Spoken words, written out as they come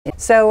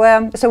So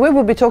we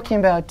will be talking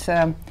about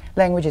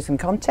languages in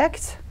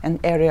context and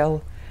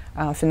areal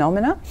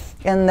phenomena.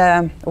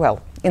 And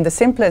well, in the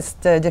simplest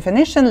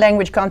definition,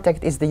 language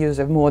context is the use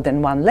of more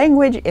than one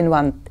language in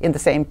the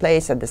same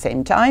place at the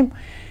same time.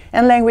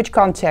 And language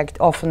context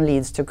often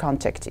leads to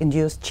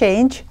context-induced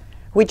change,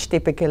 which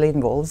typically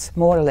involves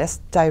more or less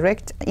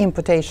direct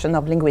importation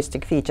of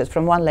linguistic features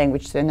from one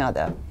language to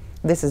another.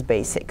 This is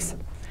basics.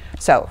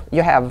 So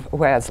you have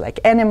words like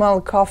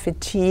animal, coffee,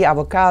 tea,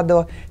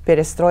 avocado,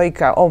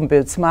 perestroika,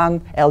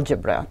 ombudsman,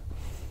 algebra.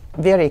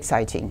 Very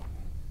exciting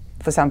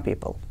for some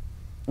people,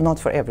 not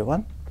for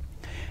everyone.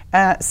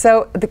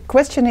 So the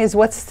question is,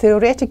 what's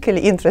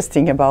theoretically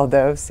interesting about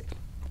those?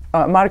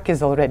 Mark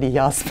is already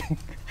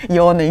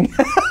yawning.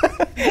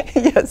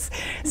 Yes,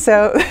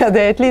 so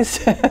there are at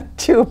least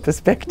two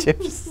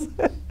perspectives.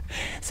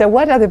 So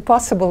what are the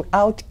possible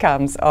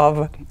outcomes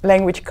of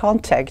language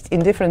context in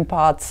different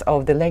parts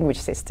of the language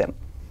system?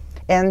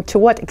 And to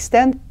what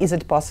extent is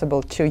it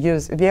possible to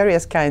use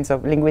various kinds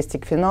of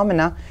linguistic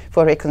phenomena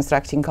for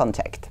reconstructing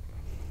context?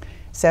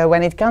 So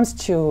when it comes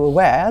to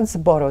words,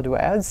 borrowed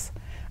words,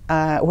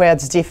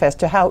 words differ as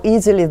to how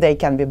easily they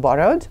can be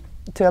borrowed,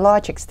 to a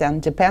large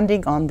extent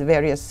depending on the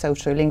various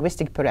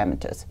social-linguistic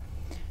parameters.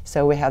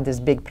 So we have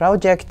this big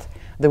project,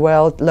 the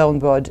World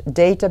Loanword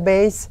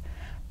Database,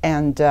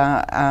 and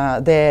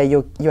there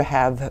you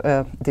have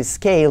the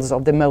scales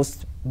of the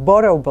most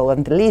borrowable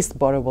and the least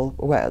borrowable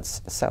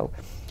words. So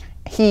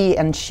he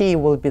and she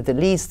will be the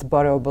least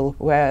borrowable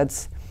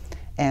words,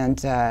 and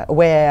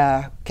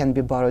where can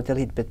be borrowed a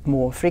little bit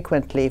more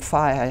frequently,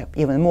 fire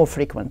even more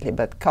frequently,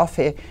 but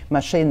coffee,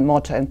 machine,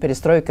 motor, and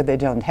perestroika they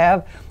don't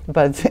have,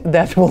 but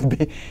that will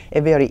be a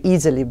very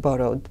easily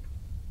borrowable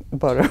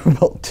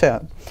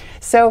term.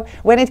 So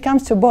when it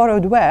comes to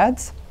borrowed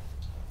words,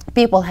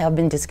 people have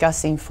been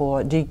discussing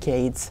for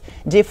decades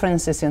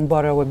differences in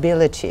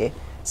borrowability.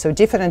 So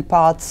different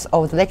parts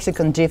of the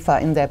lexicon differ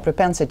in their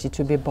propensity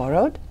to be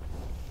borrowed,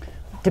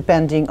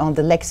 depending on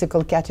the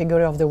lexical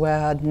category of the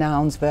word,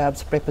 nouns,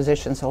 verbs,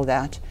 prepositions, all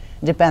that,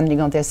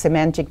 depending on their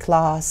semantic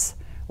class.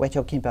 We're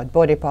talking about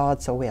body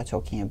parts, or we are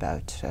talking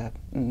about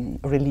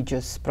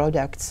religious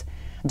products,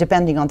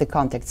 depending on the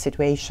context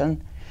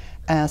situation.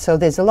 So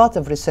there's a lot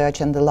of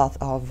research and a lot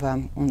of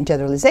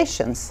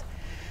generalizations.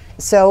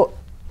 So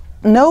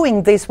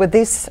knowing this, with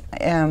this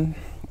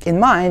in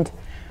mind,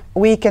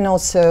 we can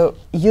also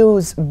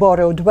use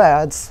borrowed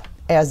words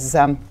as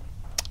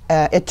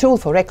a tool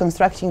for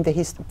reconstructing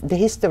the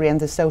history and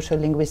the social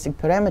linguistic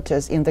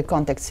parameters in the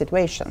context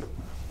situation.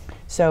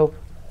 So,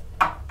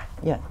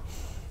 yeah.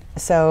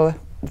 So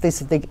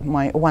this is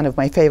one of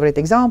my favorite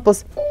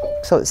examples.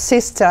 So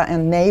sister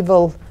and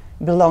navel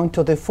belong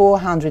to the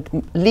 400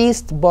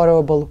 least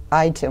borrowable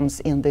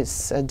items in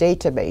this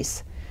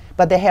database,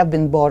 but they have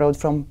been borrowed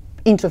from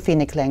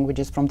Indo-Finnic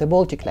languages, from the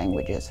Baltic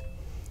languages.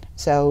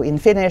 So in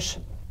Finnish,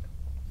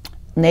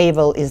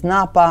 navel is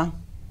napa,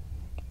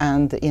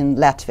 and in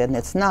Latvian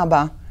it's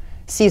naba.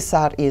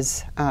 Sisar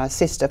is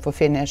sister for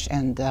Finnish,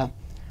 and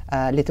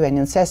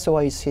Lithuanian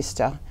sesuo is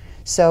sister.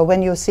 So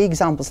when you see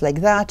examples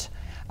like that,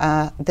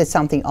 there's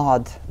something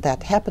odd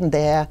that happened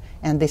there,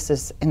 and this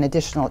is an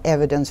additional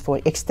evidence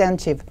for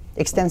extensive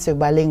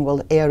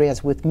bilingual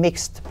areas with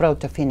mixed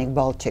Proto-Finnic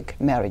Baltic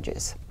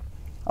marriages.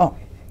 Oh.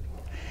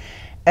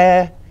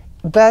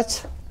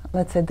 But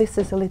let's say this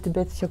is a little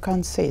bit, you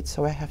can't see it,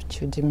 so I have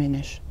to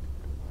diminish.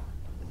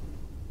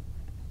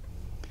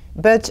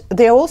 But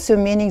there are also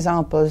many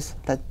examples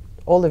that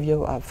all of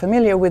you are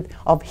familiar with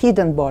of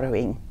hidden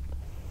borrowing.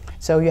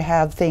 So you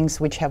have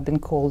things which have been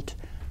called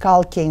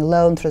calquing,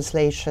 loan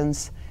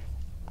translations,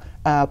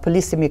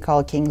 polysemy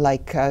calquing,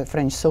 like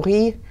French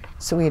souris,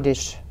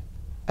 Swedish,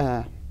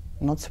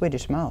 not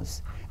Swedish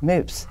mouse,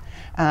 moose,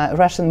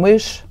 Russian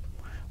mysh.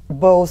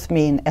 Both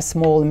mean a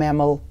small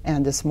mammal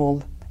and a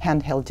small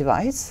handheld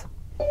device,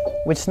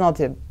 which is not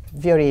a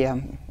very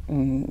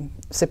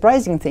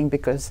surprising thing,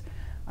 because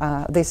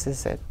this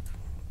is a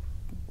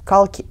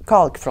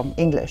calque from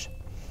English.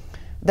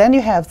 Then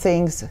you have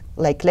things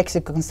like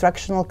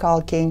lexico-constructional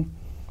calquing.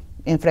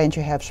 In French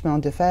you have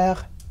chemin de fer,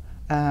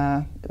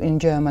 in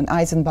German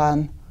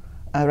Eisenbahn,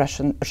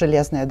 Russian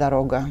железная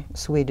дорога,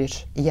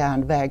 Swedish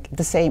järnväg,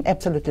 the same,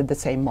 absolutely the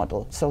same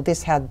model. So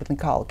this had been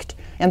calqued.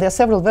 And there are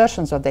several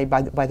versions of they,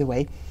 by the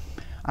way,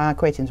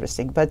 quite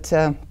interesting. But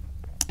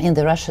in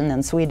the Russian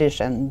and Swedish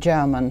and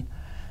German,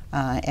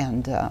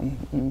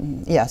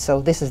 yeah,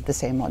 so this is the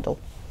same model.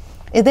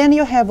 And then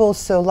you have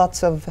also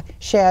lots of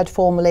shared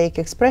formulaic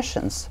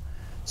expressions.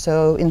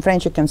 So in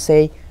French you can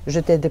say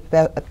jeter de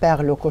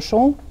perles au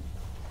cochon.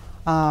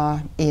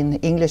 In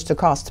English, to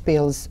cast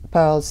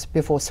pearls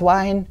before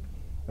swine.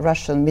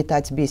 Russian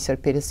metать бисер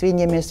перед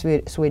свиньями.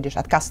 Swedish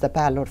att kasta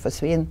pärlor för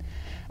svin.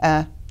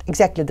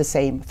 Exactly the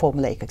same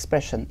formulaic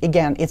expression.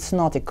 Again, it's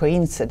not a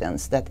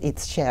coincidence that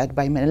it's shared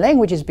by many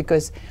languages,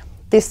 because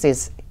this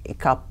is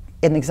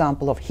an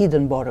example of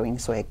hidden borrowing,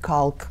 so a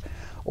calque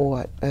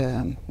or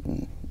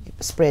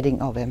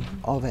spreading of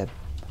a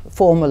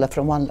formula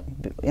from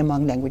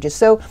among languages.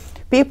 So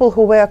people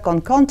who work on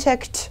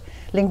context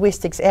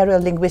linguistics,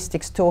 areal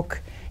linguistics,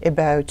 talk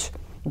about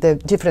the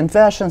different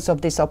versions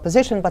of this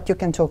opposition, but you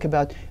can talk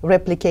about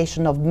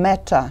replication of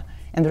meta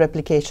and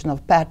replication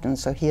of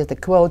patterns. So here's the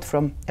quote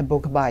from a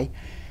book by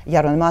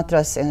Jaron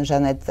Matras and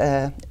Jeanette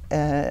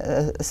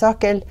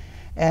Sakel.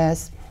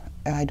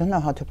 I don't know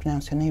how to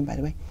pronounce your name, by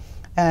the way.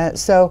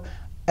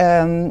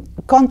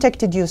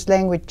 Context-induced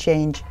language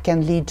change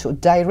can lead to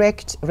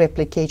direct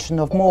replication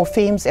of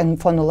morphemes and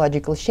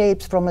phonological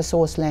shapes from a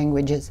source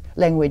language.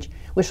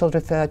 We shall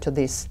refer to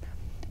this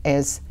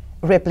as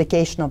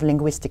replication of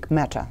linguistic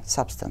meta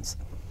substance.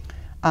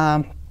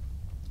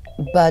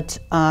 But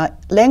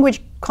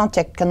language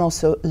contact can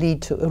also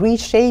lead to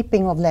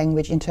reshaping of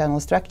language internal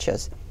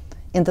structures.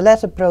 In the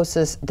latter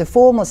process, the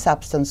formal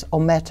substance or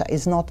meta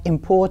is not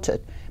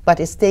imported, but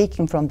is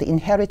taken from the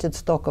inherited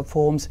stock of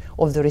forms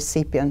of the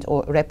recipient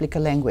or replica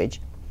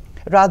language.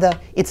 Rather,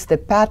 it's the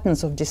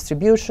patterns of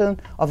distribution,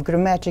 of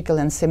grammatical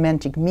and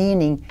semantic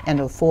meaning, and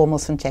of formal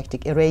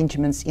syntactic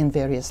arrangements in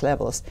various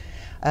levels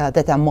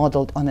that are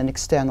modeled on an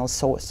external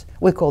source.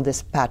 We call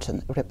this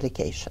pattern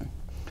replication.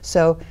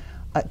 So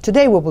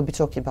today we will be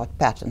talking about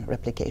pattern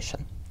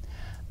replication.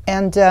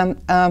 And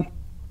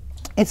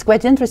it's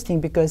quite interesting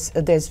because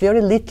there's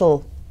very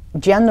little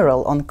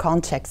general on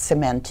context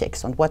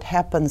semantics, on what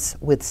happens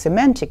with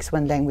semantics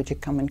when languages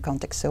come in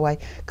context. So I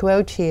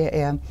quote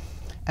here,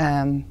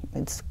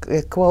 it's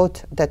a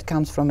quote that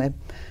comes from a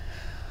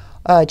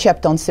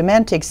chapter on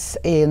semantics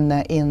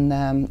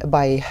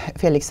by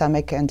Felix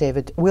Ameka and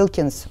David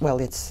Wilkins. Well,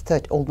 it's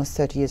almost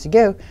 30 years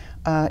ago.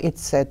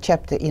 It's a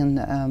chapter in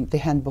the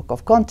Handbook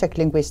of Contact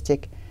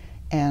Linguistics,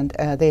 and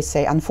they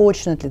say,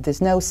 unfortunately,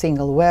 there's no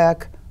single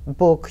work,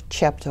 book,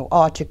 chapter, or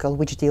article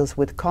which deals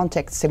with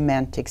context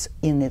semantics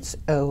in its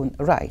own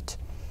right.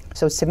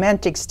 So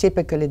semantics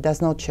typically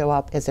does not show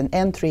up as an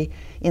entry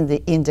in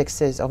the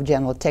indexes of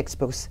general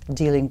textbooks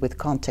dealing with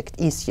context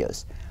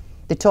issues.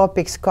 The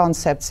topics,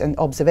 concepts, and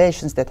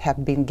observations that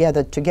have been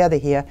gathered together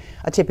here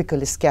are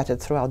typically scattered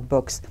throughout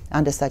books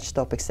under such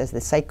topics as the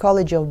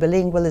psychology of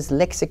bilingualism,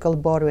 lexical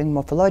borrowing,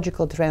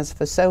 morphological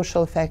transfer,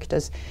 social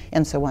factors,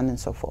 and so on and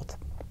so forth.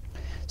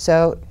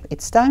 So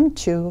it's time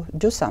to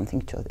do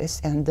something to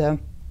this, and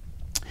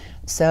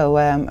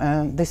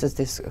this is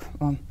this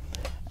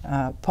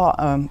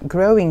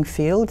growing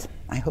field,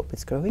 I hope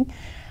it's growing,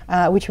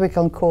 which we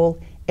can call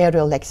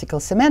areal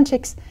lexical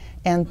semantics,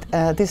 and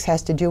this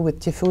has to do with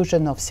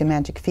diffusion of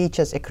semantic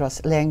features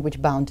across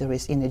language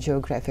boundaries in a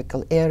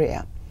geographical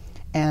area.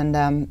 And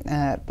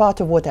part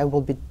of what I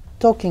will be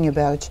talking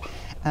about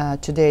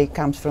today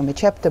comes from a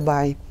chapter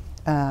by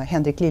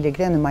Henrik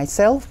Liljegren and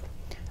myself,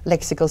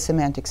 Lexical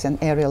Semantics and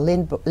Areal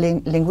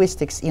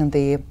Linguistics in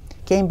the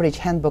Cambridge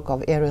Handbook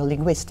of Areal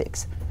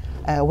Linguistics,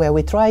 where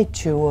we try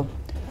to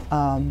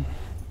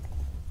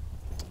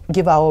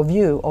give our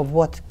view of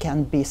what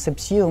can be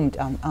subsumed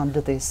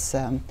under this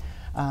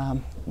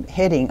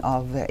heading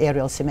of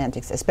areal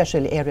semantics,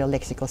 especially areal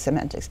lexical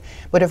semantics.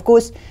 But of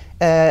course,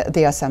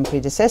 there are some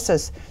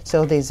predecessors.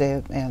 So there's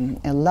a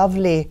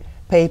lovely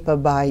paper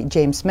by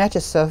James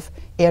Matisoff,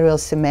 Areal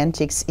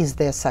Semantics, Is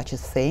There Such a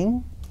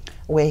Thing?,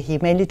 where he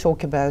mainly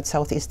talked about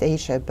Southeast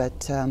Asia,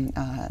 but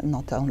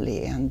not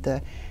only.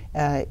 And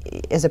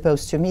as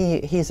opposed to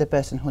me, he's a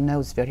person who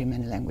knows very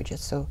many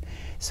languages,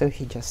 so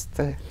he just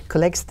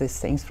collects these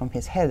things from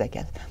his head, I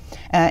guess.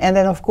 And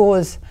then, of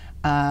course,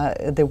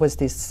 there was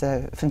this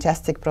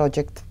fantastic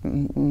project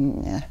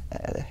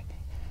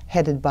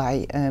headed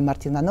by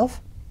Martin Vanhoff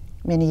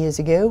many years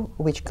ago,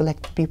 which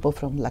collected people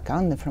from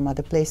Llacan and from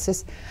other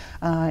places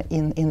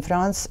in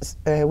France,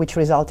 which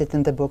resulted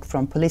in the book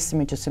From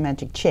Polysemy to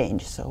Semantic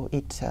Change. So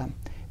it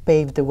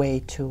paved the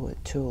way to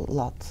a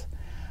lot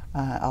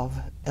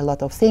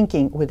of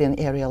thinking within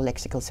areal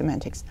lexical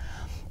semantics.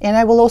 And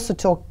I will also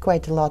talk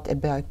quite a lot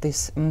about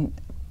this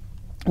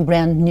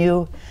brand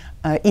new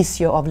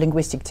issue of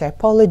linguistic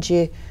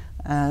typology.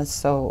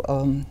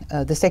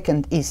 The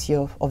second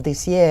issue of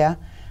this year,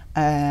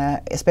 a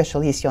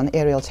special issue on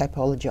areal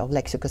typology of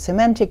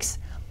lexico-semantics,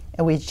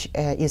 which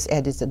is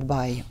edited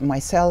by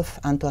myself,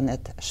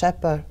 Antoinette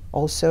Schapper,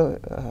 also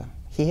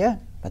here,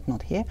 but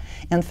not here,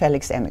 and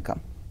Felix Ameka.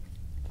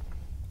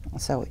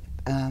 So,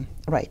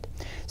 right.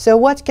 So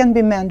what can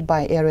be meant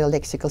by areal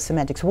lexical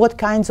semantics? What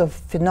kinds of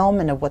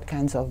phenomena,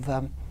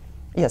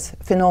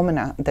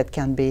 phenomena that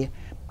can be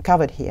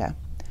covered here?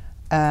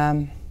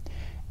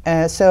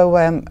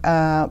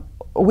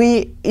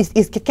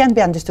 It can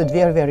be understood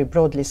very, very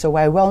broadly, so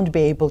I won't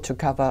be able to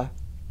cover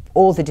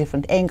all the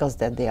different angles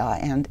that there are,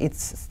 and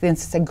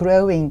since it's a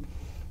growing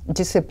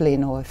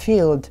discipline or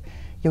field,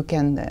 you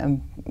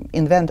can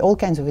invent all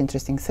kinds of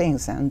interesting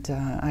things, and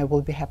I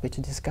will be happy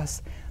to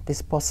discuss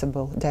these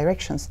possible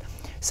directions.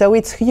 So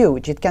it's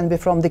huge. It can be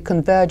from the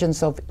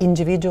convergence of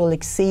individual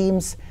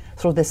lexemes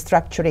through the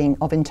structuring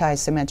of entire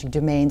semantic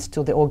domains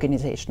to the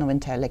organization of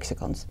entire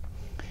lexicons.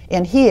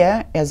 And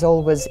here, as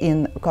always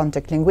in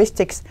contact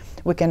linguistics,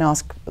 we can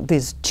ask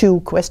these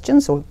two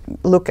questions, or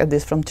look at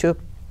this from two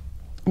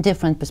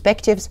different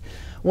perspectives.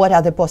 What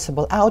are the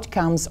possible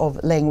outcomes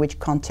of language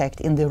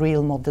contact in the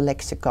realm of the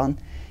lexicon?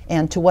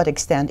 and to what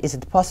extent is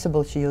it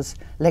possible to use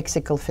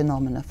lexical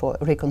phenomena for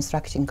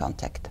reconstructing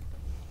context.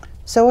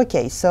 So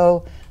okay,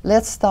 so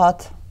let's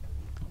start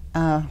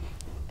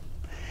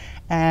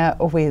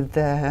with,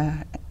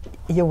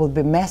 you will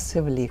be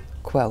massively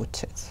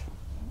quoted.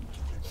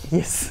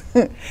 Yes.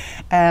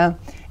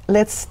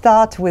 Let's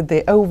start with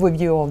the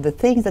overview of the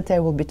things that I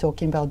will be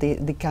talking about,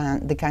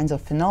 the kinds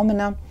of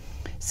phenomena.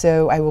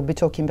 So I will be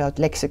talking about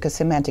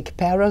lexico-semantic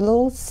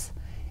parallels,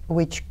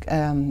 which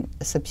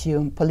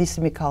subsume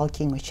polysemy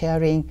calking or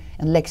sharing,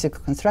 and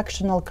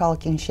lexico-constructional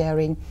calking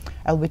sharing.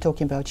 I'll be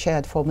talking about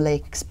shared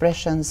formulaic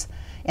expressions,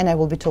 and I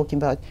will be talking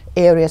about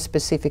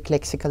area-specific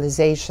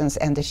lexicalizations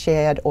and the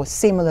shared or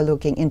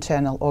similar-looking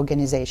internal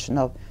organization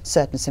of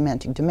certain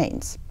semantic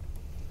domains.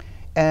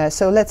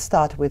 So let's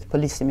start with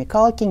polysemy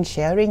calking,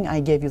 sharing. I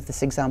gave you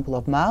this example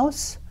of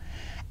mouse.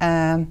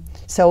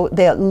 So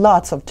there are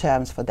lots of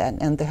terms for that,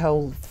 and the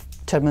whole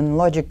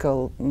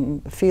terminological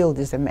field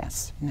is a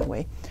mess in a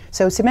way.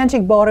 So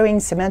semantic borrowing,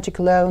 semantic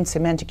loan,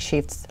 semantic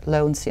shifts,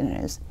 loan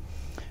synonyms.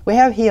 We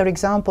have here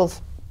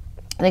examples.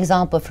 An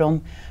example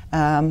from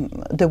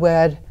the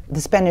word,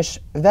 the Spanish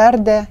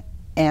verde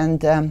and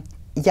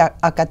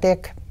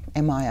acatec,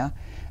 emaya,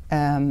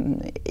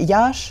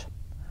 yash,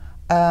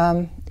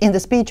 in the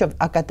speech of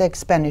Acatec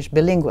Spanish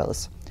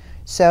bilinguals.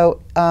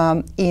 So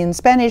in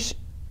Spanish,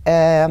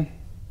 verde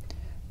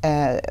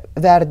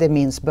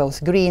means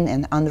both green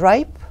and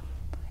unripe,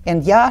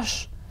 and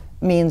yash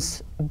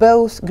means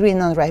both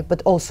green and ripe,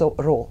 but also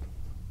raw.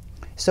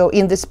 So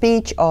in the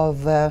speech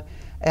of,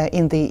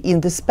 in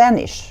the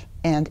Spanish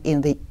and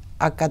in the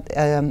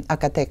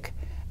Acatec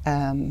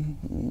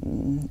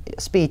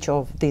speech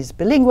of these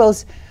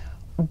bilinguals,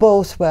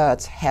 both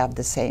words have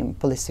the same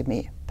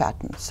polysemy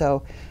pattern.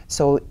 So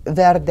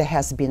verde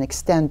has been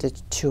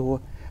extended to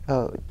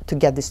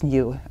get this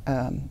new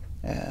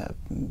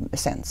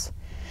sense.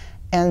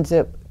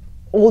 And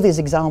all these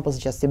examples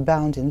just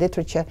abound in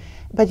literature.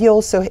 But you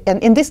also,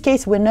 and in this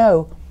case, we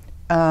know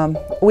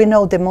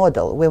the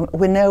model.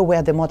 We know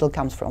where the model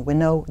comes from. We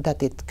know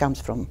that it comes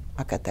from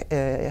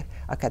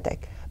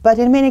Acatec. But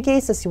in many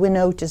cases, we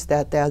notice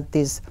that there are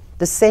the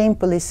same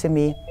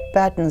polysemy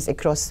patterns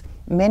across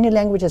many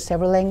languages,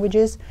 several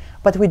languages,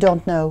 but we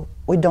don't know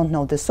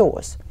the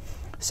source.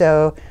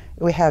 So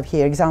we have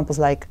here examples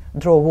like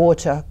draw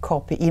water,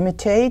 copy,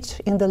 imitate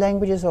in the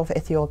languages of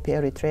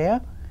Ethiopia,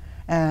 Eritrea,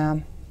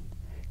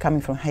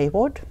 coming from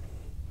Hayward.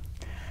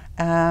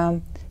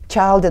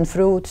 Child and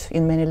fruit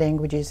in many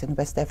languages in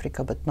West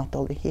Africa, but not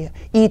only here.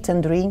 Eat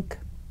and drink,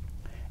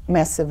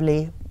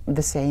 massively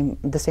the same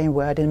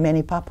word in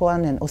many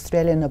Papuan and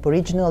Australian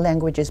Aboriginal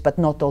languages, but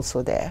not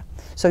also there.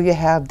 So you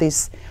have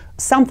this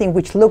something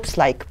which looks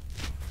like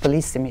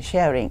polysemy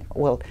sharing.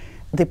 Well,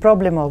 the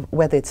problem of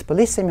whether it's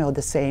polysemy or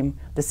the same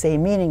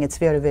meaning, it's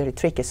very, very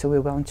tricky, so we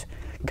won't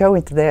go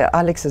into there.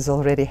 Alex is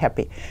already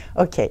happy.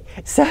 Okay,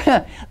 so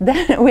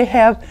then we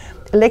have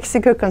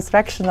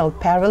lexico-constructional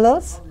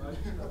parallels.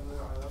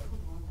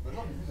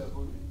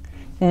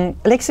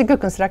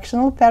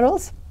 Lexico-constructional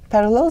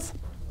parallels.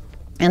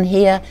 And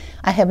here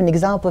I have an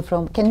example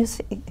from, can you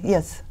see?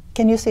 Yes,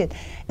 can you see it?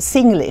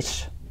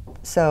 Singlish.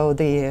 So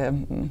the,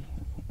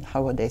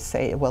 how would they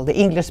say? Well, the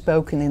English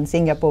spoken in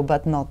Singapore,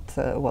 but not,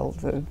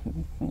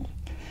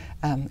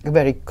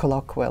 very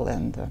colloquial,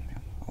 and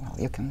well,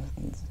 you can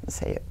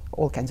say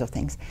all kinds of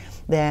things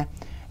there.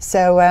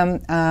 So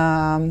in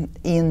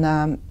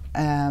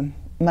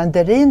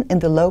Mandarin, in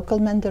the local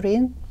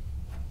Mandarin,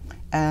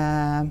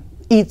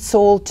 eat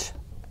salt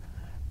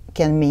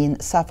can mean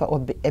suffer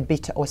a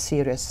bitter or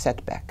serious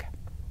setback.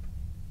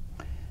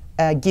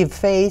 Give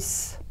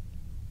face,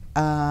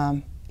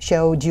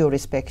 show due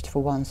respect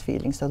for one's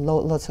feelings, so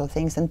lots of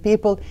things. And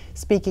people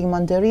speaking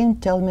Mandarin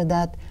tell me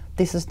that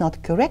this is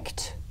not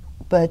correct,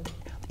 but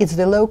it's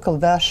the local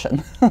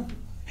version.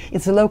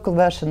 It's the local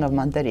version of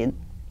Mandarin.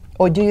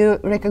 Or do you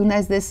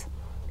recognize this?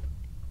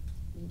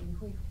 We don't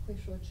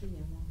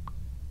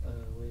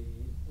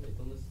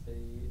say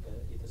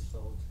it is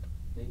salt.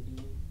 Maybe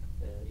it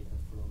is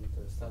from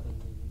the southern.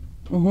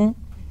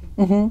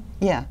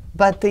 Yeah,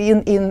 but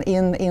in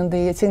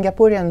the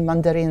Singaporean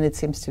Mandarin it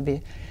seems to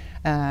be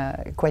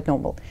quite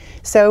normal.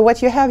 So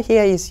what you have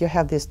here is you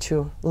have these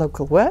two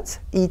local words,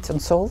 eat and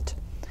salt,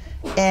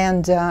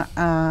 and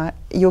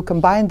you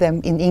combine them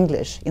in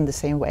English in the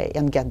same way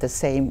and get the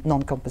same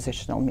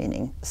non-compositional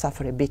meaning,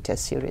 suffer a bitter,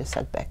 serious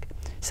setback.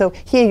 So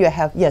here you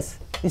have, yes,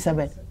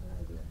 Isabel.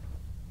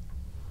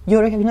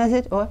 You recognize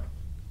it, or?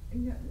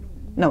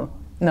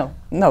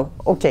 No,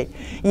 okay,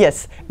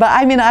 yes. But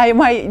I mean,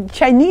 my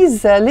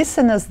Chinese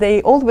listeners,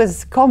 they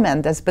always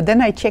comment this, but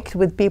then I checked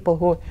with people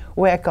who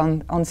work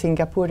on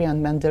Singaporean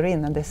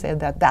Mandarin, and they said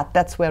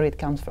that's where it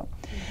comes from.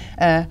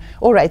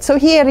 All right, so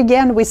here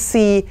again we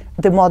see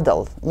the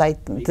model. Like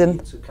it's a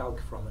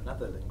calc from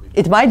another language.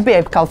 It might be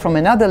a calc from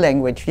another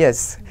language,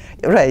 yes.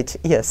 Right,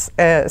 yes.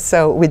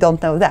 So we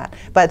don't know that.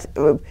 But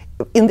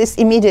in this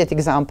immediate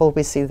example,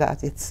 we see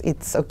that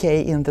it's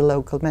okay in the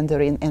local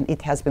Mandarin, and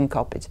it has been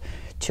copied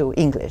to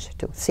English,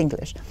 to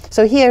Singlish.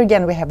 So here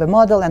again we have a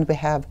model, and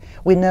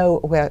we know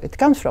where it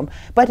comes from.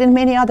 But in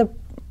many other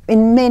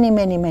in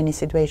many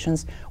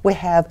situations, we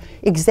have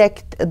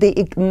exact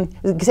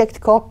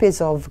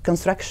copies of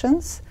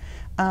constructions,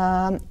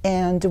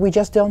 and we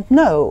just don't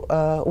know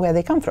where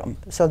they come from.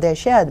 So they're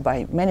shared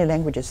by many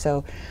languages.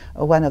 So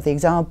one of the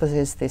examples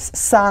is this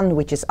sun,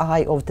 which is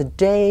eye of the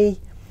day,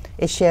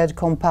 a shared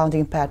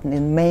compounding pattern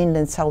in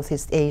mainland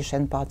Southeast Asia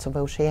and parts of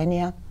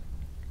Oceania.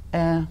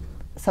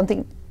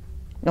 Something?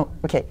 No,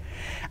 okay.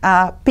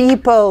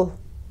 People,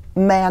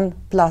 man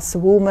plus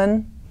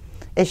woman,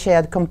 a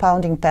shared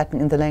compounding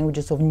pattern in the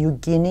languages of New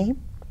Guinea,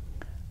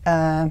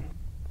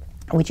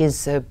 which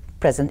is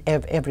present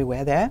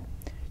everywhere there.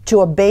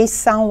 To obey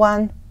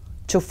someone,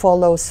 to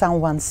follow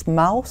someone's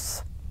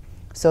mouse.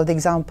 So the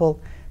example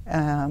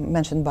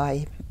mentioned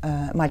by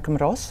Malcolm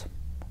Ross.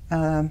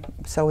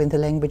 So in the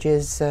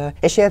languages, a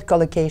shared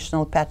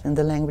collocational pattern in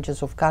the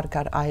languages of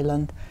Karkar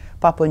Island,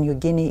 Papua New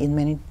Guinea, in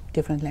many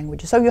different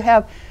languages. So you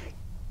have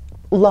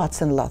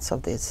lots and lots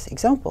of these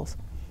examples.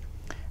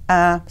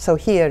 So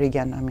here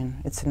again, I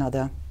mean, it's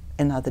another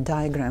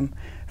diagram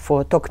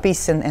for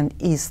Tokpisen and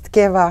East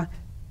Keva,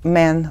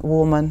 man,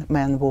 woman,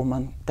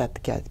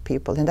 that get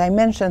people. And I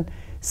mentioned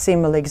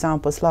similar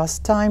examples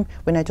last time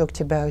when I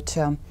talked about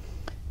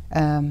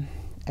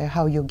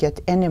how you get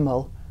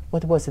animal.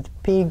 What was it,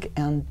 pig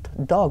and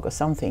dog or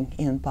something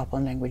in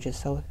Papuan languages.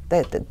 So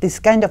this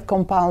kind of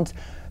compounds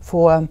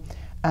for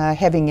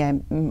having a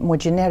more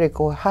generic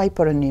or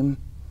hyperonym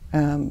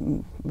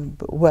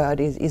word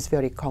is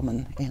very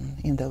common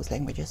in those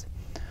languages.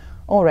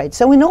 All right,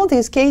 so in all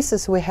these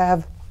cases we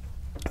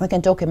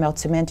can talk about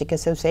semantic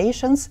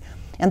associations,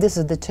 and this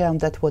is the term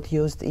that was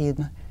used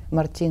in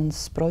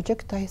Martin's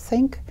project, I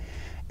think.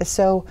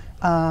 So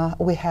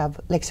we have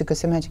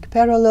lexico-semantic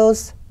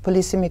parallels,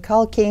 polysemy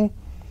calking,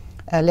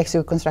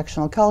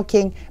 lexico-constructional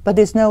calking, but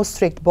there's no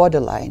strict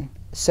borderline.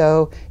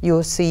 So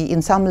you see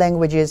in some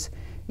languages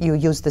you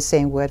use the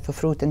same word for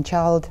fruit and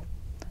child.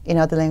 In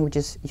other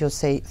languages you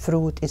say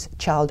fruit is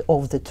child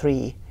of the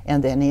tree,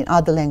 and then in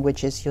other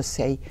languages you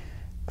say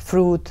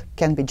fruit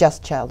can be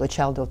just child or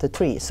child of the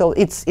tree. So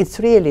it's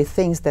really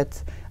things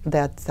that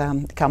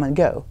come and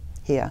go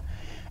here.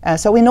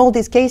 So in all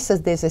these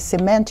cases there's a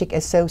semantic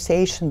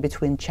association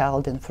between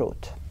child and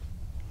fruit.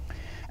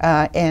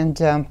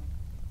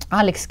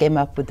 Alex came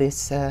up with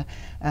this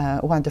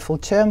wonderful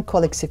term,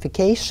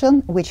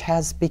 colexification, which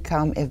has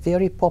become a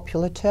very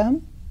popular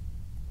term.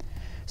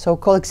 So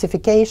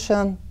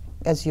colexification,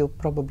 as you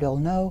probably all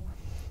know,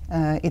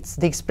 it's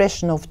the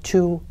expression of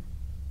two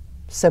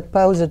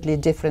supposedly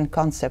different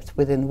concepts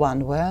within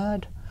one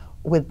word,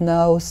 with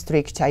no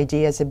strict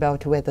ideas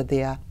about whether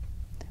they are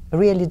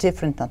really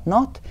different or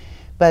not,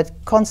 but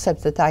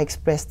concepts that are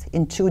expressed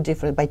in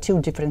by two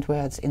different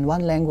words in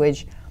one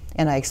language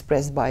and are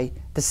expressed by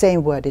the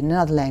same word in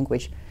another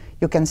language.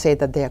 You can say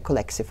that they are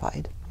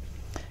colexified.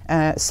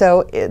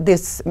 So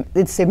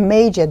it's a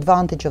major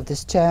advantage of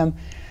this term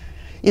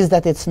is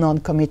that it's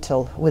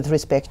non-committal with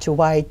respect to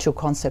why two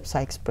concepts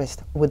are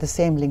expressed with the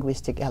same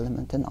linguistic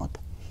element or not.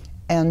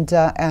 And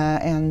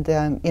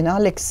in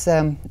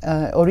Alex's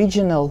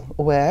original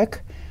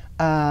work,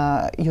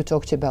 you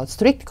talked about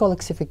strict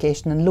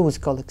colexification and loose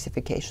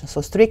colexification.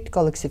 So strict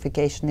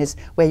colexification is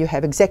where you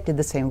have exactly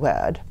the same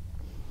word.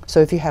 So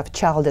if you have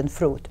child and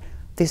fruit,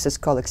 this is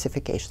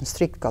colexification,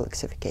 strict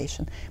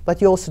colexification.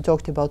 But you also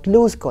talked about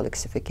loose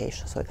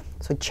colexification.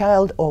 So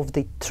child of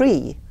the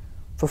tree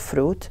for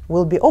fruit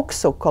will be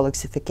also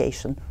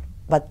colexification,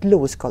 but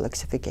loose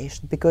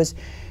colexification, because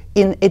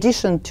in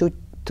addition to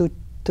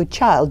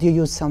child, you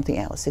use something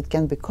else. It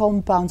can be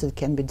compounds, it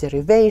can be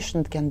derivation,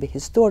 it can be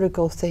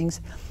historical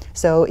things.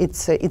 So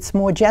it's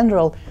more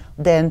general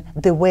than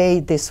the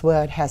way this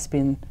word has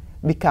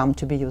become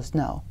to be used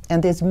now.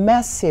 And there's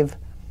massive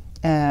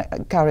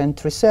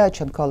current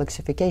research on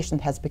colexification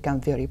has become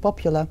very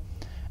popular,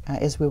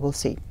 as we will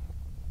see.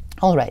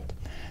 All right.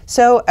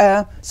 So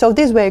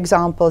these were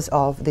examples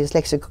of these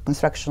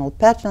lexico-constructional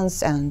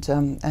patterns and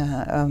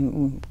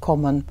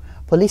common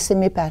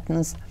polysemy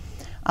patterns.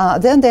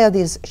 Then there are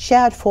these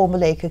shared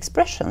formulaic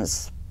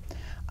expressions,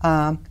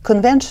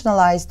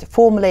 conventionalized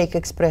formulaic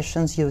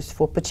expressions used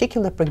for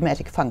particular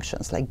pragmatic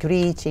functions like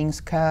greetings,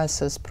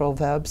 curses,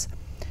 proverbs.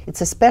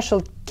 It's a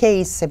special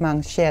case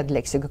among shared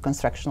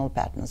lexico-constructional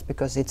patterns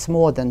because it's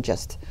more than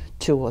just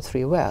 2 or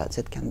 3 words.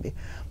 It can be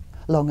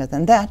longer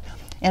than that.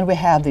 And we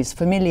have these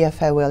familiar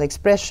farewell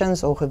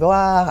expressions, au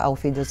revoir,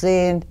 auf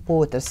Wiedersehen,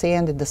 по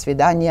återseende, до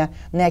свидания,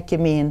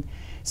 nekimin.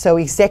 So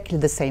exactly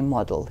the same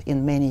model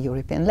in many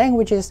European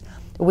languages,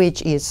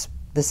 which is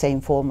the same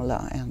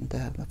formula and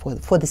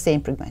for the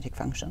same pragmatic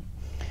function.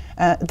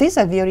 These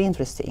are very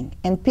interesting,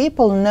 and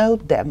people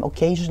note them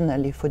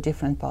occasionally for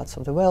different parts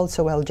of the world,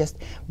 so I'll just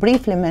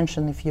briefly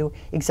mention a few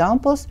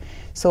examples.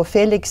 So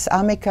Felix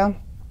Ameka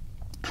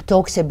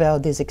talks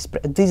about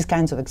these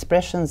kinds of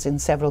expressions in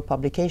several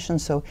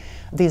publications. So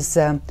these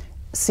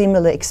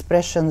similar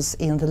expressions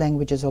in the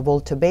languages of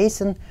Volta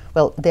Basin,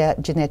 well, they're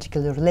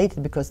genetically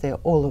related because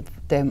all of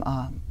them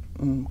are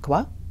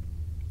Kwa,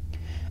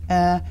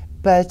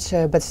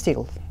 but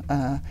still.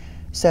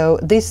 So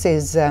this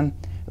is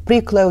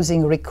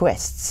pre-closing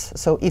requests.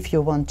 So if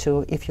you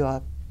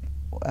are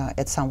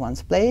at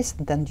someone's place,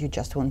 then you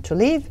just want to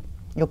leave.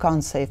 You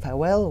can't say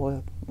farewell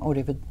or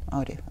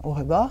au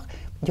revoir.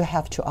 You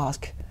have to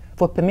ask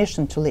for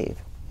permission to leave.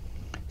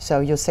 So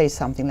you say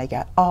something like,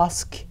 I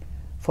ask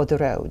for the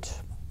road.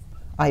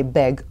 I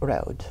beg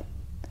road.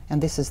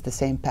 And this is the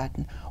same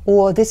pattern.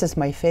 Or this is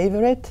my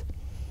favorite.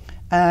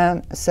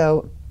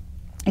 So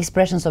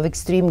expressions of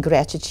extreme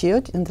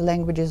gratitude in the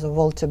languages of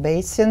Walter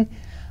Basin.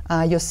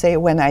 You say,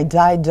 when I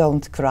die,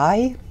 don't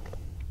cry.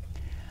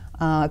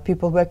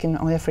 People working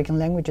on African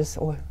languages,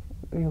 or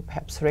you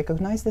perhaps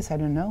recognize this, I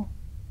don't know.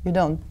 You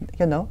don't,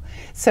 you know.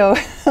 So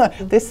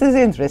this is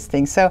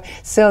interesting. So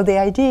the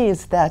idea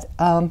is that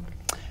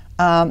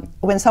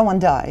when someone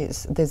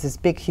dies, there's this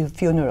big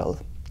funeral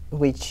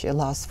which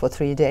lasts for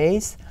 3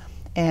 days,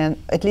 and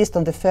at least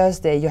on the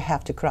first day you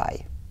have to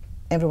cry.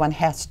 Everyone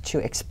has to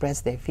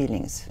express their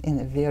feelings in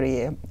a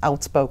very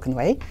outspoken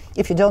way.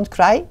 If you don't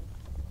cry,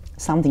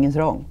 something is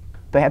wrong.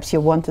 Perhaps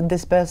you wanted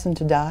this person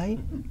to die.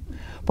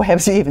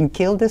 Perhaps you even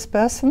killed this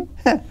person.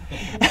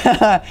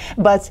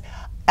 But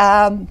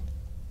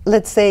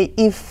let's say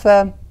if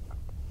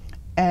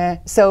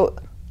so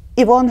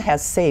Yvonne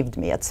has saved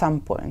me at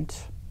some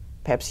point.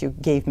 Perhaps you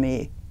gave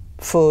me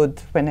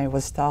food when I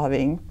was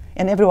starving,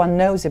 and everyone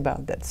knows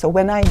about that. So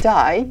when I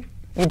die,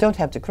 you don't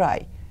have to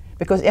cry,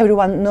 because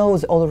everyone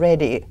knows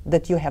already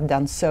that you have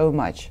done so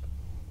much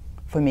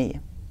for me.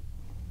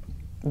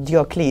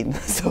 You're clean.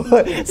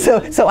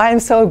 So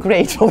I'm so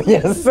grateful,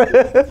 yes.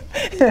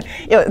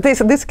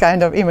 This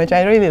kind of image,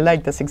 I really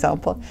like this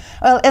example.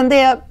 Well, and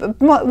there are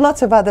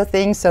lots of other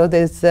things. So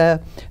there's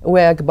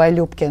work by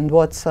Lupke and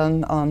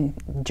Watson on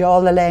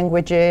Jola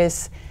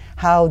languages,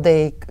 how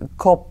they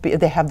copy,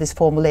 they have this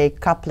formulaic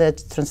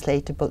couplet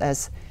translatable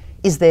as,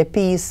 is there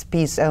peace,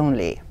 peace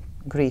only,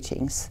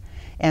 greetings.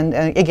 And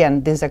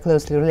again, these are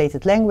closely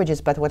related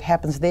languages, but what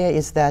happens there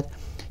is that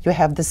you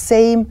have the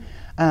same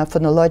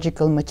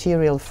phonological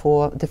material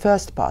for the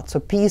first part. So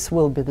peace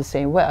will be the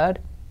same word,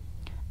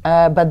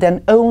 but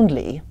then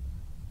only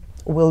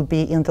will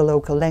be in the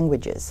local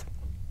languages.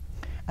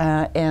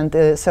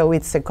 So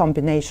it's a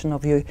combination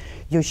of you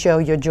show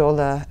your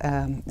Jola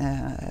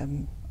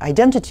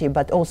identity,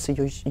 but also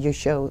you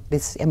show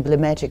this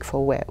emblematic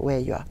for where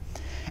you are.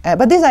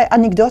 But these are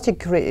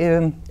anecdotic,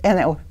 and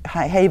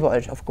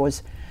Hayward, of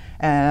course,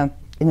 an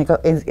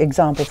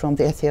example from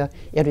the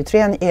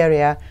Eritrean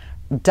area,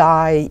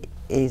 die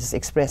is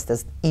expressed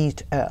as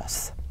eat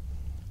earth.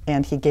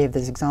 And he gave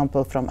this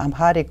example from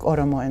Amharic,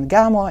 Oromo, and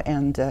Gamo,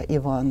 and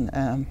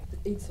Yvonne.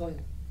 Eat soil.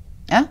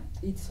 Huh?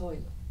 Eat soil.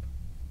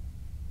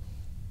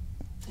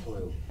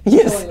 Soil.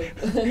 Yes. Soil.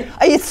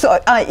 It's soil.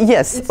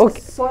 Yes. It's Okay.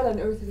 soil and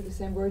earth is the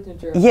same word in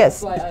German.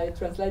 Yes. That's why I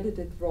translated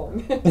it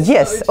wrong.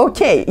 Yes.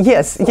 Okay.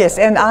 Yes. Yes.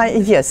 And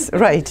yes.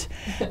 Right.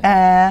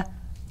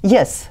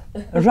 Yes.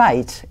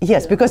 Right.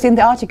 Yes. Because in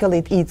the article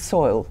it eats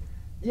soil.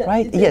 Yeah,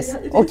 Right? Yes.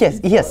 Okay.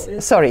 Yes. Soil,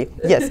 yes. Sorry.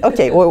 Yes.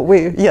 Okay. Well,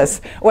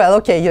 yes. Well.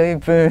 Okay.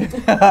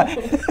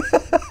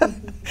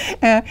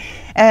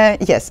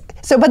 Yes.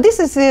 So, but this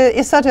is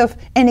a sort of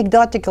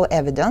anecdotal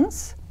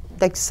evidence,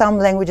 like some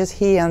languages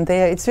here and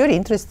there. It's very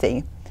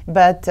interesting.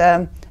 But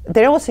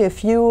there are also a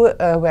few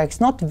works,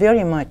 not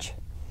very much,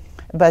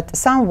 but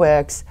some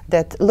works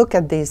that look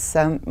at this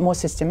more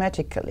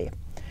systematically.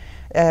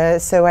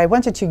 So I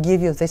wanted to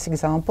give you this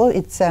example.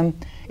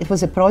 It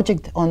was a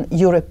project on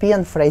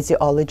European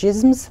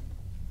phraseologisms,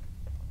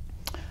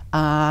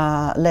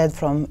 led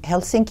from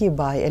Helsinki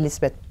by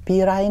Elisabeth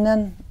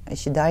Piirainen.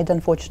 She died,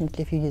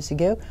 unfortunately, a few years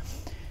ago.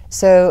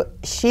 So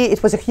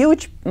it was a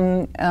huge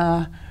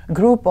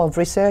group of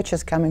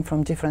researchers coming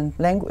from different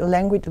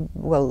language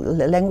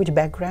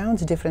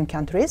backgrounds, different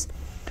countries.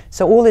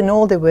 So all in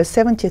all, there were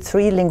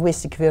 73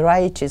 linguistic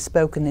varieties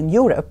spoken in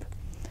Europe,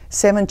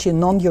 70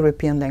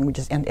 non-European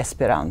languages, and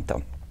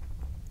Esperanto.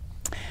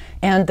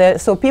 And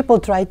so people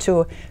try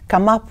to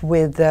come up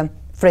with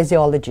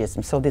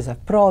phraseologisms. So these are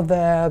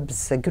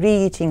proverbs,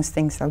 greetings,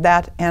 things like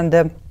that.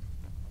 And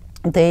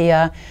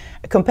they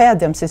compared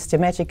them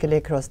systematically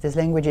across these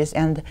languages.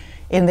 And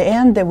in the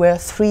end, there were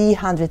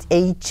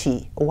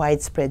 380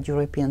 widespread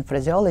European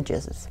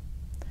phraseologisms.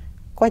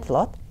 Quite a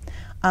lot.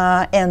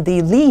 And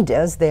the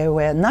leaders there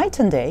were night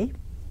and day,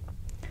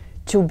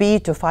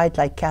 to fight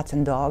like cat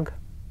and dog,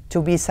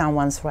 to be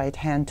someone's right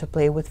hand, to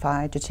play with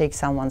fire, to take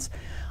someone's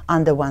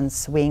under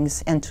one's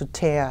wings, and to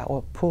tear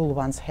or pull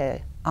one's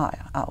hair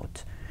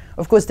out.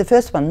 Of course, the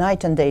first one,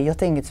 night and day, you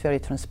think it's very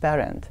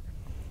transparent.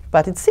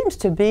 But it seems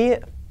to be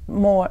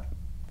more,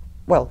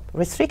 well,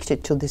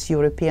 restricted to this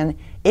European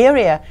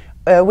area,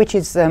 which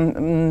is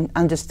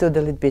understood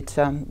a little bit,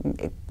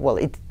 well,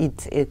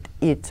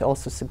 it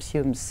also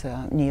subsumes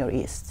Near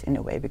East in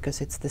a way,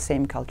 because it's the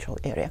same cultural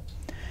area.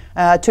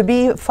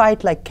 To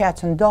fight like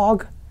cat and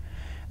dog,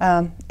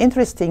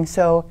 interesting.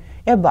 So,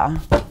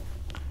 Ebba,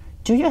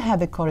 do you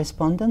have a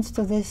correspondence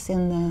to this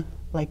in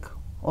like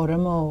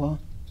Oromo? Or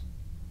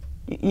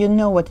you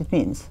know what it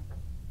means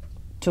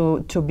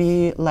to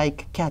be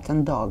like cat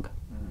and dog?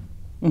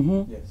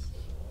 Mm-hmm. Yes.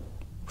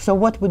 So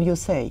what would you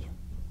say?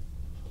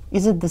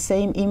 Is it the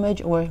same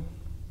image, or?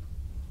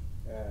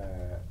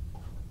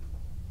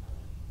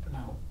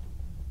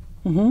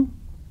 Mm-hmm.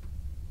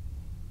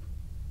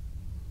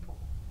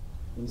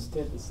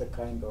 Instead, it's a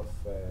kind of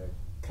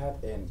cat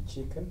and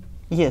chicken.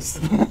 Yes.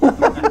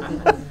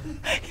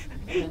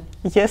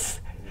 Yes.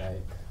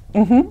 Like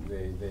Mm-hmm.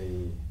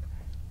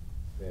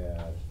 they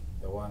are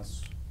the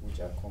ones which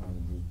are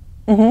commonly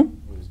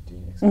Mm-hmm. used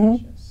in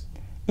expressions.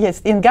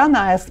 Yes. In Ghana,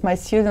 I asked my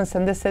students,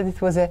 and they said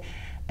it was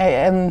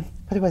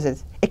what was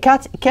it? A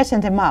cat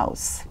and a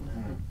mouse.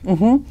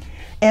 Mm-hmm.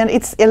 And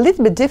it's a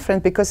little bit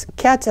different because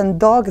cat and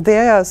dog,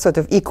 they are sort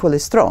of equally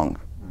strong,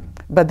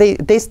 but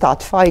they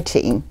start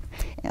fighting,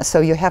 so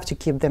you have to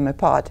keep them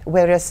apart.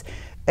 Whereas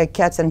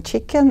cat and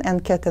chicken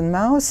and cat and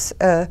mouse,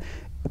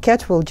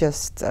 cat will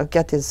just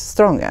cat is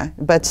stronger,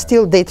 but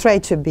still they try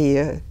to be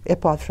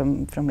apart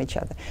from each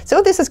other.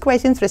 So this is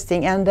quite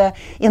interesting, and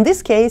in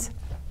this case,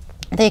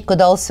 they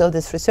could also,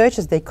 these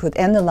researchers, they could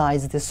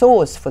analyze the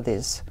source for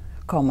this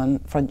common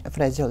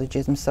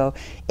phraseologism. So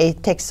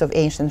texts of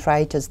ancient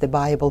writers, the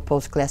Bible,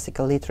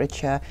 post-classical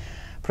literature,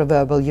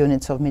 proverbial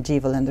units of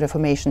medieval and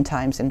Reformation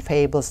times, and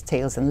fables,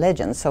 tales, and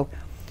legends.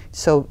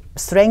 So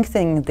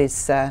strengthening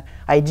this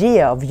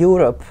idea of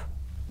Europe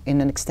in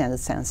an extended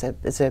sense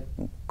as a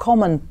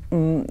common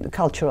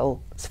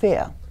cultural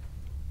sphere.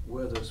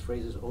 Were those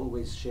phrases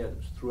always shared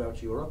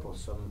throughout Europe, or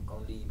some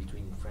only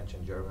between French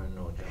and German,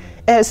 or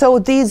German? So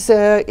this,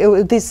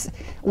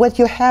 what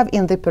you have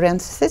in the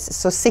parentheses,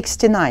 so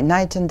 69,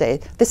 night and day,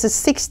 this is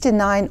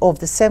 69 of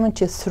the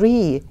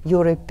 73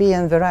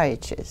 European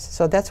varieties.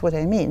 So that's what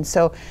I mean.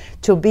 So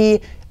to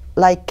be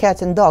like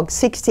cat and dog,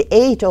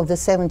 68 of the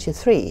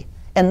 73,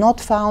 and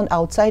not found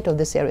outside of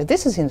this area.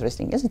 This is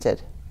interesting, isn't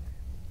it?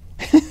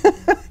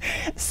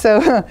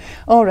 So,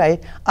 all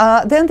right.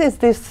 Then there's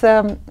this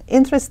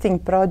interesting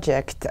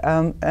project.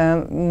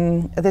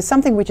 There's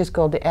something which is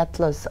called the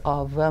Atlas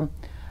of, a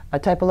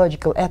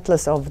typological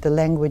atlas of the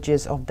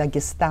languages of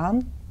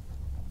Dagestan,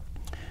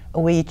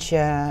 which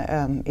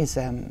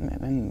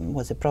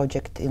was a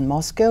project in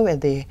Moscow at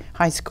the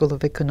High School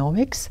of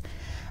Economics.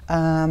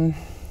 I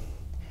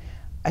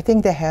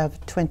think they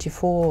have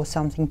 24 or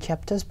something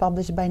chapters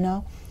published by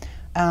now.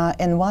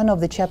 And one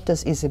of the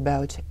chapters is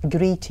about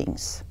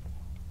greetings.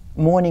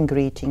 Morning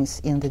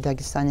greetings in the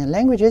Dagestani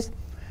languages.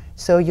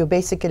 So you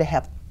basically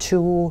have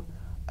two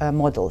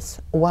models.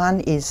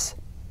 One is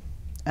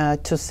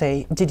to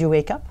say, did you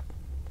wake up?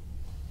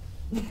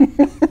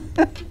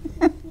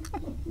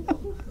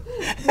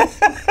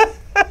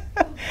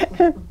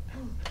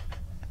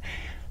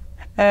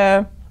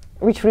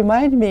 Which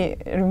reminds me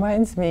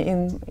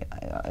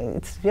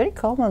it's very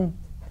common,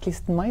 at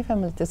least in my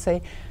family, to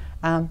say,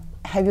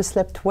 have you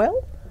slept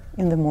well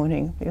in the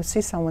morning? You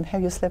see someone,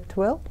 have you slept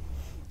well?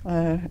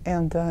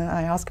 And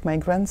I ask my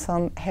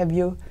grandson, have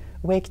you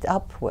waked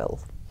up well?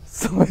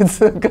 So it's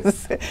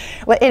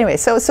well, anyway,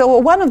 so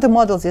one of the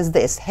models is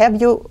this: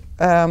 have you,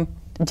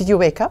 did you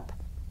wake up?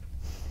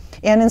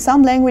 And in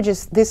some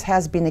languages, this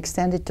has been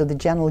extended to the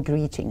general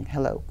greeting,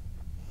 hello.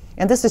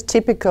 And this is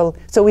typical,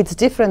 so it's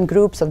different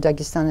groups of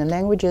Dagestani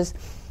languages,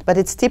 but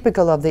it's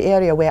typical of the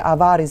area where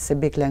Avar is a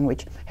big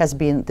language, has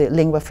been the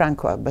lingua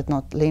franca, but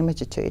not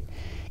limited to it.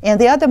 And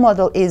the other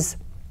model is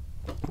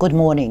good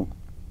morning.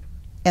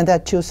 And there are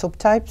two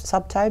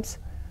subtypes.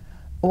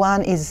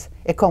 One is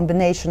a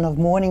combination of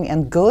morning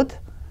and good,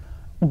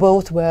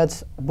 both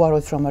words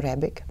borrowed from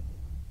Arabic.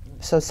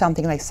 So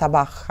something like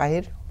sabah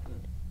khair.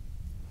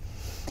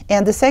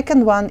 And the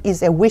second one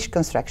is a wish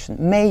construction,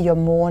 may your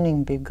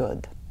morning be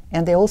good.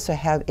 And they also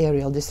have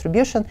areal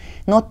distribution,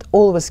 not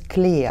always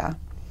clear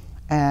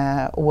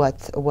what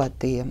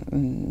the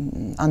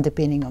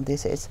underpinning of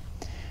this is.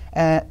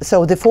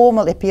 So the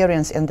formal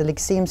appearance and the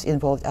lexemes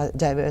involved are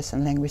diverse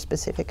and language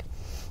specific.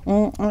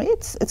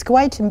 It's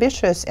quite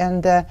ambitious,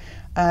 and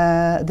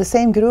the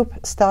same group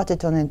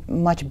started on a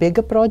much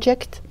bigger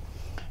project,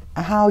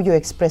 how you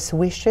express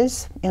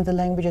wishes in the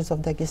languages of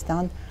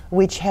Dagestan,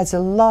 which has a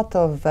lot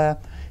of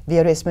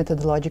various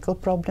methodological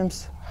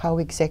problems, how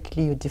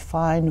exactly you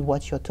define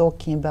what you're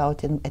talking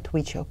about and at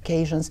which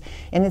occasions.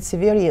 And it's a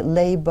very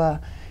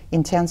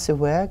labor-intensive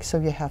work, so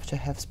you have to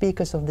have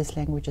speakers of this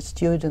language as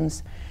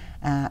students,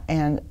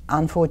 and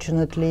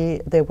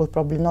unfortunately there will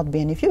probably not be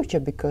any future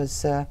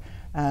because of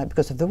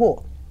the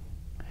war.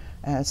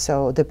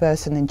 So the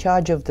person in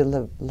charge of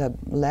the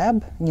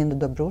lab, Nina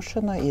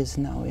Dobrushina, is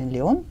now in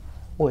Lyon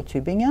or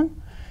Tübingen,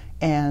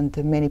 and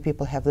many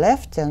people have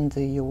left, and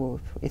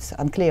it's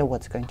unclear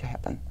what's going to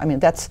happen. I mean,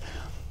 let's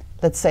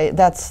say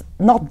that's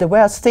not the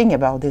worst thing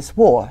about this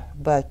war,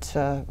 but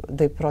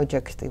the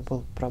project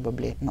will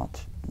probably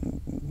not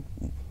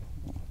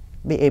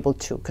be able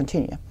to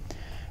continue.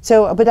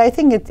 So, but I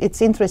think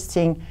it's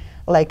interesting,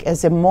 like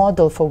as a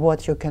model for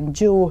what you can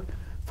do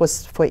for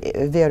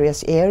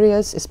various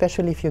areas,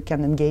 especially if you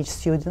can engage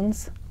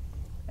students.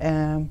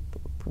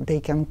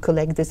 They can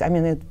collect this. I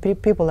mean,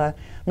 people are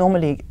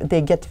normally, they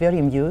get very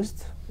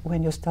amused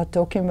when you start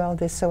talking about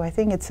this. So I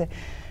think it's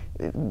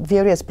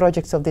various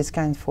projects of this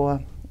kind for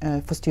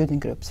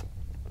student groups.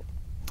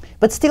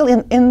 But still,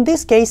 in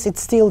this case, it's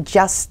still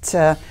just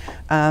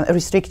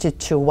restricted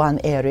to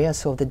one area.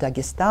 So the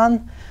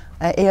Dagestan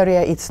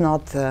area, it's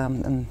not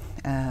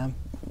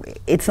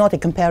it's not a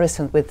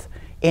comparison with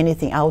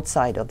anything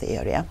outside of the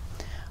area.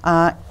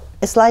 A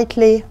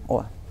slightly,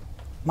 or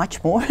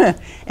much more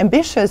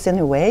ambitious in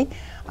a way,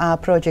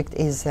 project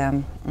is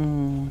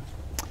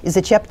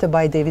a chapter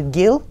by David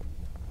Gill,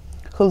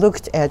 who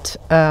looked at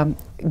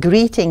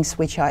greetings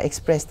which are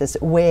expressed as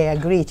where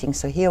greetings.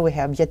 So here we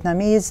have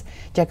Vietnamese,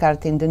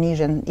 Jakarta,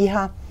 Indonesian,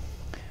 Iha.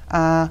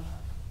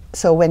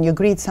 So when you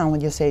greet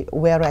someone, you say,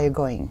 where are you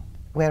going?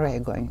 Where are you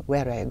going?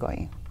 Where are you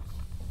going?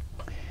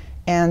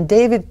 And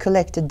David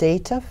collected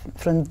data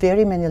from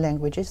very many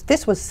languages.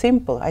 This was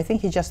simple. I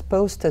think he just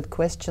posted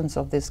questions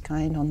of this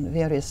kind on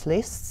various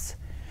lists,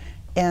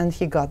 and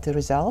he got the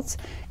results.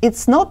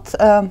 It's not,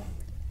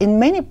 in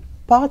many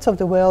parts of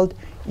the world,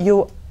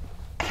 you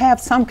have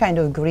some kind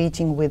of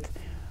greeting with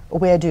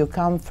where do you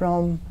come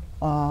from,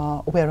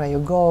 where are you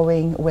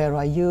going, where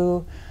are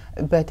you,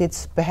 but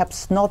it's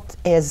perhaps not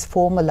as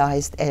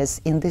formalized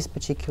as in this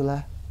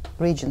particular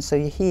region. So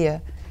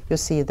here you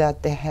see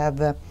that they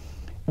have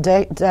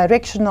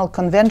directional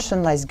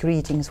conventionalized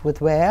greetings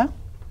with where.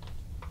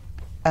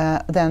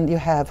 Then you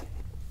have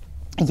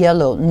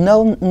yellow,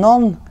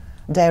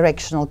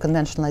 non-directional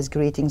conventionalized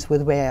greetings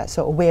with where.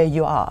 So where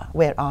you are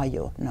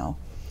you now?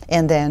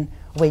 And then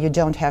where you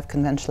don't have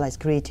conventionalized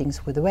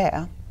greetings with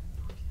where.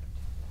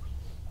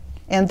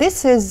 And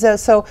this is,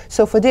 so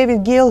for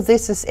David Gill,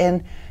 this is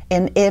an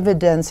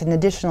evidence, an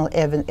additional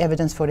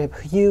evidence for a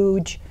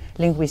huge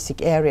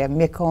linguistic area,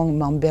 Mekong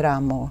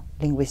Mamberamo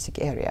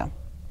linguistic area.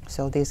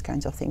 So these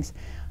kinds of things.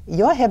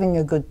 You're having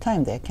a good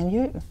time there, can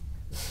you?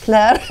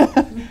 Claire?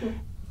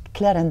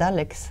 Claire and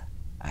Alex,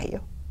 are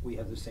you? We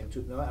have the same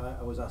too. No,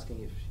 I was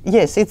asking if...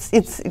 Yes,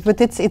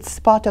 it's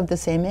part of the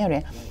same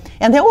area.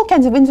 And there are all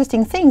kinds of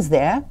interesting things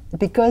there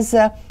because,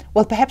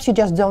 well, perhaps you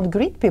just don't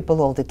greet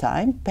people all the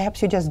time.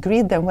 Perhaps you just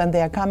greet them when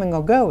they are coming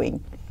or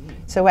going.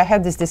 So I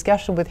had this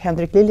discussion with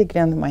Henrik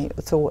Liljegren, my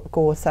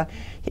co-author,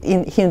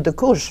 in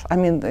Hindukush. I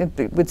mean,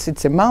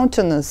 it's a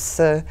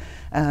mountainous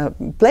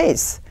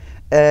place.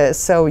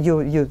 So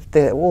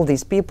all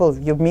these people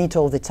you meet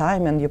all the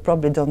time, and you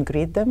probably don't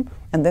greet them.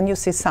 And then you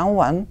see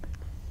someone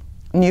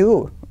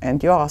new,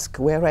 and you ask,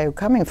 "Where are you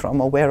coming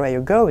from?" or "Where are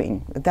you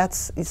going?"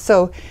 That's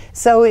so.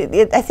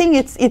 I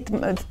think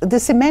the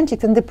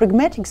semantics and the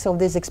pragmatics of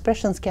these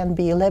expressions can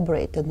be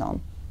elaborated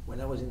on.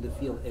 When I was in the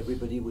field,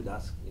 everybody would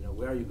ask,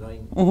 "Where are you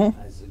going?"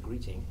 as a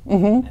greeting,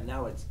 and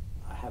now I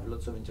have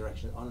lots of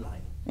interaction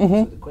online.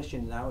 So the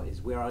question now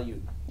is, "Where are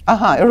you?"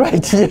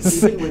 Right,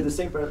 yes. Even with the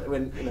same person,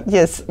 when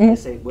yes. I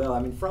say, "Well,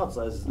 I'm in France,"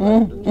 just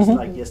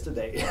like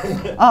yesterday.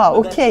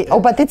 Okay.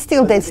 But they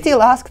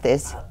still ask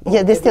this.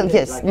 Yeah, they still,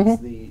 yes.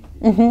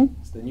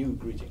 It's the new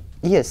greeting.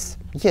 Yes,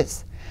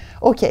 yes.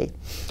 Okay.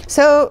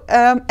 So,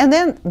 and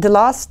then the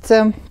last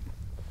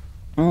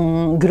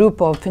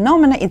group of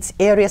phenomena, it's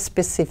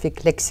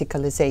area-specific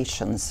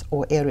lexicalizations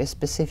or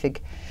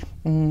area-specific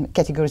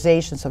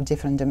categorizations of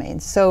different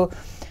domains. So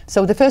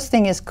the first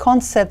thing is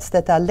concepts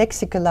that are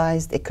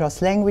lexicalized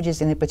across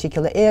languages in a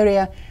particular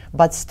area,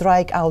 but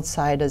strike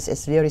outsiders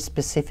as very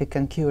specific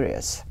and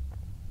curious.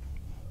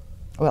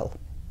 Well,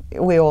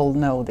 we all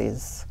know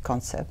these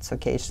concepts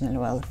occasionally.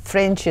 Well,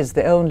 French is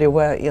the only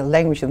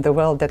language in the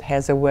world that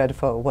has a word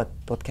for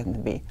what can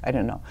it be? I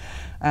don't know.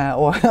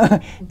 Or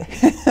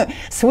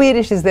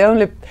Swedish is the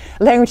only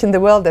language in the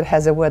world that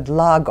has a word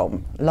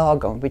lagom,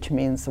 which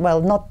means,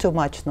 well, not too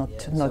much,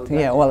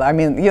 well, I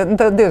mean,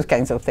 those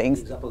kinds of things.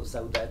 The example of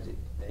saudade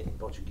in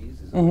Portuguese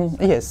is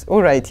yes,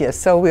 all right, yes,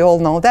 so we all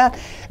know that.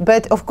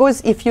 But of course,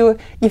 if you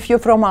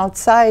from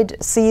outside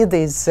see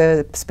these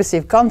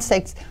specific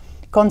concepts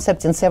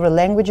in several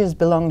languages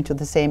belonging to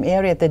the same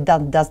area, that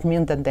doesn't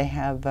mean that they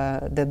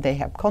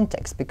have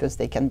context, because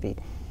they can be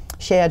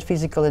shared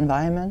physical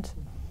environment.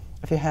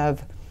 If you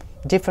have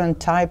different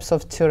types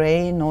of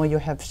terrain, or you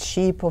have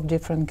sheep of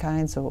different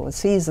kinds, or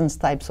seasons,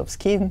 types of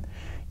skin,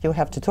 you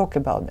have to talk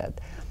about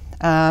that.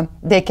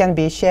 They can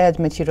be shared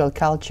material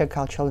culture,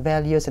 cultural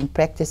values and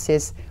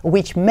practices,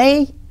 which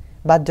may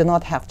but do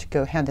not have to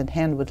go hand in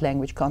hand with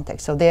language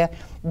context. So there are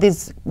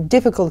these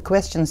difficult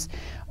questions,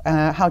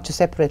 how to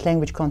separate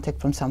language context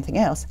from something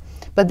else.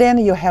 But then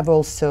you have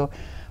also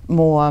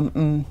more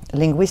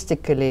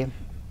linguistically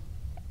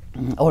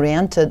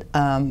oriented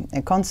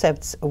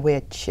concepts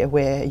where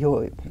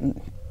you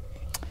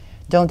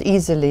don't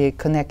easily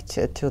connect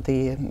to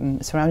the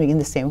surrounding in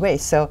the same way.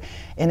 So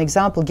an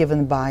example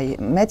given by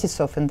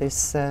Matisoff in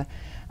this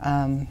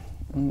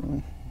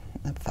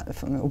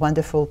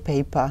wonderful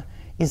paper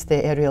is the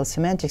areal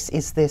semantics,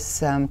 is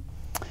this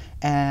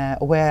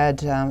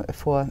word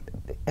for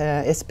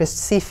a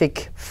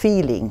specific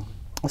feeling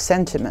or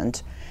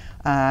sentiment,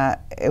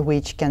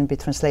 which can be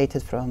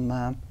translated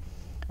from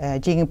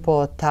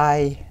Jingpo,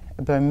 Thai,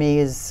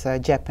 Burmese,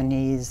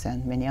 Japanese,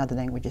 and many other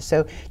languages.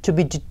 So to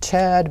be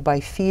deterred by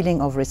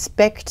feeling of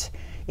respect,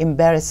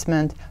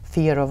 embarrassment,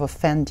 fear of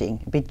offending,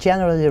 be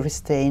generally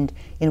restrained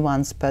in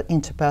one's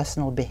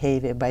interpersonal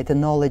behavior by the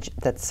knowledge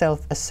that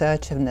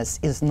self-assertiveness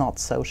is not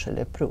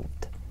socially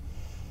approved.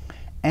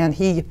 And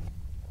he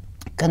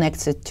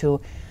connects it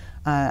to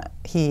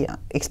he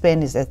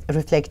explained is that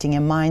reflecting a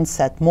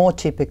mindset more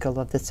typical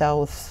of the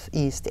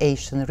Southeast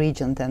Asian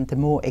region than the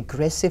more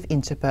aggressive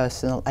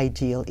interpersonal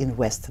ideal in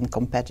Western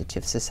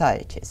competitive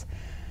societies.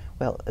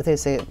 Well,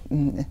 there's a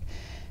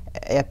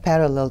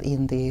parallel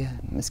in the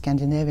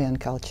Scandinavian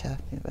culture,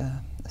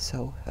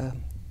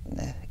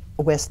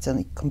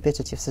 Western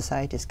competitive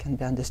societies can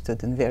be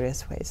understood in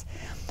various ways.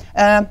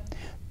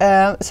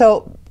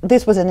 So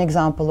this was an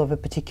example of a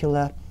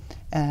particular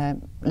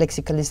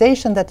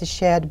lexicalization that is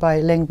shared by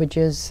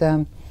languages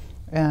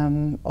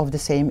of the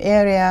same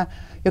area.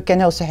 You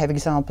can also have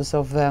examples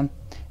of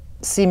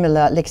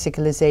similar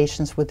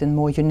lexicalizations within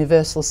more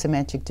universal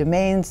semantic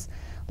domains,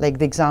 like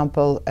the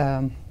example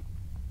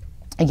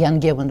again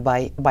given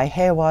by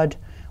Hayward,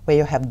 where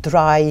you have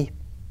dry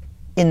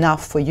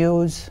enough for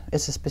use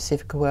as a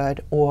specific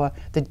word, or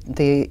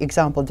the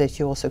example that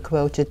you also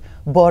quoted,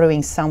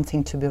 borrowing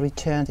something to be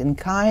returned in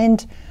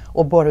kind,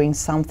 or borrowing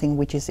something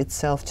which is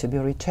itself to be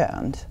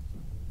returned.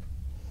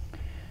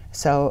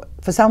 So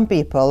for some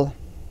people,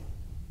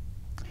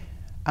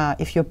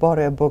 if you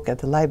borrow a book at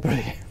the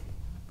library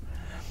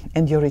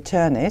and you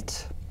return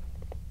it,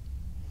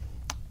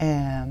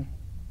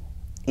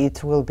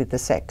 it will be the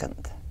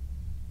second.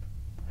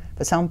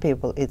 For some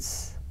people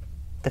it's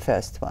the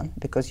first one,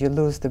 because you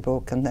lose the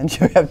book and then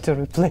you have to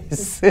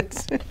replace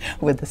it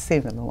with a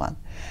similar one.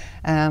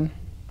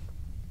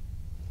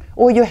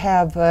 Or you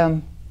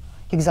have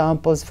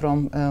examples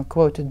from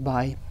quoted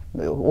by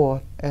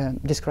or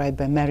described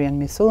by Marianne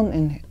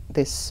Mithun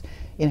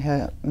in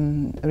her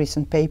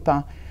recent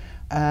paper.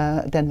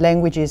 Then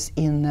languages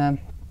in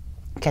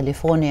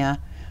California,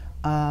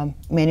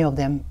 many of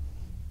them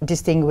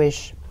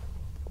distinguish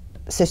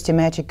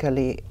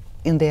systematically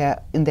in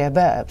their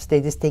verbs.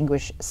 They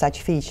distinguish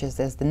such features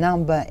as the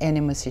number,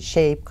 animacy,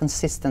 shape,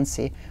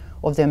 consistency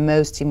of their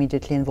most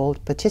immediately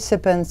involved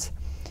participants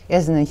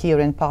as an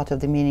inherent part of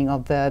the meaning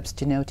of verbs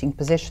denoting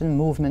possession,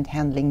 movement,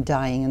 handling,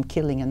 dying, and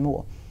killing, and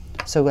more.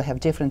 So we'll have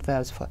different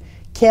verbs for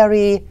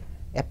carry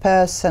a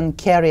person,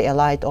 carry a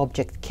light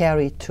object,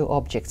 carry two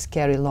objects,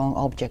 carry long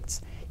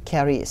objects,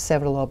 carry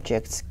several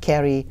objects,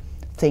 carry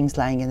things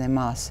lying in a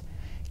mass,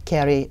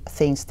 carry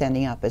things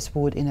standing up as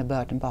wood in a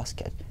burden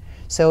basket.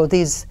 So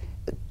these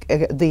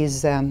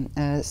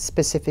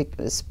specific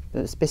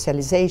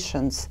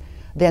specializations,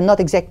 they're not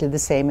exactly the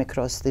same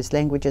across these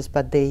languages,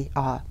 but they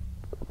are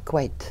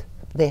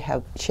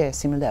share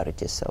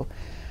similarities. So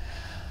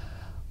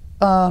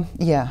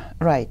yeah,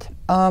 right.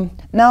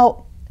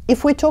 Now,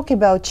 if we talk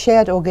about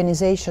shared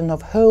organization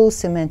of whole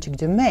semantic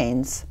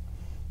domains,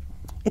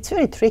 it's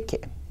very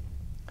tricky.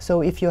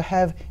 So if you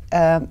have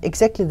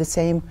exactly the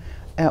same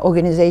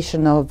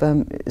organization of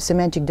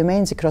semantic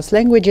domains across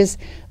languages,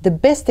 the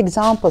best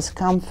examples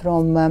come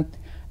from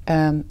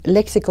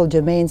lexical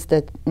domains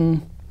that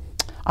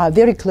are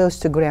very close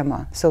to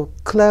grammar. So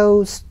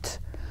closed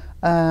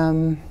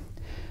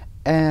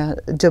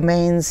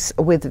domains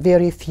with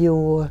very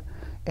few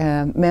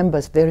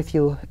members, very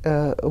few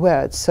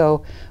words.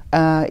 So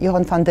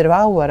Johan van der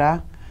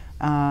Wouwera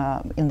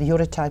in the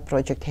Eurotype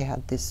project, he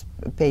had this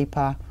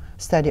paper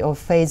study of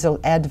phrasal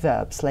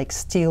adverbs like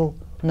still,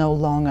 no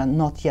longer,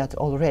 not yet,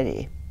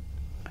 already.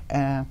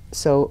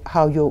 So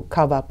how you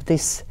cover up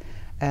this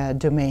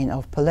domain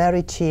of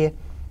polarity,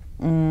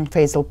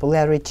 phrasal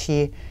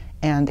polarity,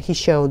 and he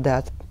showed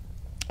that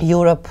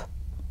Europe,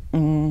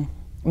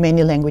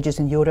 many languages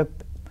in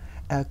Europe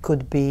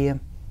could be,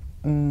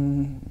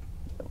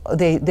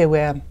 they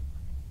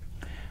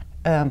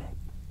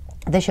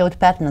showed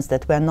patterns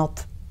that were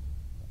not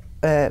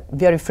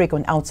very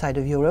frequent outside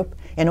of Europe,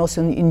 and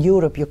also in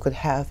Europe you could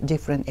have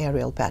different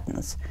areal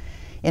patterns.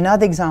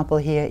 Another example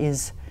here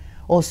is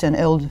also an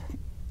old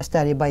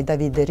study by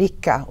David de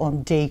Ricca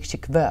on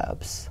deixic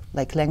verbs,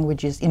 like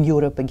languages in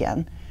Europe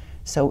again.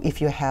 So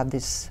if you have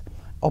this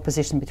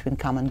opposition between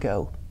come and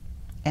go,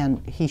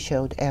 and he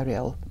showed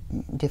areal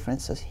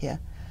differences here.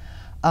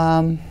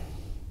 I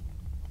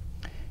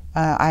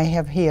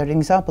have here an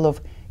example of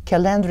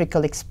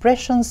calendrical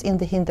expressions in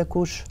the Hindu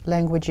Kush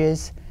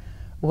languages,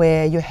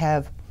 where you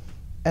have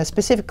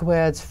specific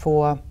words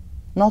for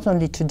not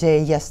only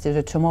today,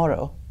 yesterday,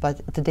 tomorrow,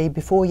 but the day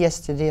before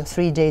yesterday,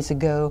 3 days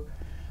ago,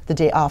 the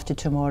day after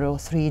tomorrow,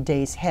 3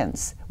 days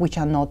hence, which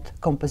are not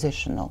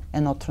compositional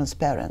and not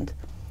transparent.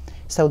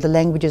 So the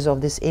languages of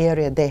this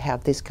area, they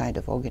have this kind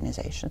of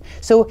organization.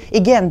 So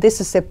again,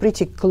 this is a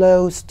pretty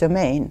close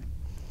domain.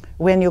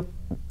 When you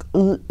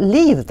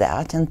leave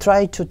that and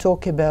try to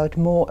talk about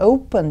more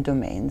open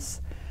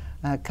domains,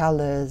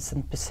 colors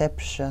and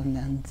perception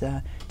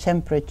and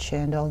temperature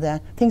and all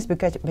that, things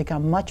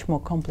become much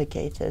more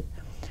complicated.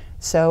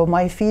 So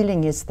my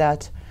feeling is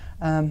that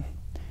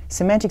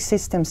semantic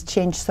systems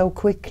change so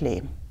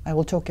quickly. I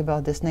will talk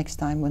about this next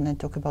time when I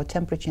talk about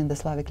temperature in the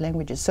Slavic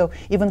languages. So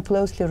even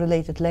closely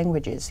related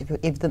languages,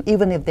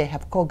 even if they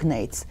have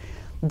cognates,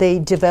 they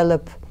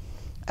develop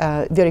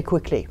very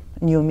quickly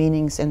new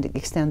meanings and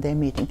extend their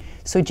meaning.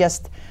 So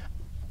just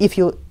if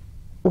you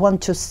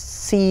want to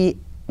see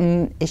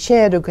a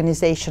shared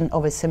organization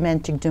of a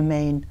semantic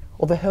domain,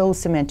 of a whole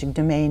semantic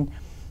domain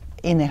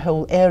in a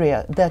whole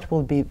area, that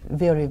will be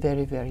very,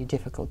 very, very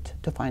difficult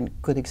to find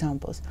good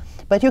examples.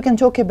 But you can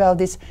talk about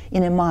this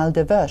in a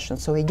milder version.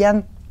 So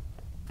again,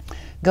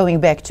 going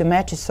back to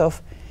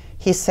Matisoff,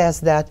 he says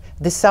that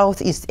the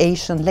Southeast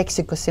Asian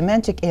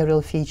lexico-semantic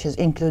areal features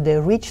include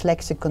a rich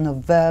lexicon of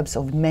verbs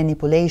of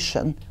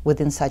manipulation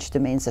within such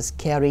domains as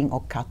carrying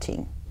or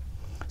cutting.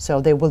 So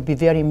there will be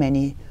very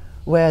many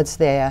words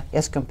there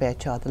as compared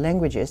to other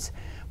languages,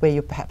 where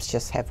you perhaps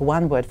just have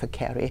one word for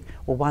carry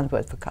or one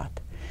word for cut.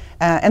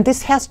 And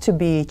this has to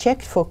be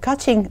checked. For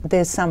cutting,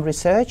 there's some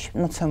research,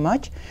 not so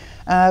much.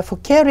 For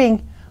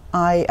carrying,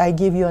 I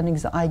give you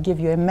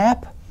a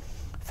map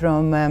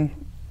from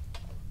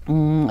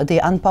the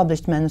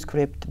unpublished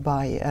manuscript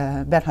by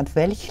Bernhard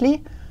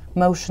Welchli,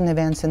 Motion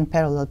Events and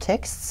Parallel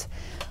Texts,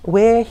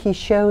 where he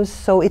shows.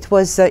 So it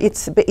was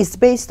it's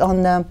based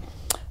on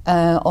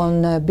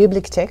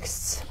biblical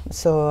texts.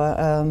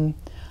 So.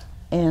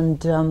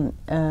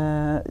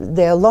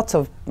 There are lots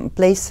of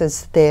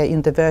places there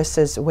in the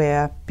verses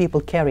where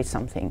people carry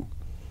something,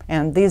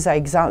 and these are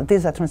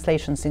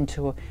translations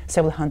into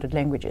several hundred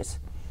languages.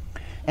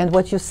 And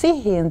what you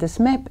see here in this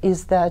map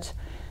is that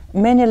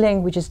many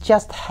languages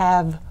just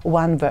have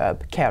one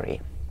verb, carry.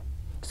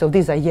 So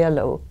these are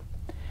yellow.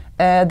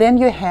 Then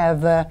you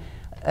have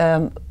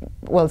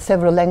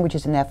several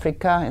languages in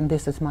Africa, and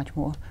this is much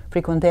more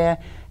frequent there,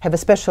 have a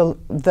special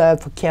verb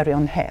for carry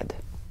on head,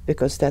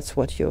 because that's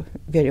what you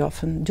very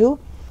often do.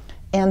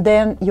 And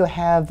then you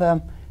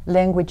have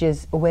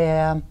languages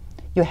where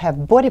you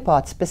have body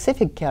part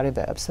specific carry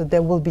verbs. So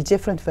there will be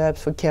different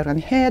verbs for carry on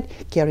head,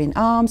 carry on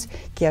arms,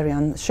 carry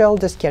on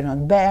shoulders, carry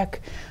on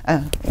back.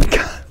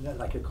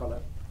 Like a collar?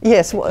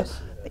 Yes,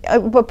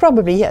 but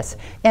probably yes.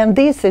 And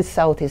this is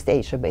Southeast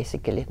Asia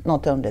basically,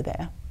 not only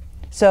there.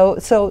 So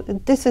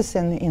this is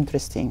an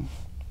interesting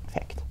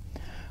fact.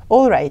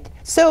 All right,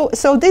 so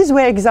these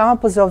were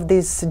examples of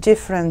these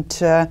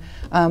different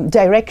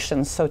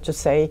directions, so to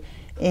say,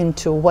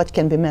 into what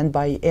can be meant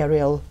by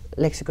areal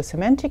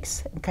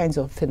lexico-semantics, kinds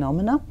of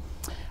phenomena.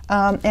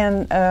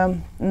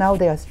 Now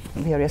there's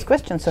various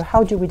questions. So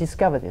how do we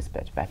discover these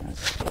patterns?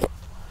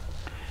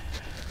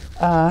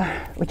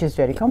 Which is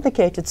very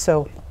complicated.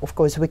 So of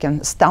course we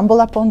can stumble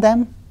upon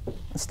them,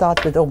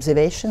 start with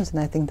observations, and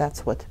I think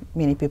that's what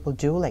many people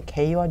do, like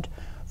Hayward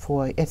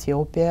for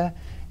Ethiopia,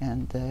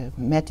 and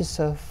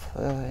Matisoff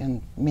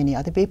and many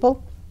other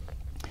people.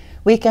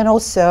 We can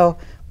also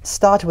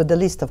start with the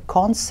list of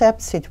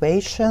concepts,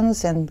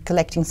 situations, and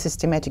collecting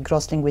systematic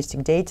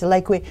cross-linguistic data,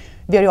 like we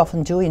very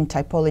often do in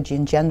typology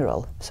in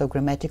general. So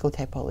grammatical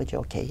typology,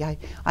 okay,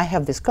 I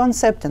have this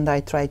concept and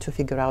I try to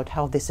figure out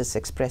how this is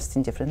expressed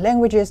in different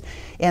languages,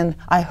 and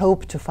I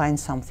hope to find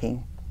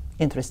something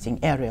interesting,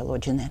 areal or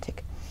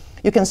genetic.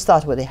 You can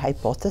start with a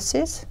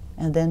hypothesis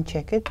and then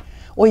check it,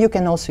 or you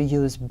can also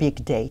use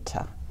big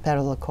data,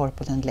 parallel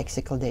corpus and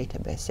lexical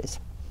databases.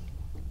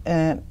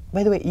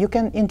 By the way, you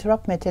can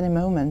interrupt me at any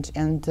moment,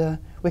 and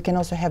we can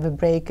also have a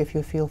break if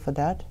you feel for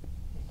that.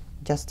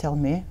 Just tell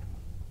me.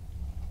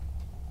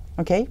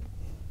 Okay?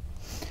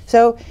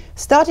 So,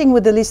 starting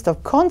with the list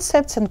of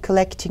concepts and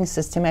collecting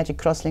systematic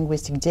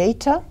cross-linguistic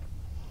data.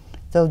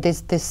 So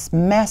this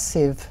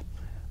massive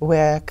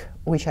work,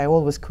 which I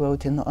always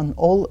quote on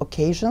all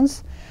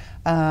occasions,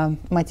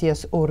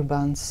 Matthias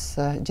Urban's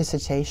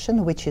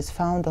dissertation, which is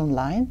found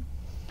online,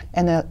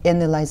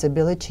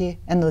 analyzability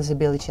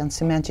and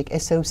semantic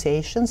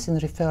associations in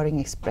referring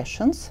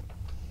expressions,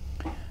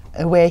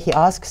 where he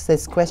asks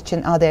this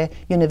question: are there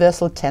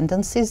universal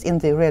tendencies in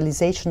the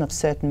realization of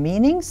certain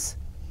meanings?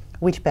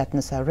 Which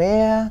patterns are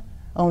rare,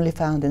 only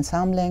found in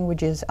some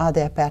languages? Are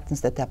there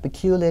patterns that are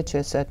peculiar to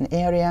a certain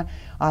area?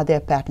 Are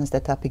there patterns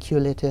that are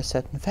peculiar to a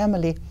certain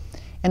family?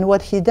 And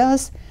what he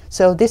does,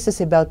 so this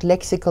is about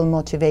lexical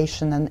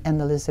motivation and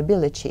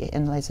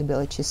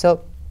analyzability.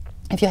 So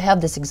if you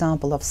have this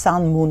example of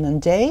sun, moon,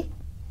 and day,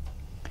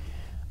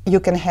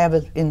 you can have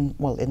it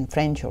in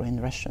French or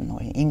in Russian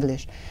or in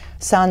English.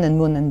 Sun and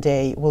moon and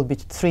day will be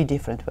three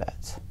different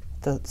words,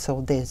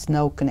 so there's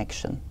no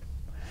connection.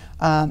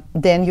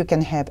 Then you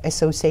can have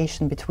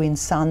association between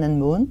sun and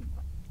moon.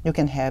 You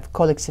can have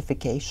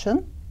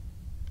colexification,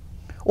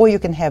 or you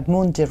can have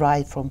moon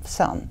derived from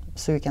sun.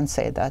 So you can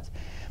say that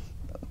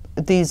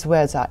these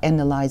words are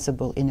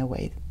analyzable in a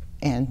way,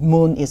 and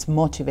moon is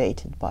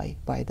motivated by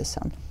the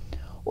sun.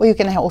 Or you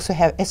can also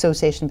have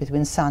association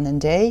between sun and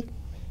day,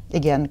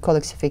 again,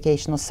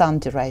 colexification, or sun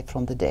derived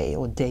from the day,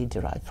 or day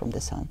derived from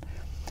the sun.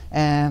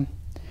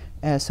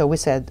 So we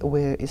said,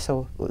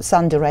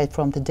 sun derived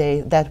from the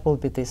day, that will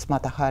be this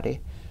Matahari.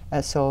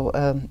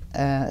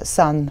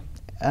 Sun,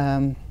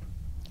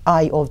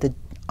 eye of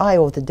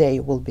the day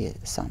will be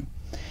sun.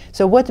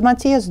 So what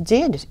Matthias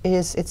did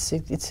is,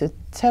 it's a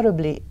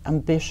terribly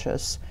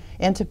ambitious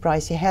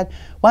enterprise. He had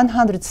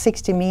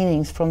 160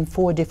 meanings from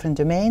 4 different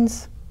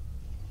domains: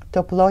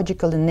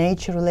 topological and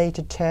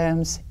nature-related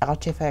terms,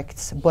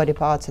 artifacts, body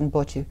parts and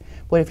body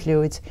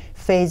fluids,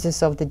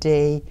 phases of the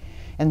day,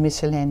 and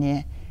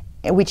miscellanea,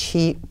 which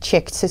he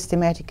checked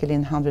systematically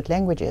in 100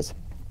 languages.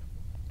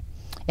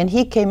 And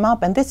he came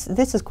up, and this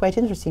is quite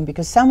interesting,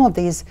 because some of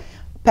these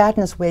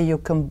patterns where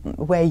you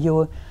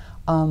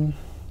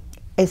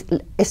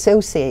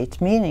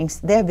associate meanings,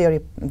 they're very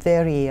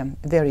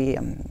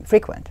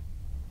frequent.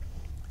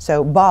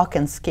 So bark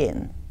and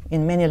skin,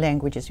 in many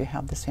languages you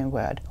have the same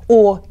word,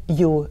 or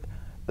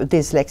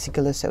this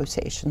lexical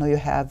association, or you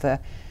have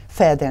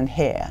feather and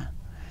hair.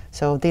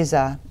 So these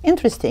are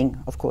interesting,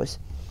 of course.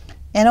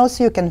 And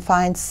also you can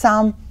find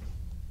some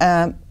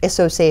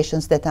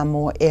associations that are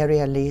more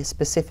areally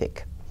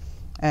specific.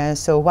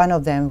 So one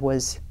of them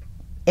was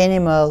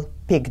animal,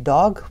 pig,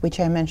 dog, which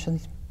I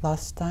mentioned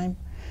last time.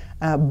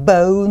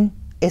 Bone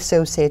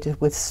associated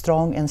with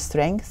strong and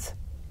strength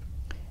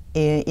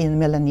in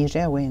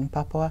Melanesia or in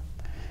Papua.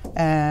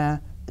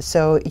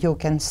 So you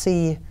can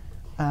see,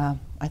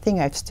 I think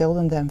I've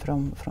stolen them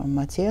from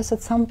Matthias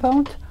at some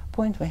point.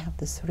 We have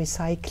this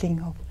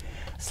recycling of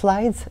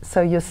slides.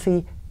 So you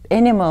see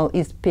animal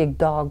is pig,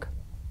 dog.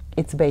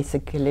 It's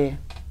basically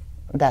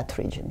that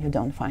region. You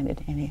don't find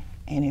it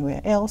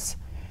anywhere else.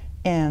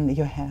 And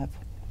you have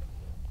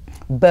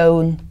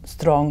bone,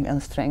 strong,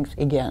 and strength,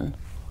 again,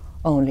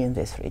 only in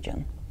this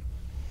region.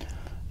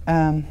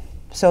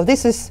 So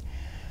this is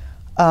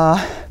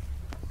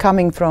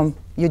coming from,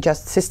 you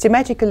just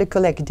systematically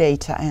collect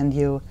data and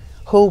you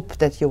hope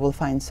that you will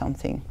find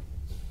something.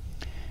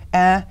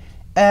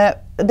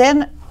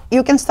 Then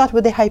you can start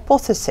with the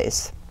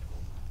hypothesis.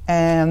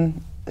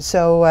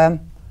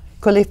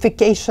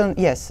 Qualification,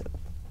 yes,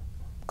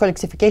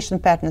 colexification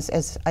patterns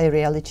as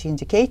areality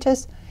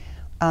indicators.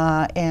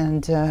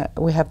 And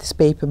we have this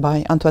paper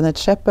by Antoinette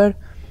Schapper,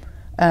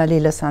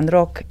 Lila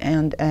Sandrock,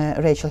 and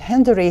Rachel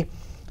Hendery,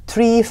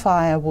 Tree,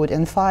 Firewood,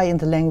 and Fire in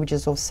the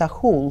Languages of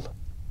Sahul,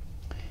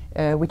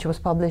 which was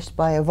published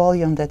by a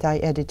volume that I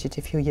edited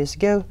a few years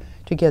ago,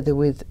 together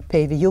with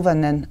Päivi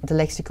Juvonen, The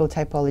Lexical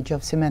Typology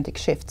of Semantic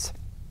Shifts.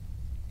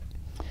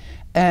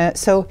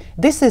 So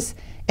this is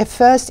a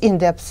first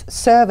in-depth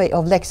survey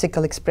of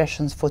lexical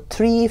expressions for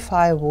tree,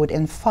 firewood,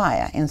 and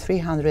fire in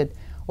 300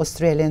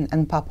 Australian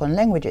and Papuan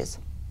languages.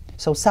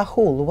 So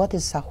Sahul, what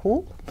is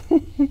Sahul?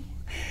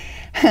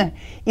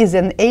 Is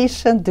an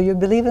ancient, do you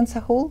believe in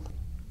Sahul?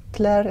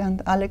 Claire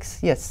and Alex?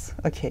 Yes,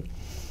 okay.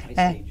 Ice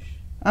Age.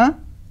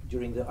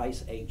 During the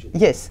Ice Age.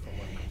 Yes,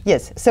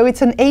 yes. So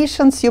it's an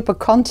ancient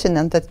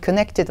supercontinent that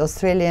connected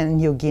Australia and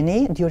New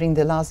Guinea during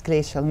the last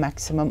glacial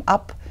maximum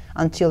up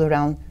until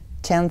around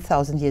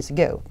 10,000 years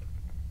ago.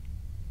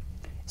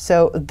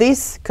 So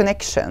this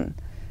connection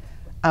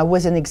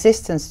was in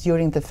existence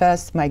during the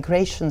first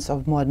migrations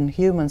of modern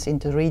humans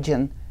into the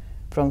region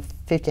from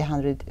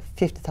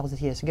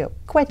 50,000 years ago,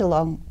 quite a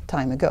long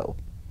time ago.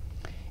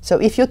 So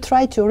if you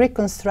try to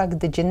reconstruct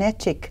the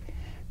genetic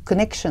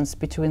connections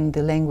between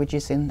the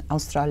languages in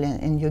Australia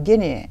and New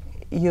Guinea,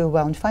 you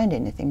won't find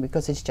anything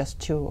because it's just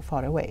too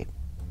far away,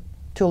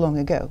 too long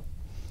ago.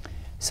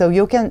 So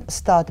you can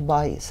start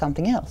by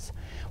something else.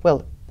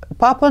 Well,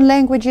 Papuan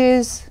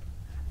languages,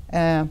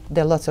 there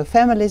are lots of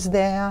families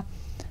there,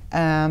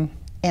 and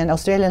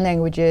Australian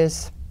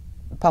languages,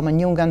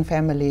 Pama-Nyungan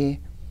family,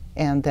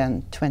 and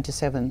then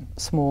 27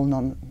 small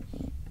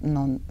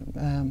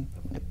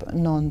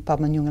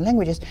non-Pama-Nyungan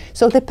languages.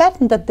 So the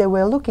pattern that they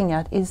were looking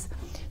at is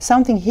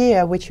something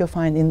here which you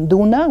find in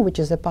Duna, which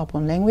is a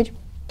Papuan language.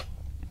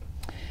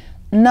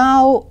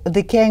 Now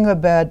the kangaroo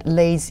bird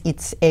lays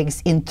its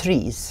eggs in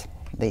trees,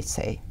 they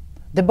say.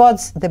 The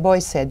boy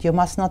said, you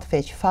must not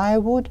fetch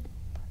firewood,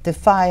 the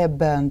fire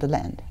burned the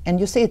land. And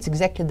you see it's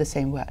exactly the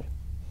same word.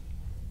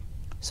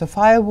 So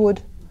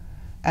firewood,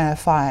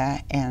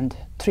 fire, and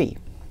tree.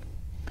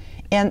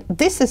 And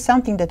this is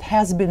something that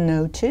has been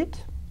noted,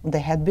 they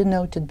had been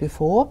noted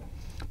before,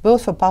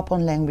 both for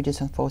Papuan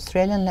languages and for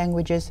Australian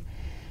languages.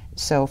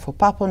 So for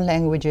Papuan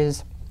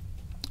languages,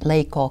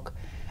 Laycock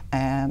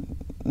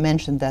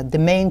mentioned that the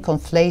main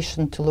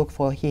conflation to look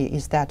for here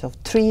is that of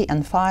tree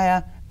and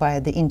fire via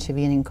the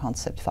intervening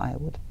concept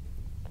firewood.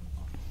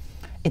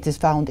 It is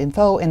found in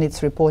Tho, and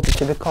it's reported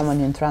to be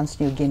common in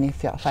Trans-New Guinea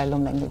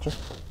phylum languages.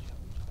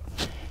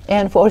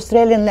 And for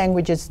Australian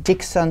languages,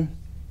 Dixon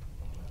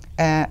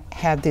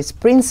had this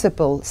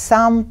principle.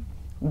 Some,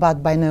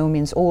 but by no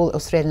means all,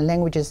 Australian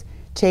languages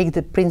take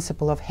the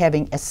principle of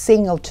having a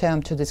single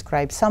term to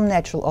describe some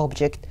natural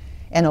object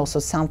and also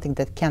something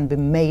that can be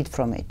made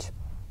from it,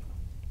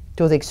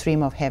 to the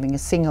extreme of having a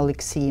single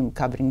lexeme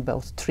covering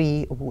both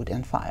tree, wood,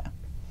 and fire.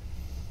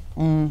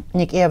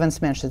 Nick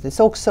Evans mentions this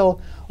also.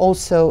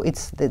 Also,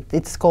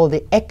 it's called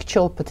the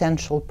actual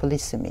potential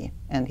polysemy,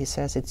 and he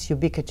says it's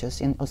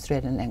ubiquitous in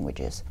Australian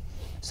languages.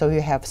 So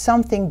you have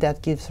something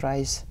that gives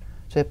rise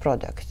to a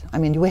product. I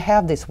mean, we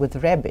have this with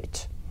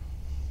rabbit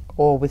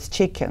or with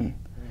chicken.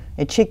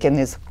 A chicken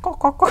is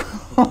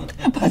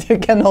but you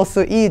can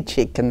also eat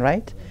chicken,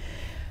 right?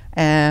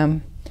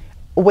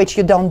 Which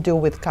you don't do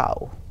with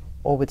cow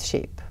or with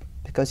sheep,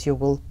 because you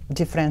will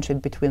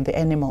differentiate between the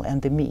animal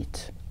and the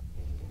meat.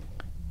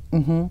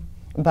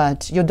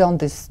 But you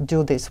don't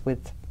do this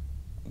with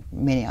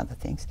many other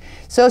things.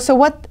 So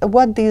what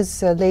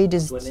these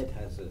ladies... Antoinette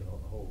has a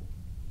whole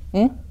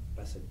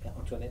passage.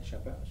 Antoinette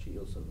Schapper, she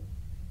also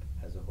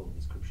has a whole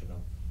description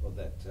of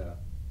that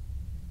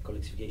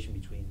colexification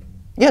between.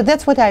 Yeah,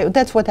 that's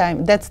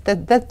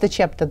the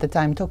chapter that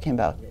I'm talking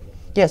about. Yeah, yeah.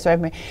 Yes,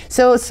 right.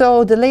 So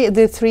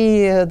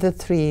the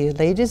three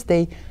ladies,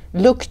 they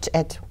looked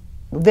at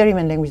very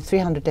many languages,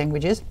 300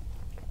 languages,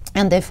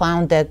 and they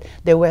found that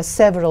there were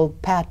several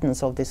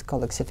patterns of this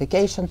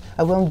colexification.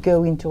 I won't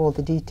go into all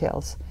the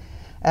details,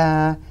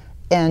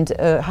 and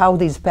how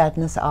these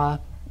patterns are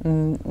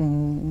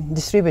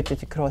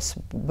distributed across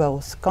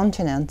both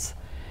continents.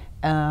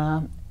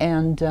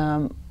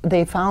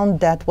 They found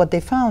that what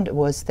they found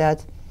was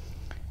that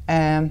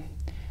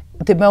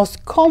the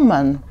most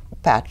common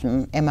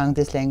pattern among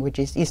these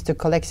languages is to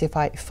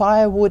colexify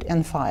firewood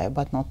and fire,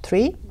 but not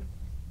tree.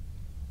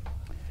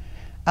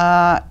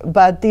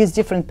 But these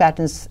different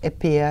patterns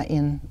appear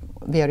in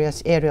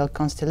various areal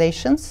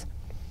constellations.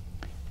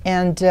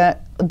 And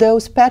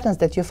those patterns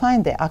that you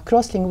find there are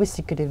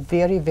cross-linguistically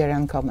very, very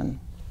uncommon.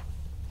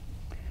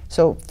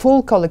 So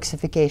full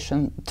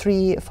colexification,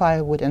 tree,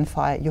 firewood, and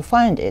fire, you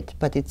find it,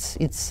 but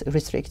it's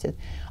restricted.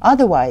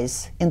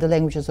 Otherwise, in the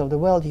languages of the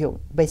world, you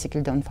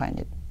basically don't find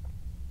it.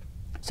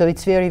 So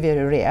it's very,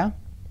 very rare.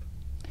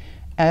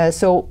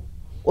 So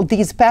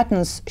these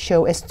patterns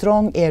show a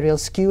strong areal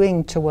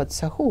skewing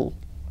towards Sahul.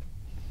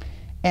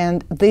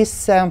 And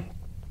this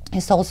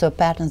is also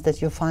patterns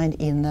that you find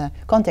in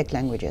contact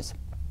languages.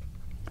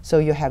 So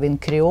you have in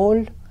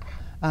Creole,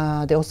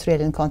 the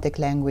Australian contact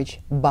language,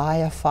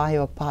 buyer,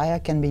 fire, or pyre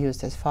can be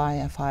used as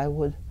fire,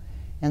 firewood,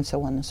 and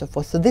so on and so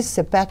forth. So this is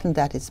a pattern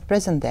that is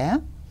present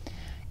there.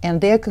 And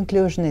their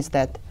conclusion is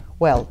that,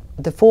 well,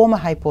 the former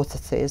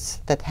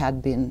hypotheses that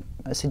had been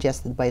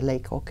suggested by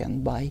Laycock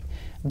and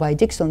by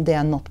Dixon, they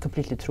are not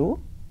completely true,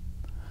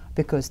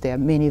 because there are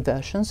many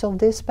versions of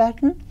this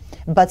pattern.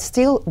 But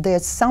still,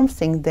 there's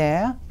something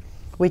there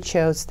which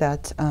shows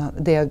that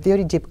there are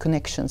very deep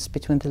connections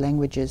between the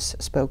languages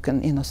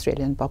spoken in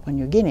Australia and Papua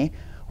New Guinea,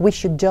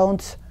 which you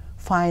don't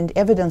find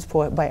evidence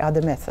for by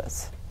other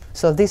methods.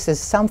 So this is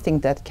something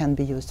that can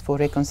be used for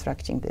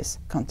reconstructing this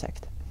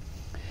contact.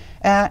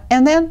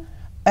 And then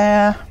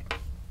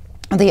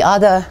the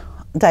other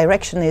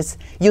direction is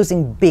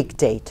using big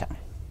data.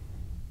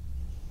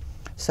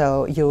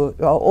 So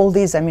all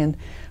these, I mean,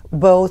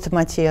 both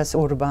Matthias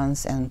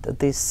Urbans and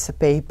this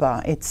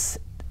paper, it's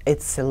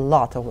a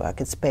lot of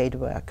work. It's paid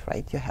work,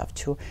 right? You have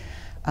to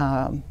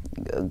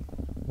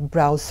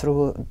browse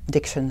through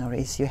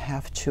dictionaries. You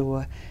have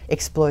to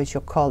exploit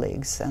your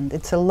colleagues, and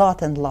it's a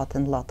lot and lot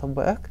and lot of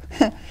work.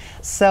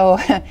 So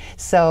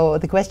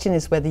the question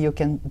is whether you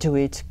can do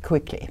it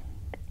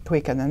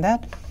quicker than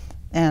that,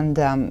 and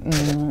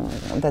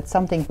that's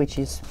something which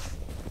is,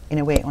 in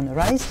a way, on the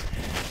rise.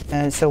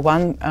 So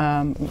one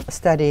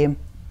study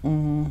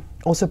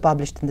also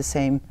published in the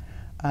same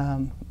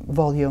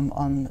volume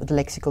on the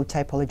lexical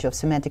typology of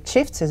semantic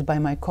shifts is by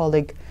my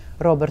colleague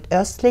Robert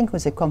Östling, who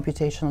is a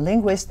computational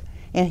linguist,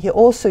 and he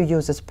also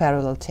uses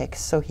parallel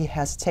text. So he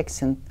has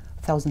texts in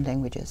 1,000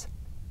 languages.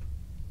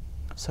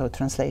 So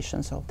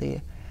translations of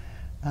the,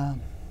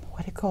 what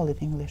do you call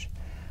it in English?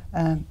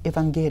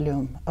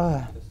 Evangelium.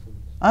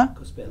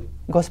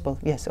 Gospel,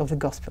 yes, of the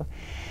gospel.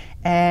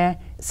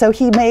 So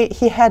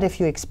he had a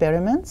few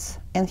experiments,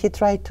 and he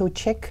tried to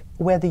check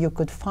whether you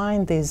could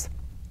find these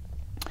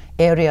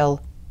areal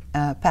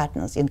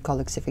patterns in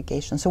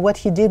colexification. So what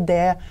he did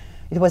there,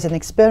 it was an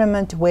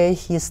experiment where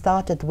he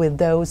started with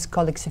those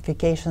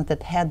colexifications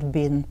that had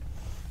been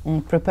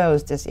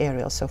proposed as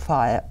areal, so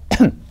fire,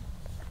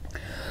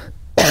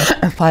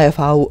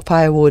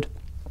 firewood,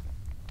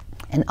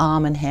 and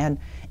arm and hand,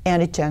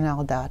 and it turned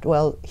out that,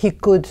 well, he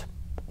could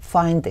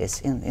find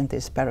this in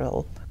this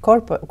parallel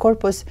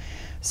corpus.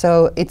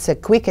 So it's a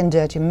quick and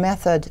dirty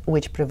method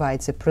which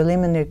provides a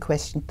preliminary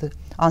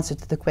answer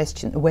to the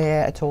question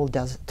where at all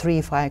does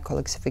tree-fire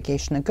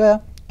colexification occur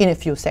in a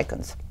few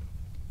seconds,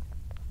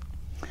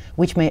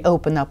 which may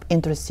open up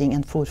interesting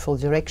and fruitful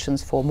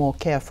directions for more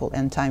careful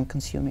and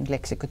time-consuming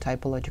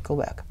lexico-typological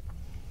work.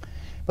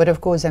 But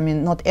of course, I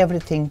mean, not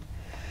everything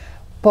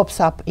pops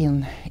up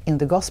in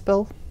the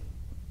gospel,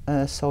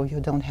 so you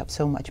don't have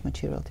so much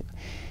material.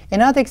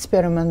 Another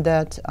experiment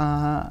that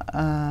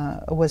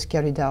was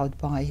carried out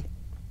by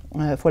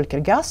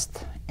Volker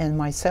Gast and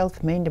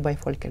myself, mainly by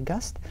Volker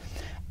Gast,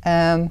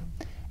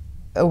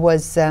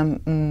 was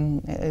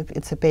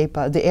it's a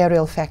paper, The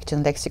Areal Fact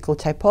in Lexical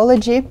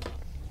Typology,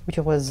 which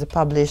was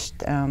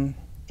published in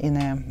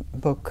a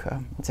book.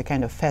 It's a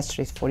kind of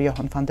fastread for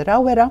Johan van der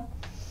Auwera.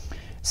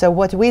 So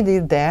what we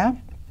did there,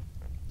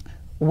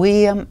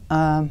 we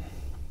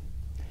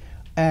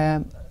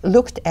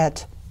looked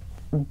at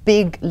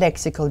big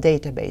lexical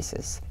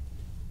databases.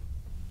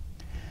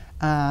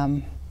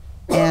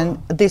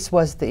 And this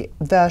was the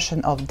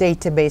version of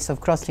Database of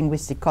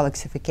Cross-Linguistic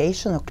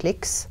Colexification, or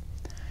CLICS,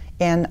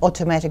 and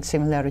Automatic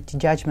Similarity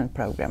Judgment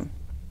Program.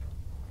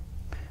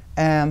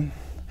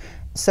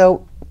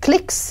 So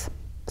CLICS,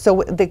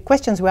 so the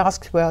questions we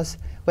asked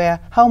were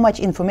how much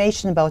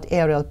information about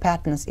areal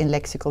patterns in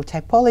lexical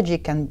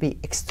typology can be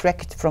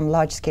extracted from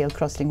large-scale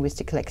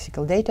cross-linguistic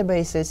lexical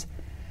databases,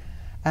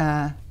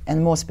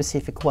 and more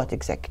specific, what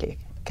exactly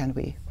can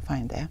we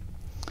find there?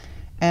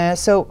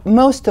 So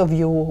most of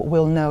you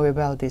will know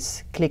about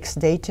this CLICS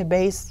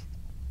database.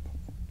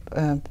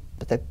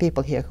 The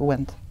people here who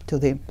went to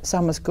the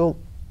summer school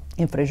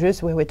in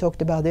Fréjus where we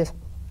talked about this.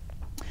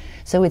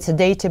 So it's a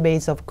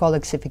database of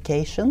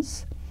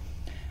colexifications,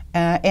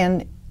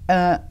 and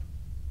in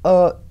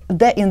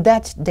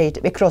that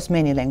data across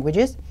many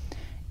languages,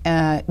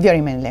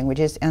 very many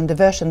languages, and the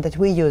version that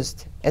we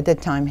used at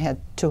that time had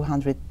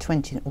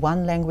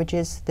 221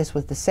 languages. This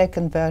was the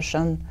second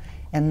version,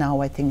 and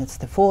now I think it's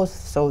the fourth,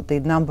 so the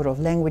number of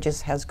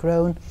languages has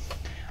grown.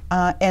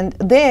 And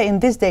there in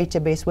this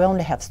database we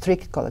only have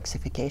strict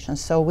colexification,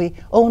 so we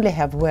only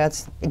have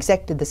words,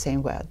 exactly the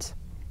same words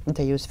that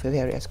are used for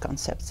various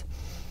concepts.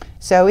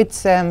 So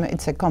it's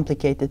a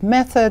complicated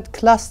method,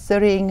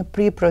 clustering,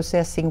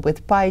 pre-processing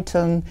with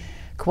Python,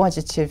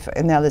 quantitative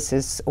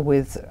analysis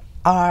with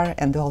R,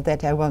 and all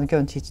that. I won't go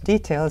into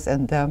details,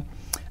 and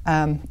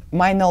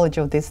my knowledge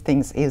of these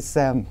things is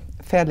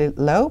fairly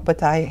low,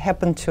 but I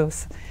happen to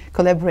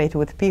collaborate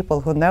with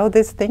people who know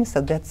these things,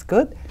 so that's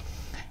good.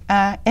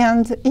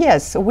 And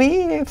yes,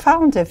 we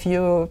found a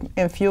few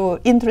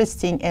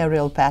interesting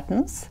areal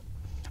patterns.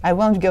 I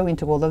won't go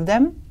into all of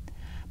them,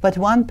 but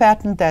one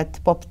pattern that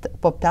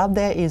popped out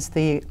there is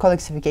the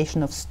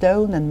colexification of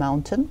stone and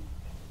mountain.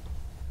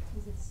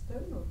 Is it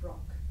stone or rock?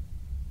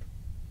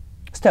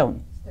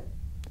 Stone.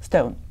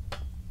 Stone.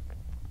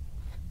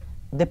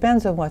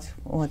 Depends on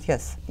what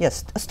yes,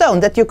 a stone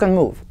that you can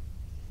move.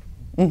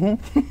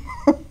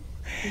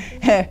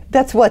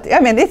 That's what, I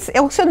mean, it's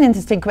also an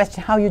interesting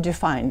question how you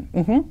define.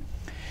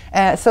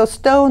 So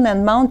stone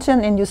and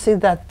mountain, and you see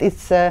that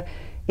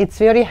it's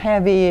very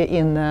heavy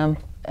in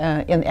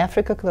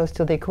Africa, close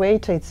to the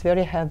equator. It's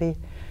very heavy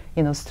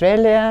in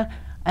Australia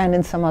and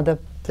in some other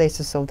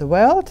places of the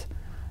world.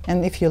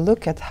 And if you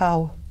look at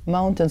how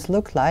mountains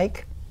look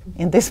like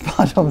in this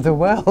part of the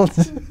world,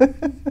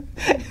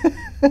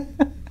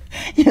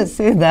 you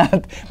see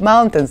that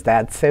mountains,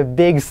 that's a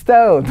big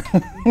stone.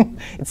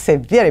 It's a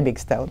very big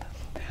stone.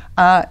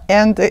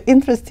 And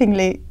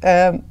interestingly,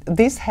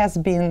 this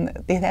had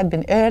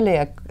been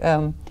earlier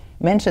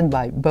mentioned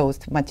by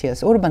both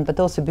Matthias Urban, but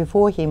also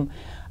before him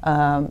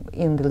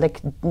in the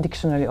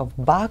dictionary of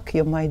Bach.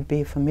 You might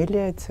be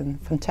familiar, it's a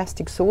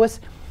fantastic source.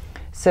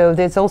 So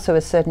there's also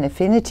a certain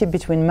affinity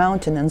between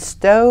mountain and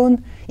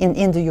stone in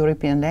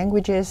Indo-European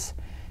languages.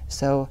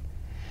 So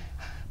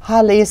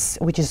halis,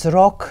 which is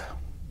rock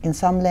in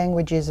some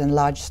languages and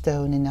large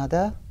stone in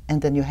other.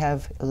 And then you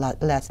have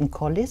Latin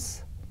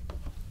collis,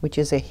 which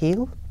is a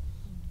hill.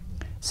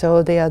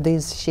 So there are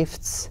these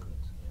shifts,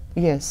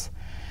 yes.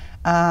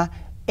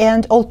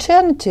 And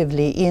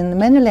alternatively, in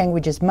many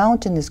languages,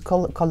 mountain is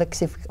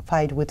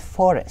colexified with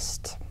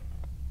forest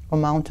or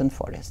mountain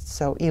forest.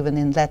 So even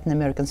in Latin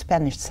American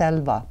Spanish,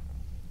 selva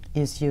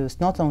is used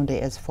not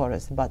only as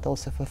forest, but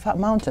also for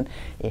mountain.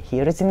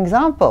 Here is an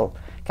example.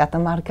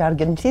 Catamarca,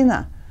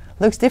 Argentina.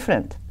 Looks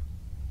different.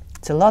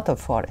 It's a lot of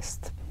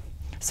forest.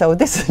 So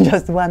this is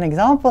just one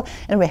example,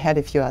 and we had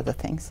a few other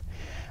things.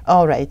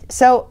 All right,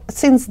 so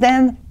since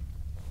then,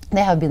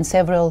 there have been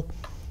several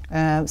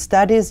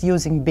studies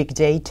using big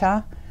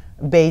data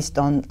based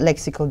on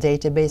lexical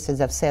databases. As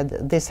I've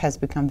said, this has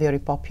become very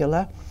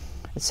popular.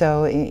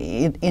 So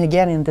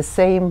again, in the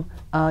same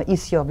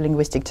issue of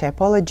linguistic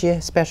typology,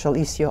 a special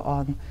issue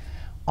on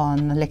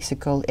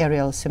lexical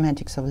areal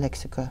semantics of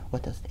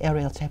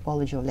areal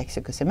typology of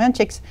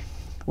lexico-semantics,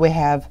 we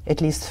have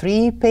at least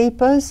 3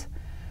 papers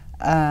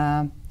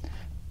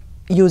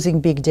using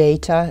big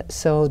data.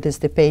 So there's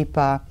the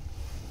paper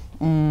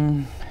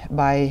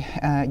by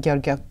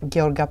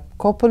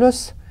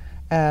Georgakopoulos,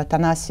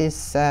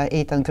 Thanasis,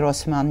 Eitan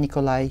Grossman,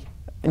 Dmitry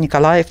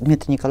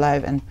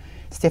Nikolaev, and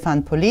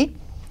Stefan Poli,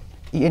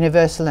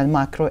 Universal and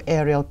Macro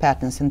Areal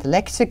Patterns in the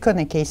Lexicon,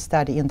 a case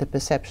study in the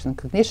perception and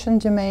cognition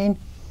domain.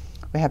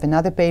 We have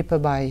another paper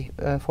by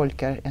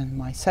Volker and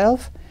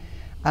myself,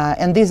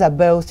 and these are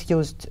both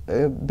used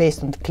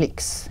based on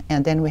CLICS.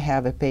 And then we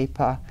have a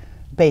paper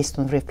based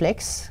on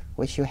reflex,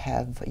 which you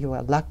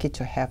are lucky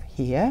to have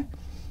here.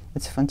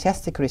 It's a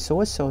fantastic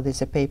resource. So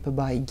there's a paper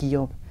by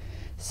Guillaume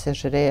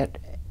Sergerer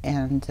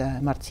and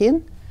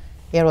Martin,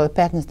 Areal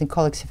Patterns in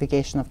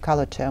Colexification of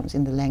Color Terms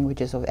in the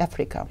Languages of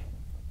Africa.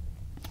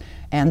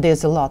 And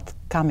there's a lot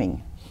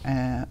coming.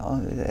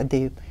 At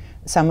the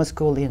summer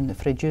school in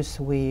Fréjus,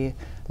 we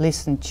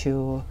listened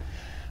to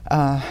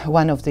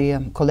one of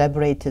the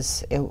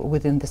collaborators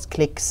within this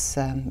CLICS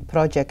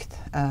project,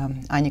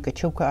 Annika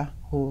Chuka,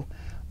 who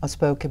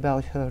spoke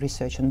about her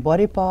research on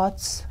body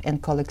parts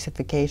and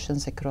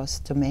colexifications across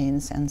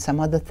domains and some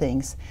other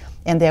things.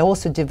 And they're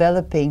also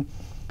developing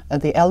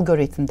the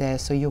algorithm there,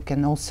 so you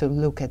can also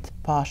look at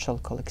partial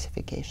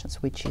colexifications,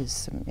 which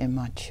is a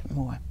much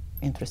more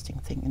interesting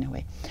thing in a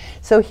way.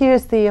 So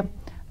here's the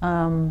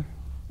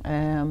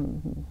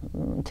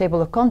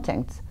table of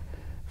contents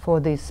for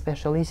this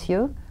special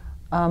issue.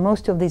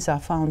 Most of these are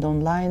found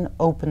online,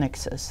 open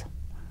access.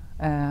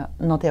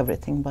 Not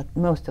everything, but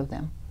most of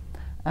them.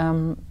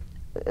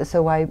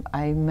 So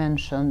I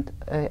mentioned,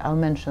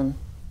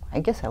 I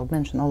guess I'll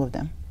mention all of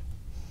them.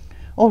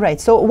 All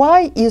right, so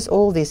why is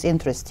all this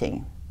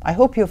interesting? I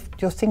hope you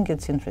think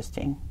it's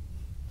interesting.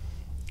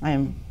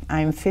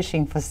 I'm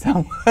fishing for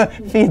some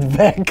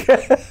feedback.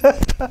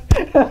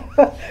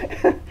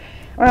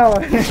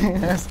 Well,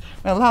 yes.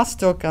 My last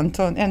talk,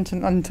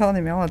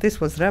 antonymy. Oh, this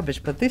was rubbish,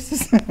 but this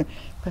is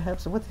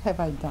perhaps what have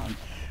I done?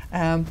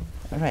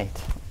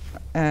 Right.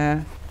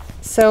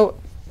 So.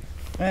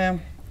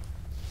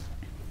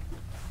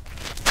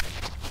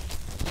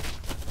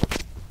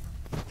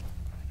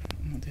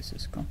 This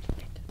is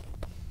complicated.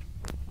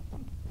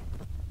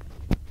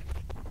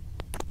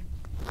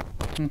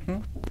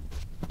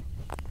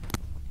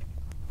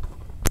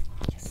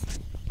 Yes.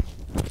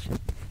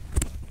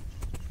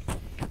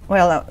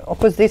 Well, of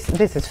course,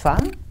 this is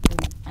fun.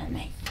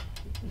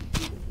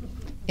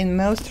 In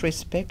most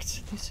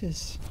respects, this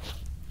is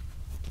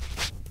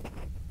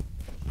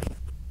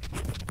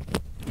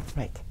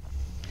right.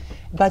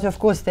 But of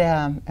course, there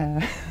are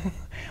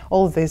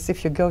all this.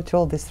 If you go to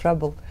all this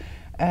trouble,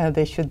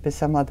 there should be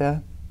some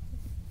other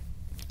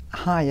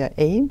higher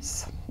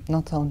aims,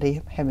 not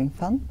only having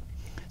fun.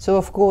 So,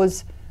 of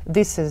course,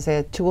 this is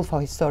a tool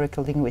for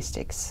historical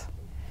linguistics,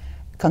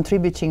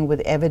 contributing with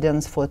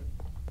evidence for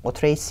or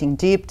tracing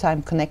deep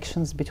time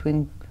connections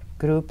between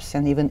groups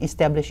and even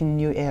establishing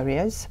new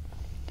areas,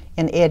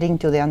 and adding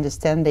to the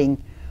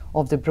understanding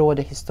of the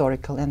broader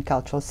historical and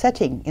cultural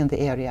setting in the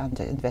area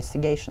under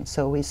investigation.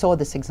 So we saw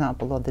this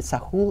example of the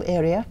Sahul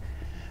area,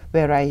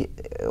 where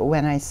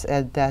when I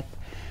said that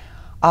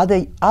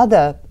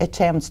other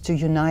attempts to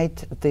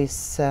unite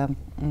this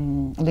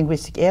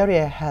linguistic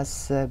area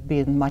has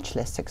been much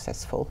less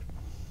successful.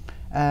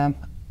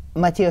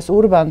 Matthias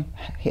Urban,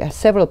 he has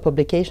several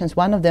publications.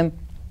 One of them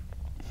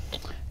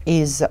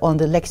is on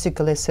the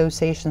lexical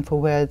association for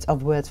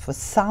words for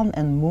sun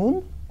and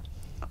moon,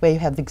 where you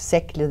have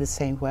exactly the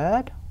same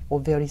word or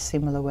very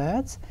similar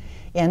words,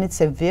 and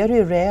it's a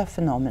very rare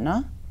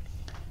phenomena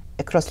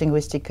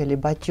cross-linguistically,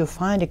 but you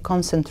find a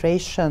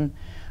concentration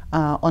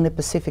on the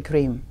Pacific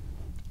Rim.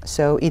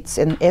 So it's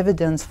an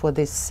evidence for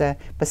this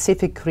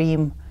Pacific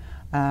Rim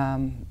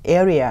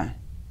area,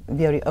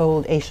 very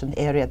old ancient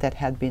area that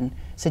had been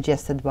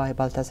suggested by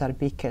Balthazar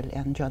Bickel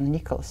and John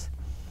Nichols.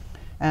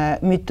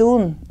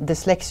 Mitun,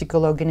 this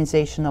lexical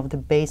organization of the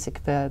basic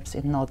verbs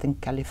in Northern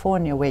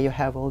California, where you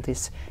have all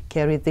this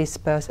carry this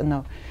person,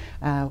 no,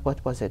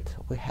 what was it?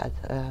 We had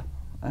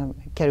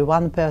carry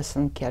one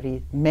person,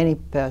 carry many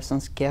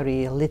persons,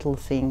 carry a little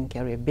thing,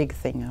 carry a big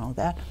thing, and all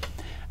that.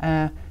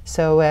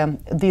 So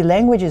the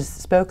languages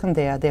spoken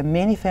there are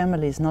many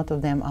families, not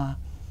of them are,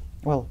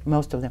 well,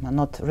 most of them are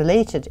not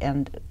related,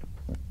 and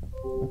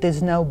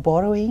there's no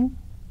borrowing,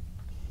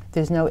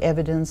 there's no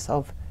evidence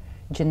of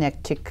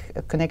genetic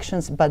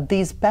connections, but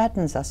these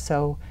patterns are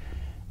so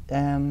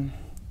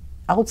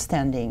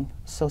outstanding,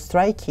 so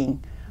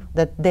striking,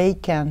 that they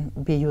can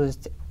be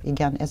used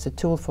again as a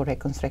tool for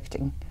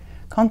reconstructing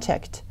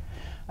contact.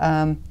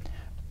 In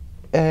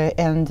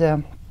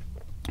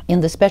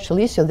the special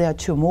issue there are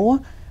two more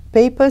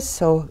papers.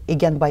 So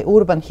again by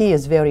Urban, he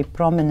is very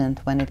prominent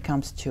when it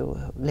comes to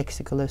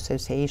lexical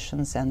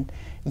associations and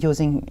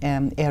using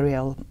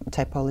areal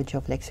typology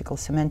of lexical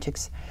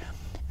semantics.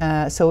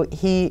 So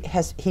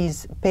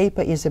his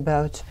paper is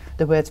about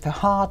the words for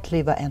heart,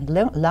 liver and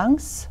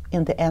lungs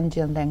in the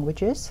Andean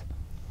languages,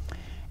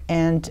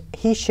 and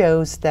he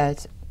shows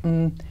that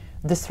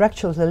the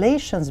structural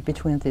relations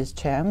between these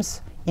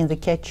terms in the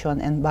Quechuan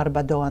and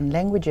Barbadoan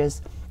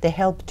languages, they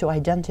help to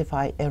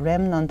identify a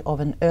remnant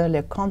of an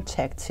earlier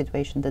contact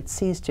situation that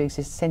ceased to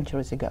exist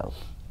centuries ago.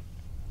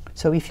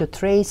 So if you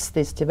trace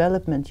this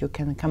development, you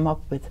can come up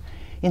with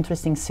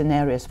interesting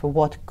scenarios for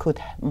what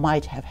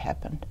might have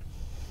happened.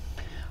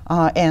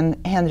 And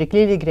Henrik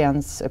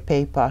Liljegren's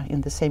paper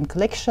in the same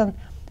collection,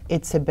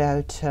 it's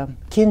about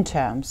kin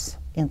terms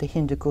in the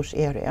Hindu Kush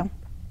area.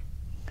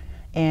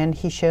 And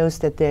he shows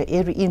that there are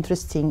very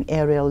interesting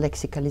areal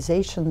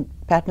lexicalization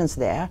patterns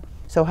there.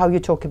 So how you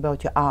talk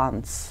about your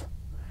aunts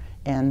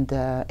and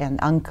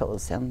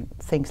uncles and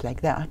things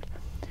like that,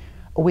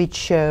 which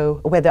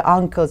show whether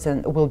uncles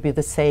will be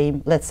the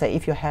same. Let's say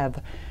if you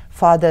have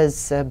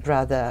father's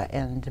brother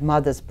and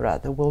mother's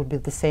brother will be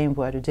the same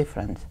word or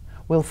different.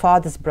 Will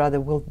father's brother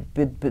will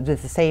be the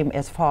same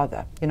as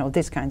father? You know,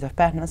 these kinds of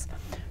patterns.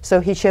 So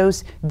he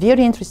shows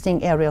very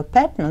interesting areal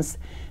patterns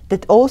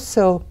that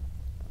also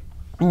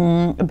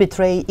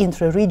betray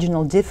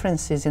intra-regional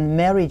differences in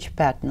marriage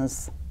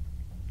patterns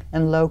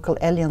and local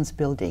alliance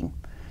building.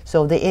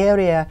 So the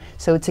area,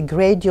 so it's a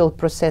gradual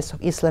process of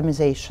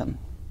Islamization.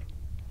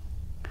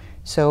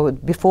 So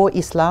before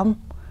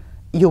Islam,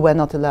 you were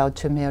not allowed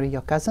to marry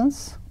your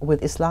cousins.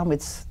 With Islam,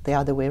 it's the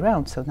other way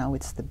around. So now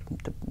it's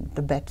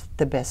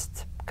the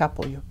best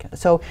couple you can.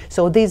 So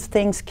these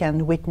things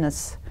can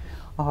witness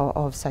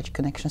of such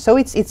connections. So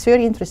it's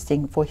very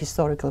interesting for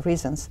historical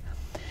reasons.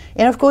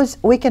 And of course,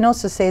 we can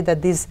also say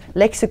that these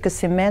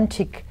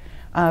lexico-semantic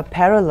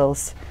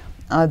parallels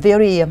are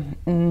very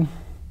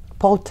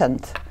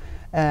potent,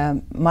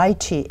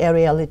 mighty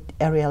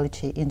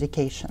areality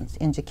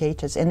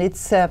indicators. And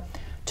it's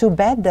too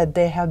bad that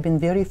there have been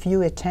very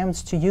few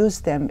attempts to use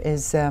them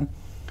as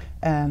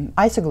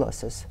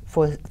isoglosses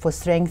for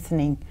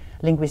strengthening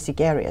linguistic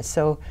areas.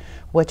 So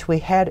what we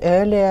had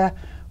earlier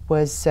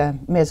was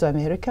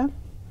Mesoamerica,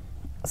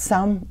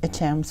 some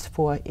attempts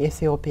for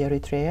Ethiopia,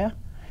 Eritrea,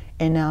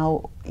 and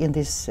now in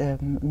this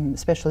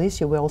special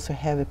issue we also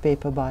have a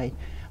paper by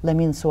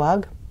Lamin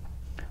Souag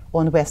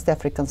on West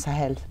African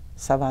Sahel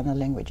savanna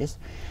languages.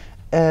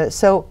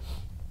 For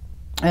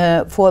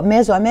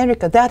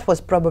Mesoamerica, that was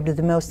probably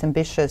the most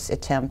ambitious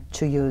attempt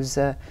to use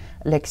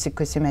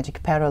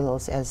lexico-semantic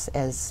parallels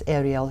as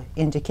areal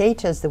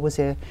indicators. There was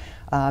a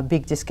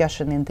big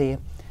discussion in the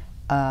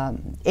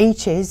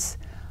 80s,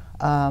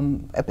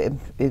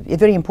 a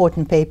very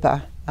important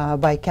paper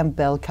by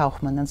Campbell,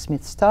 Kaufman, and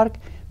Smith-Stark,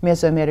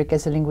 Mesoamerica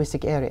as a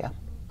linguistic area.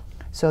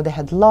 So they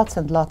had lots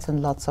and lots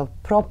and lots of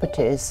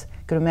properties,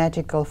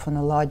 grammatical,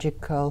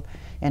 phonological,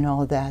 and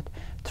all that,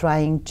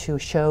 trying to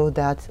show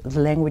that the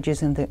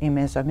languages in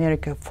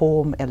Mesoamerica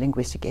form a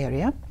linguistic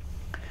area.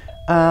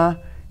 So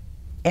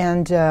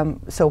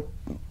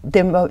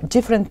there were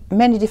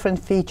many different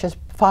features.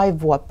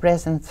 5 were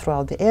present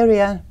throughout the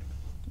area: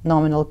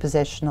 nominal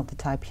possession of the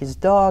type his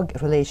dog,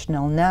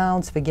 relational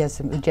nouns,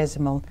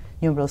 vigesimal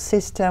numeral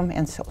system,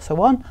 and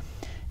so on,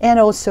 and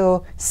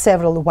also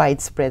several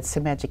widespread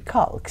semantic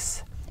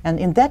calques. And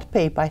in that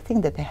paper, I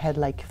think that they had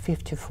like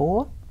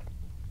 54.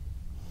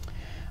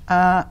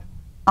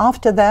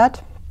 After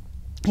that,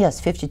 yes,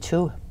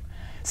 52.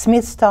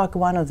 Smith-Stark,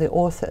 one of the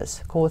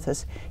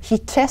co-authors, he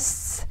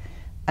tests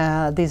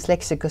these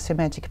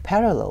lexico-semantic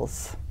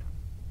parallels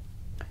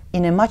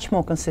in a much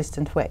more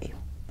consistent way.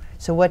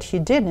 So what he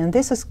did, and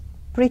this is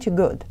pretty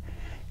good,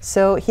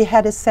 so he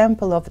had a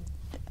sample of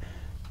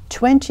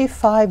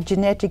 25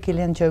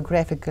 genetically and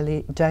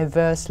geographically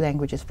diverse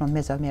languages from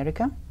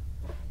Mesoamerica.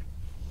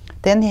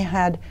 Then he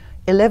had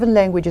 11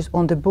 languages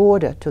on the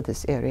border to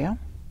this area,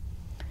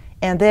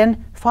 and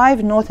then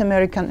 5 North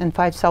American and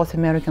 5 South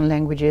American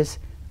languages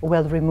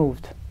well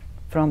removed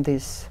from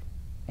this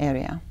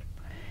area.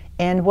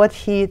 And what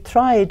he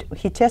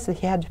tested,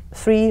 he had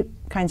 3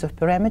 kinds of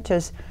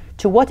parameters: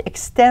 to what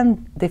extent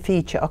the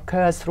feature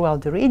occurs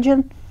throughout the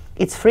region,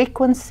 its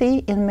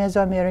frequency in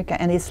Mesoamerica,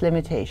 and its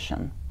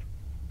limitation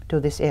to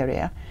this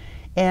area.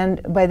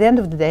 And by the end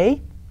of the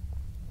day,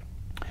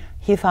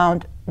 he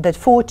found that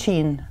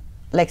 14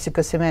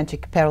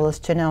 lexico-semantic parallels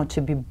turn out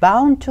to be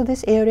bound to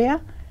this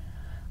area,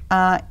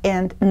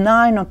 and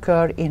 9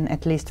 occur in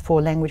at least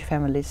 4 language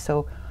families.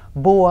 So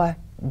boar,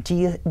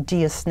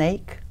 deer,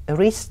 snake,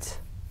 wrist,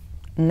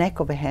 neck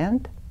of a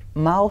hand,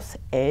 mouth,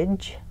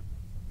 edge,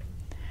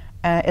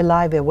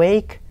 alive,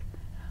 awake,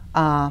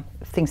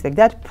 things like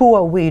that.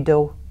 Poor,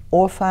 widow,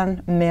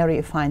 orphan,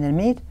 merry, fine and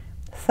meat,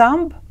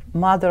 thumb,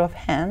 mother of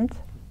hand,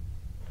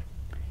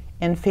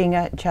 and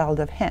finger, child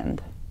of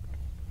hand.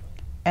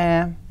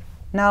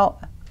 Now,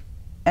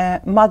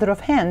 mother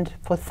of hand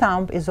for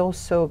thumb is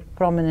also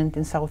prominent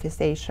in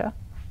Southeast Asia,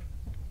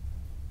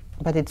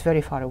 but it's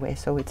very far away,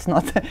 so it's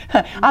not.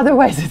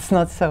 Otherwise, it's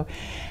not so.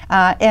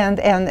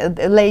 And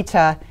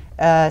later,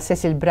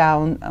 Cecil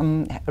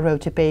Brown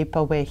wrote a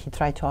paper where he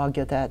tried to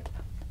argue that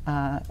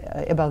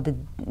about the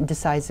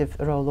decisive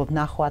role of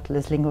Nahuatl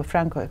as lingua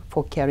franca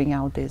for carrying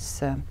out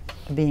this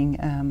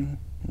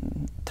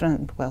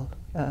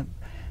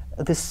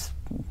this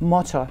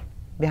motto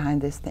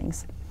behind these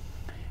things.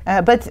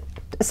 But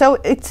so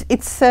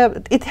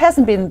it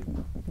hasn't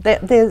been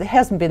there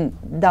hasn't been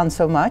done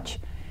so much,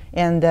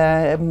 and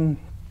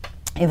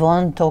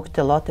Yvonne talked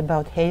a lot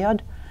about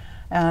Hayward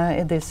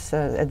at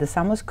the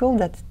summer school.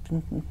 That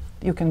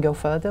you can go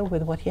further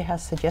with what he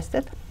has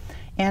suggested,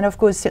 and of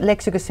course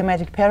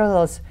lexico-semantic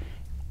parallels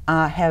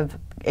have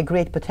a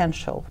great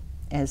potential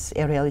as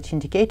areality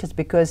indicators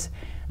because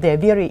they are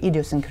very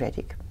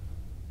idiosyncratic.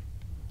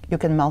 You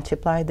can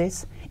multiply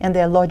this, and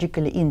they are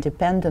logically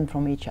independent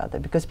from each other,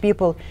 because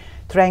people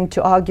trying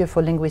to argue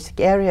for linguistic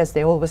areas,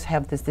 they always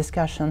have this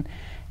discussion,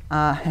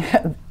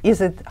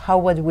 how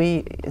would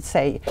we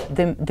say,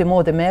 the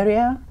more the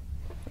merrier,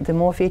 the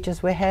more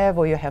features we have,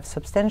 or you have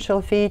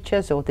substantial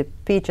features, or the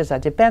features are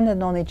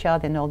dependent on each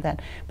other and all that.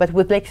 But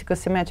with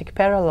lexico-semantic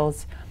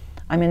parallels,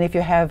 I mean, if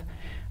you have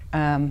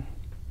a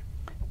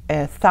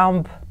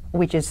thumb,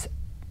 which is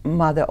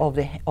mother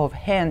of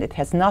hand, it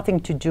has nothing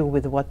to do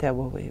with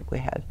whatever we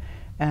had.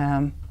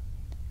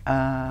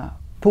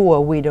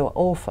 Poor, widow,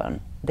 orphan,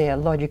 they are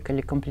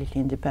logically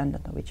completely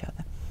independent of each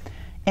other.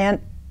 And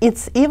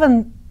it's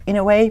even, in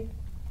a way,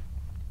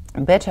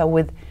 better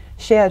with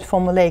shared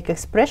formulaic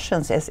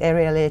expressions as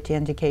areality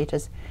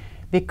indicators,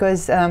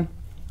 because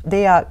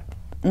they are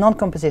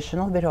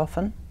non-compositional very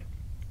often,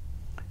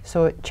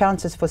 so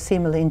chances for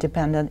similar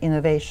independent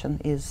innovation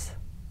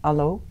are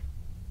low.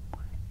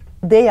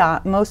 They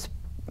are, most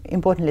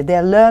importantly, they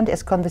are learned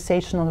as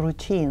conversational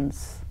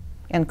routines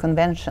and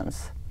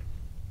conventions.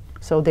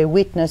 So they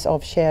witness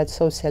of shared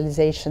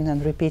socialization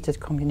and repeated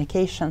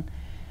communication.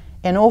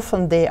 And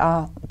often they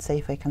are, let's say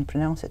if I can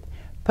pronounce it,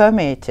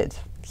 permeated,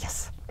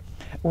 yes,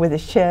 with the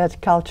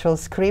shared cultural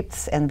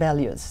scripts and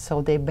values.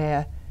 So they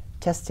bear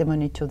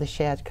testimony to the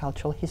shared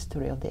cultural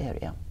history of the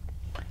area.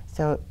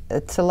 So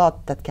it's a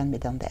lot that can be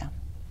done there.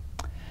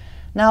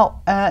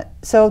 Now,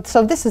 so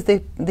this is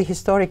the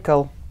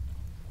historical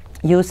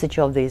usage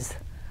of these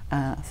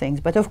things.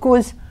 But of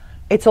course,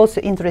 it's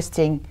also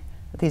interesting,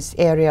 these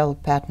areal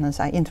patterns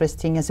are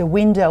interesting as a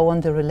window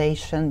on the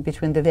relation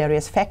between the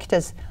various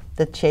factors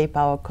that shape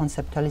our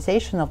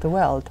conceptualization of the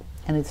world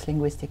and its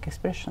linguistic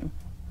expression.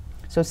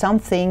 So some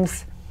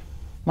things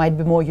might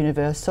be more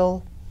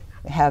universal,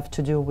 have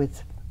to do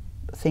with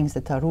things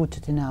that are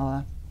rooted in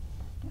our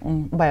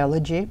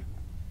biology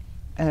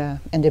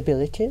and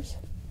abilities.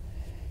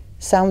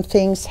 Some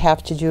things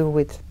have to do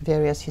with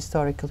various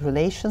historical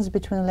relations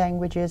between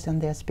languages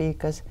and their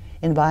speakers,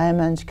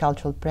 environment,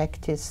 cultural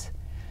practice,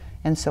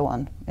 and so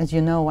on. As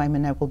you know, I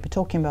mean, I will be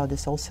talking about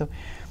this also.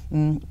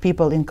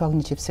 People in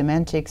cognitive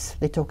semantics,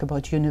 they talk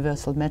about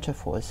universal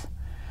metaphors,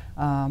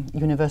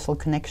 universal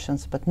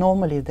connections, but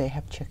normally they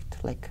have checked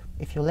like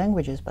a few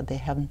languages, but they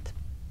haven't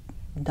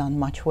done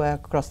much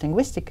work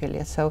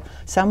cross-linguistically. So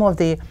some of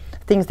the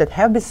things that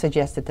have been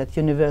suggested that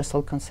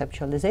universal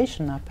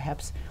conceptualization are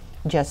perhaps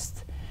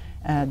just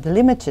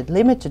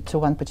limited to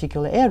one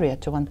particular area,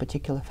 to one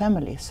particular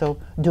family. So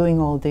doing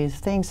all these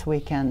things,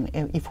 we can,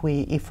 if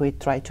we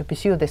try to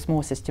pursue this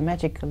more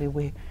systematically,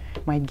 we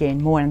might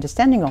gain more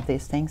understanding of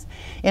these things.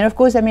 And of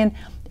course, I mean,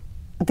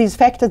 these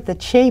factors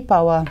that shape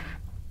our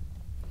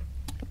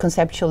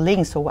conceptual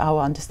links or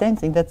our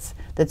understanding, that's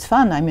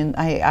fun. I mean,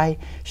 I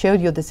showed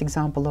you this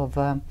example of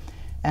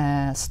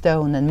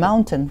stone and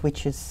mountain,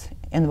 which is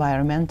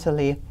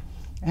environmentally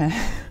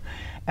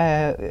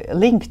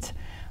linked.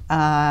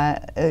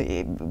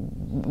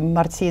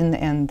 Martin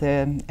and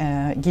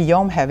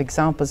Guillaume have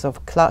examples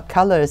of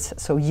colors.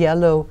 So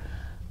yellow,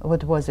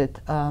 what was it?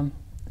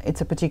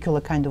 It's a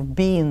particular kind of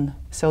bean.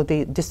 So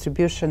the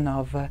distribution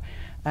of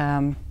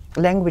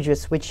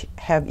languages which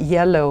have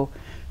yellow,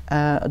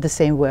 the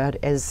same word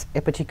as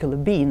a particular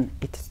bean,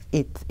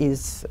 it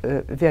is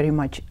very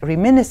much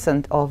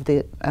reminiscent of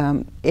the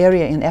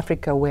area in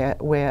Africa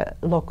where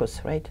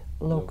locust, right?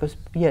 Locust,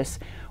 yes,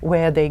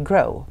 where they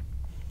grow.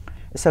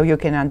 So you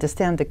can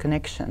understand the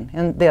connection.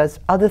 And there's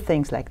other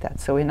things like that.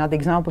 So another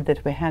example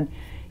that we had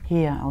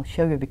here, I'll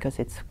show you because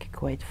it's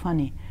quite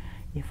funny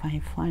if I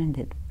find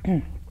it.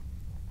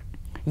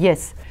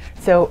 Yes,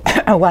 so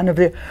one of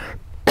the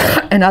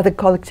another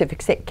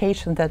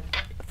colexification that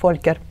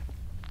Volker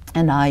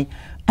and I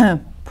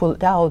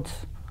pulled out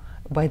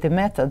by the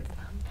method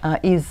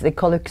is the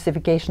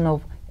colexification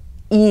of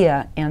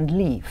ear and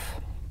leaf.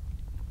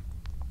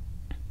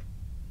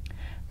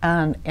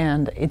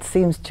 And it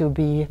seems to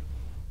be,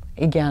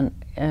 again,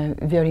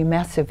 very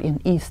massive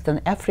in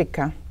Eastern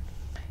Africa,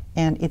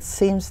 and it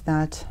seems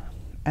that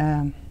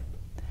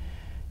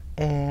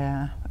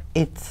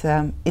it's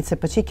a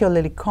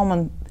particularly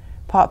common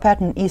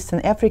pattern in Eastern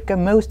Africa,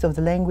 most of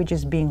the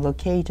languages being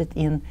located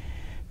in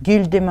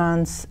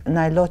Gildemann's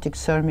Nilotic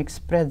Thermic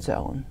spread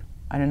zone.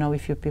 I don't know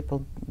if you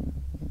people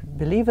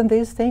believe in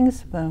these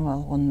things,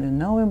 well, only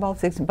know about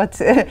this, but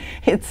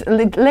it's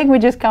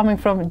languages coming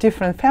from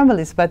different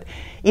families, but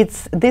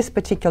it's this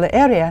particular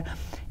area.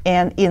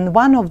 And in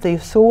one of the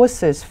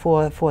sources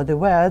for the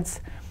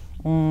words,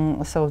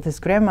 so this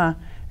grammar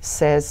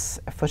says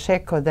for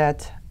Sheko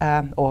that,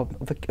 or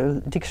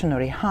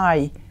dictionary,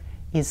 high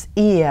is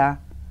ear,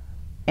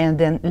 and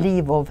then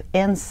leaf of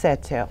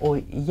ensetter or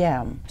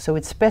yam. So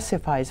it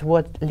specifies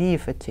what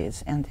leaf it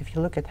is. And if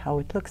you look at how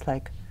it looks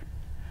like,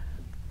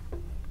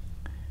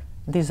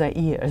 these are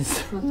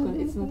ears.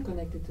 It's not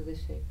connected to the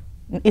shape.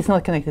 It's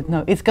not connected,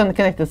 no. It's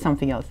connected to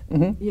something else.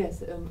 Mm-hmm.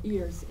 Yes,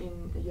 ears.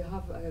 You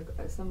have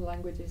some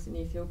languages in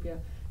Ethiopia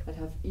that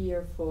have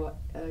ear for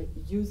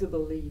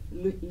usable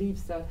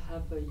leaves that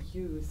have a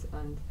use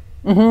and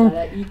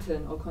that are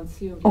eaten or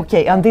consumed.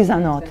 Okay, and these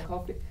are not.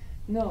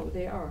 No,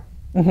 they are.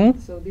 Mm-hmm.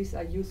 So these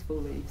are useful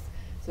leaves.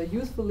 So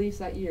useful leaves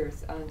are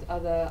ears, and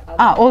other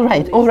all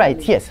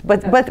right, yes.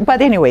 But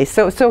anyway,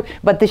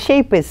 but the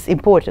shape is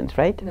important,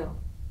 right? No.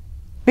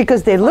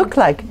 Because they look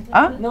like.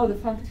 No, the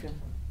function.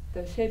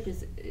 The shape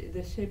is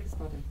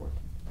not important.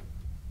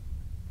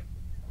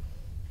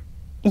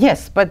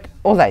 Yes, but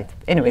all right.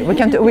 Anyway, we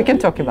can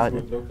talk about it.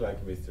 It would look like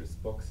Mr.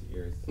 Spock's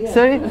ears. Yeah.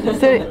 Sorry.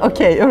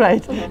 Okay, all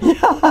right.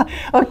 Yeah.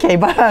 Okay,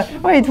 but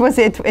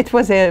it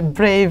was a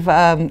brave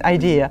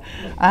idea.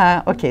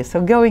 Okay,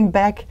 so going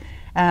back.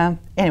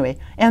 Anyway,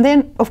 and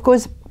then of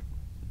course,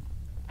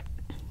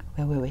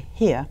 where were we?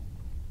 Here.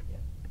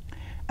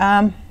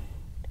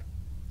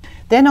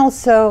 Then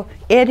also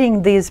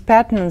adding these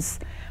patterns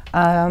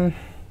to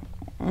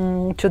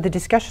the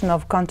discussion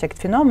of contact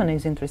phenomena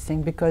is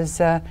interesting because,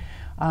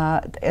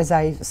 as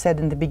I said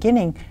in the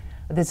beginning,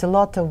 there's a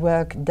lot of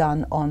work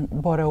done on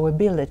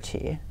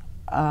borrowability,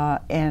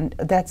 and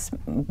that's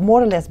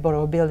more or less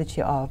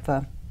borrowability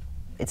of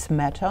its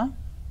meta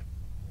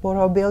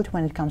borrowability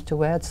when it comes to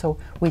words, so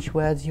which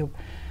words you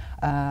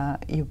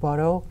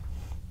borrow.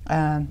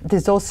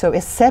 There's also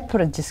a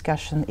separate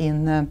discussion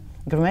in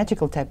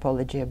grammatical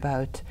typology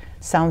about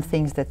some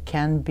things that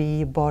can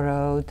be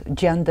borrowed.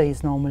 Gender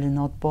is normally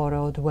not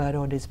borrowed,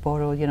 word is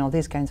borrowed, you know,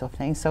 these kinds of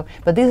things. So,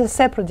 but these are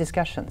separate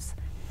discussions.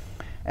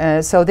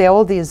 So there are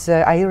all these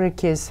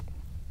hierarchies.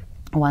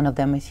 One of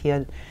them is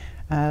here.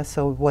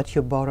 So what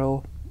you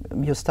borrow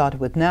you start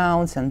with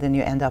nouns and then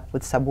you end up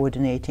with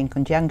subordinating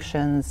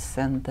conjunctions,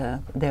 and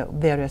there are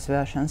various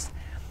versions.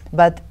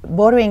 But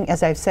borrowing,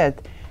 as I've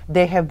said,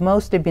 they have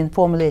mostly been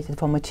formulated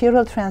for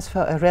material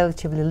transfer.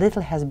 Relatively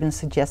little has been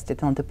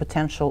suggested on the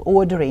potential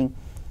ordering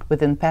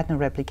within pattern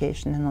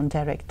replication and on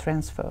direct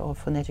transfer of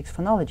phonetics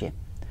phonology.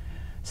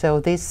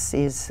 So this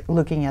is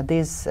looking at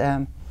this,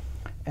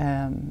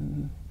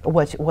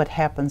 what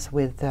happens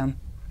with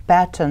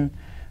pattern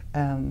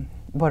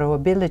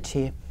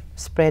borrowability.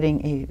 Spreading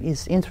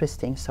is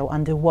interesting. So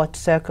under what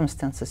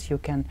circumstances you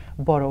can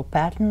borrow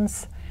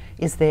patterns?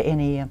 Is there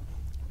any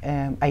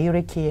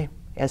hierarchy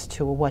as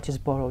to what is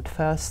borrowed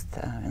first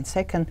and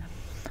second?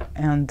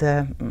 And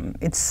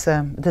there's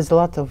a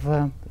lot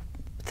of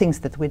things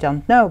that we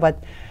don't know,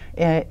 but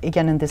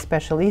again, in this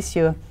special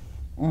issue,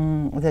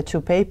 there are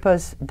two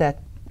papers that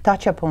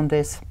touch upon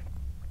this.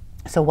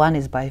 So one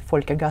is by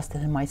Volker Gast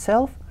and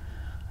myself,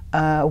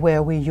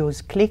 where we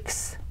use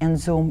clicks and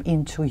zoom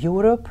into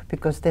Europe,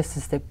 because this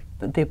is the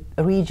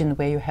region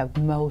where you have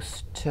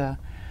most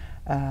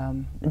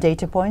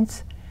data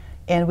points,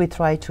 and we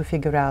try to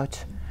figure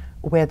out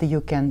whether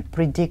you can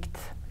predict,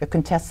 you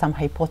can test some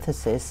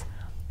hypothesis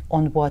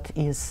on what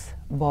is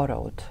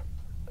borrowed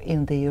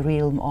in the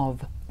realm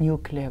of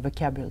nuclear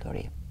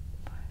vocabulary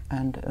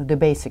and the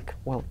basic,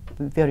 well,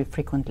 very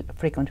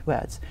frequent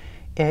words.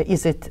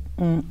 Is it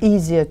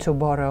easier to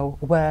borrow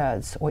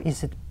words, or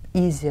is it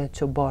easier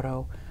to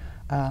borrow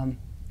the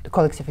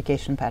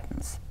colexification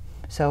patterns?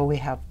 So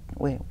we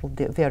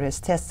did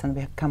various tests, and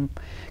we have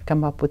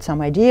come up with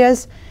some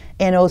ideas.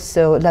 And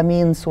also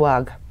Lamin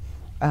Swag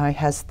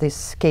has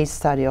this case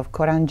study of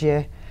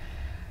Korange,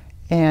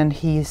 and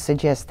he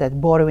suggests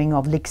that borrowing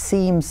of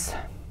lexemes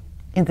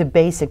in the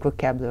basic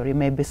vocabulary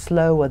may be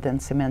slower than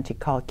semantic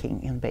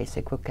calking in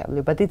basic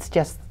vocabulary, but it's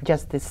just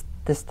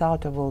the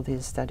start of all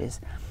these studies.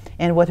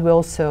 And what we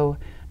also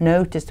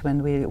noticed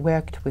when we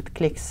worked with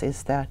clicks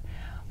is that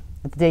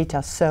the data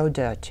are so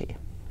dirty.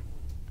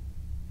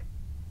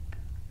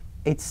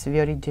 It's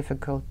very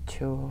difficult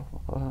to,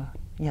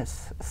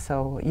 yes,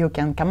 so you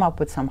can come up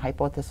with some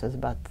hypotheses,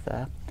 but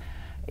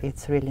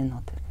it's really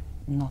not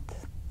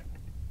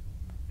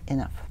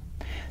enough.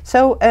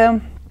 So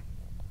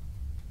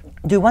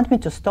do you want me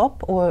to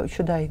stop, or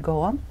should I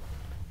go on?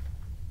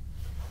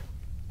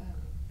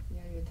 Yeah,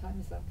 your time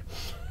is up.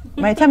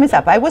 My time is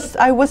up. I was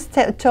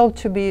told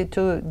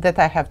that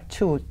I have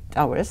 2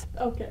 hours.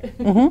 Okay.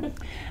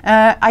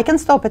 I can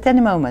stop at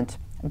any moment,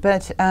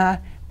 but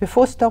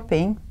before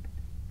stopping,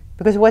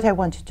 because what I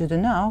want you to do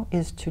now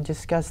is to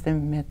discuss the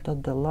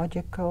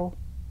methodological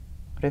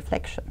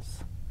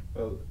reflections.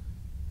 Well,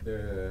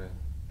 the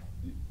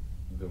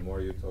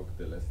more you talk,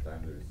 the less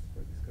time there is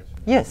for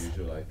discussion. Yes. As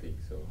usual, I think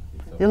so.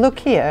 You look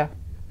here.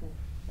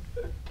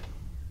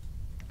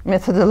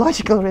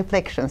 Methodological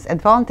reflections,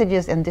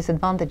 advantages and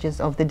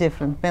disadvantages of the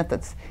different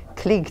methods.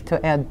 Click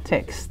to add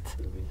text.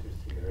 It will be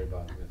interesting to hear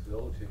about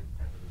methodology.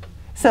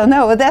 So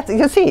no, that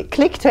you see,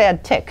 click to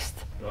add text.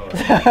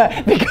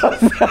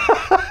 Because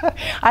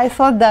I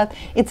thought that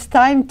it's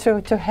time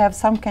to have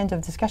some kind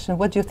of discussion.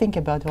 What do you think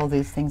about all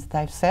these things that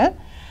I've said?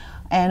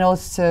 And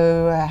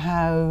also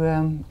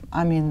how,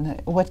 I mean,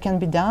 what can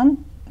be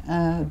done?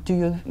 Do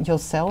you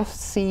yourself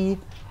see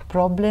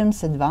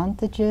problems,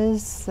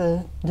 advantages?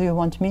 Do you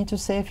want me to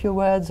say a few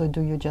words, or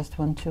do you just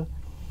want to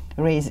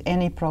raise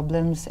any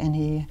problems,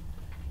 any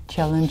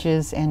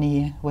challenges,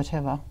 any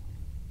whatever?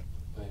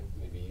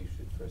 Maybe you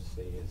should first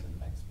say, as an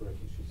expert,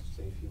 you should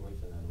say a few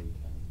words, and then we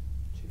can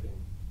chip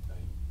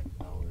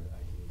in our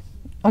ideas.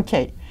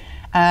 Okay.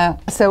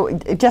 So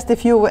just a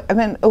few, I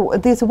mean,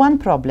 there's one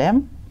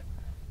problem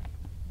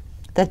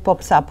that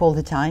pops up all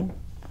the time,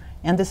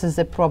 and this is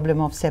the problem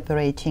of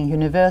separating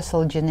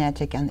universal,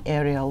 genetic, and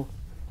areal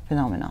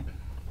phenomena.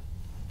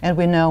 And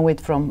we know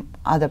it from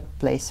other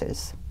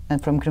places,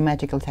 and from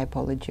grammatical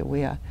typology.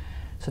 We are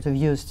sort of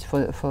used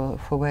for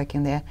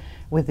working there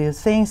with these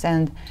things.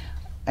 And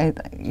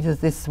use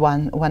this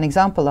one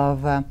example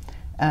of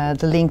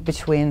the link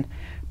between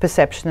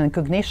perception and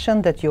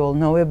cognition that you all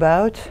know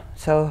about.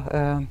 So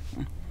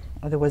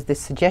there was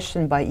this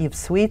suggestion by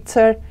Yves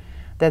Sweetser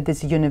that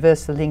there's a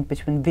universal link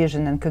between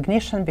vision and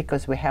cognition,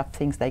 because we have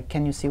things like,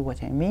 can you see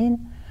what I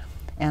mean?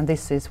 And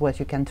this is what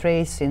you can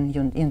trace in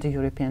the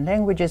European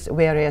languages,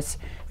 whereas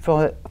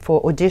for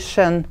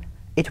audition,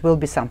 it will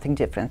be something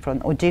different. For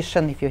an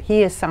audition, if you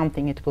hear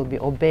something, it will be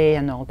obey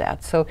and all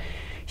that. So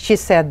she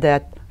said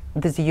that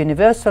there's a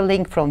universal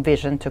link from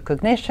vision to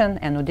cognition,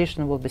 and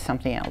audition will be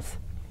something else.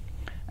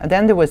 And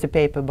then there was a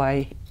paper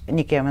by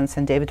Nick Evans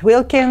and David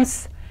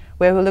Wilkins,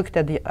 where we looked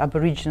at the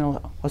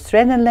Aboriginal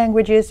Australian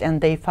languages,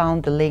 and they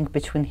found the link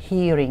between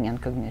hearing and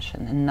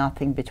cognition, and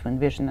nothing between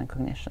vision and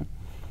cognition.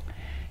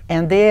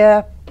 And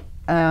their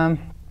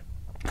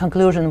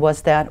conclusion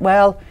was that,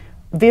 well,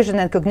 vision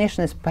and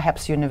cognition is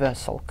perhaps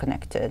universal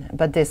connected,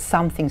 but there's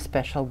something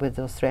special with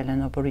the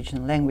Australian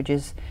Aboriginal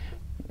languages,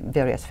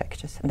 various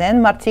factors.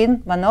 Then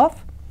Martine Manoff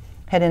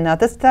had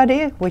another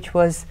study, which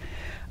was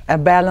a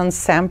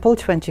balanced sample,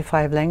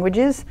 25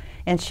 languages,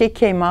 and she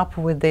came up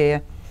with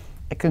the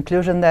a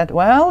conclusion that,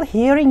 well,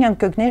 hearing and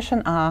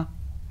cognition are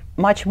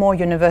much more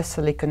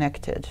universally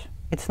connected.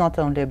 It's not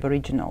only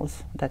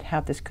Aboriginals that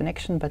have this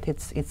connection, but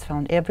it's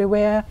found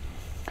everywhere.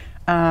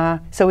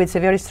 So it's a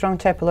very strong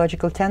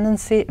typological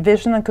tendency.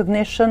 Vision and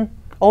cognition,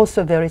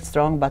 also very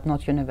strong, but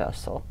not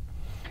universal.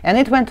 And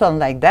it went on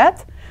like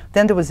that.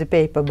 Then there was a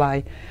paper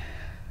by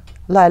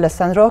Laila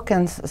Sanrock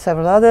and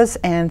several others,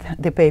 and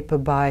the paper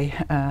by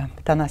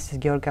Thanasis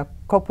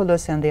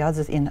Georgakopoulos and the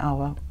others in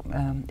our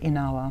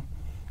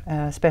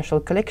special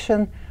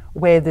collection,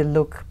 where they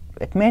look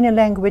at many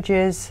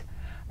languages,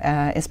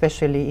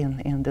 especially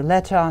in the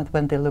letter,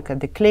 when they look at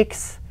the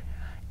clicks,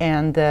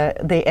 and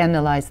they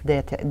analyze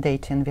data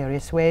in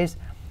various ways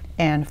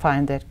and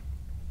find that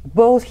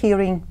both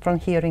from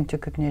hearing to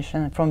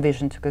cognition, from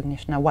vision to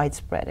cognition, are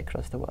widespread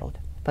across the world,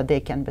 but there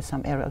can be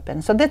some areal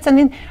patterns. So that's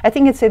I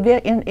think it's a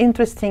very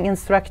interesting,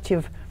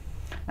 instructive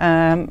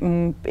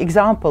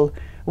example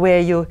where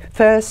you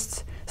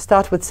first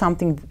start with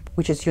something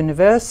which is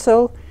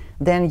universal,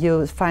 then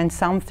you find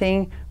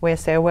something where you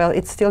say, well,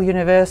 it's still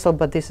universal,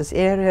 but this is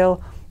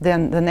areal.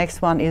 Then the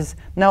next one is,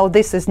 no,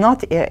 this is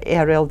not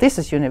areal, this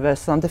is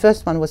universal. And the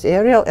first one was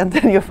areal, and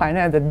then you find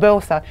out that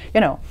both are,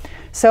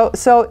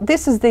 So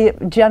this is the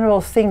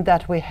general thing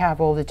that we have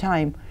all the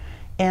time.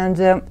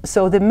 And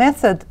so the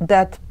method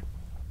that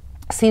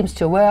seems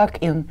to work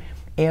in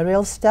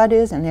areal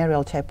studies and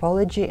areal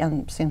typology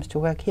and seems to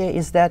work here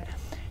is that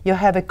you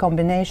have a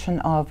combination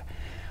of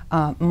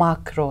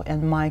macro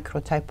and micro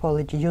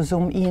typology. You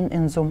zoom in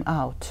and zoom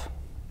out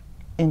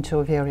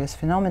into various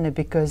phenomena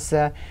because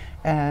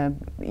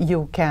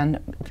you can,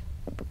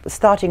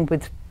 starting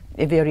with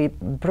a very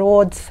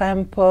broad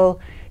sample,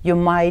 you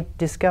might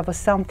discover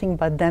something,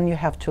 but then you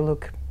have to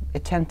look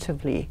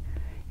attentively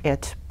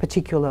at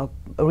particular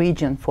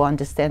region for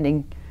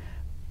understanding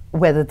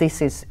whether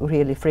this is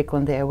really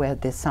frequent there, whether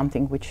there's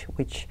something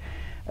which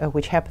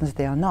happens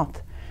there or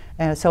not.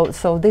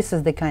 So this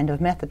is the kind of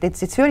method.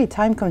 It's very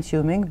time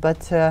consuming, but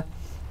there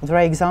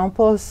are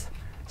examples.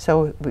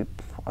 So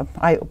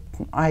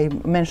I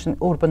mention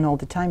Urban all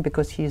the time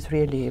because he is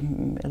really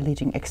a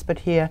leading expert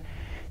here.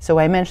 So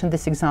I mentioned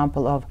this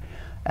example of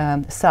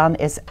sun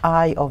as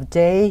eye of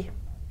day,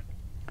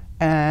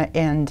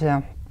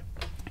 and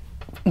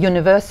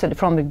universal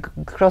from the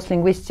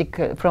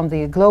cross-linguistic, from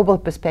the global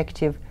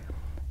perspective,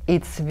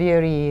 it's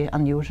very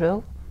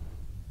unusual.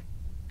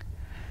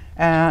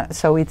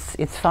 So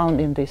it's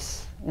found in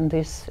this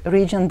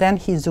region. Then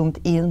he zoomed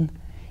in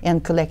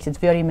and collected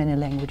very many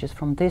languages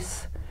from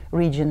this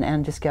region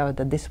and discovered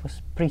that this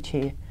was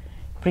pretty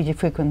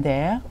frequent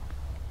there.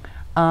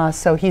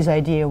 So his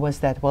idea was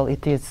that, well,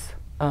 it is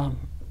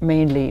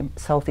mainly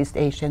Southeast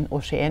Asian,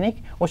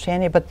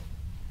 Oceanic, but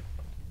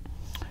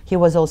he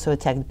was also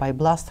attacked by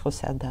Blast, who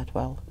said that,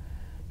 well,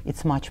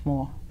 it's much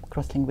more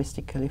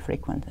cross-linguistically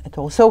frequent at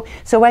all. So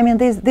I mean,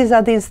 these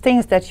are these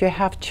things that you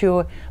have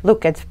to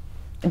look at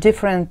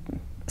different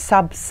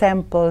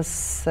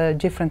subsamples,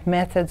 different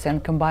methods,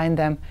 and combine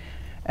them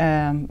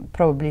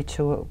probably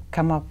to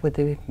come up with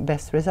the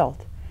best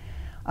result.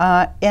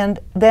 And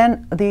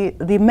then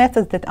the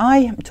method that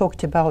I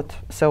talked about,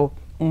 so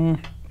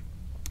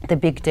the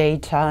big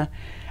data,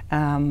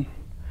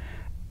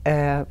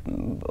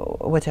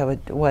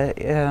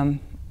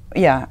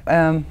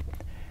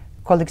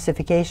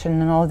 colexification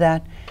and all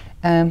that.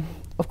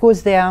 Of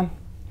course,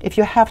 if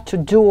you have to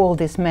do all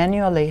this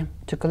manually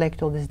to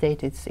collect all this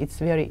data,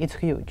 it's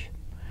huge.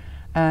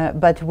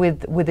 But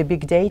with the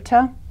big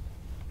data,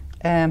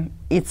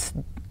 it's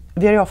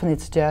very often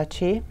it's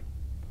dirty.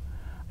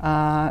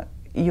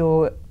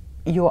 You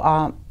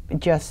are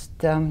just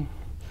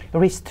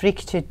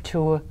restricted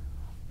to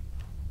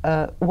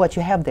what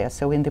you have there.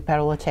 So in the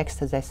parallel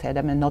text, as I said,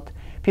 I mean,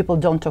 people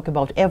don't talk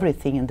about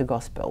everything in the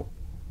gospel.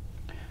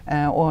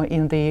 Or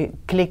in the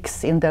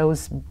clicks in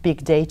those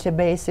big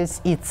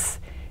databases, it's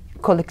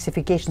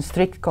colexification,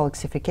 strict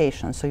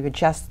colexification. So you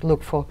just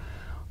look for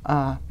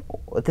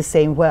the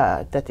same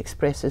word that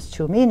expresses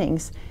two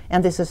meanings,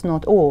 and this is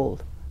not all.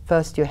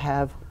 First you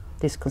have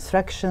these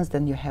constructions,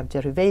 then you have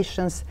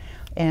derivations,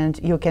 and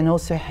you can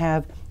also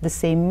have the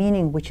same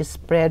meaning which is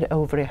spread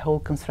over a whole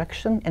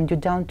construction, and you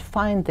don't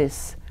find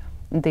this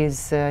in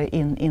these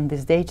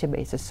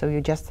databases. So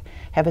you just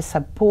have a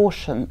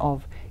subportion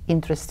of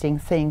interesting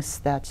things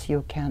that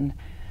you can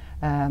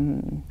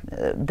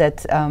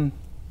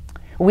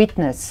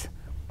witness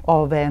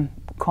of a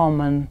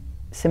common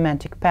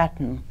semantic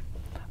pattern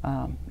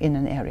in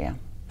an area.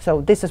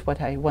 So this is what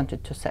I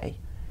wanted to say,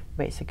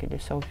 basically.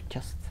 So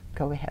just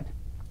go ahead.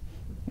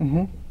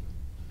 Mm-hmm.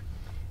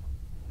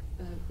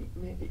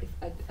 Maybe if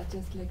I'd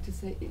just like to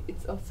say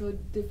it's also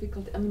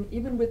difficult. I mean,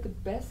 even with the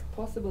best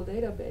possible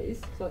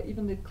database, so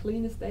even the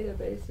cleanest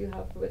database, you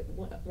have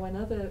one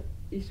other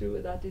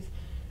issue, that is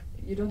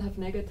you don't have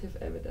negative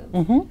evidence.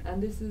 Mm-hmm.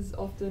 And this is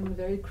often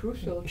very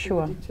crucial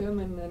Sure. to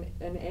determine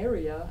an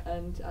area.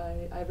 And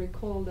I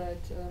recall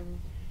that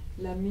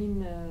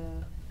Lamine,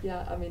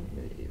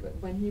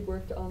 when he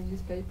worked on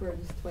his paper,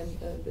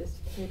 this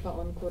paper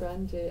on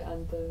Koranje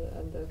and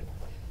the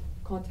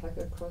contact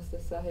across the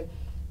Sahel,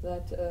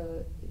 that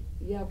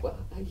yeah, well,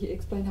 he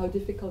explained how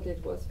difficult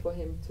it was for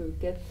him to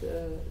get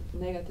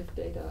negative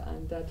data,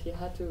 and that he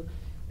had to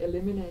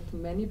eliminate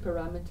many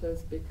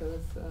parameters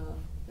because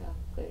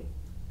yeah,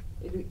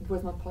 it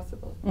was not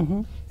possible.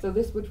 So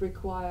this would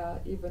require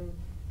even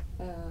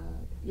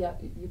yeah,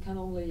 you can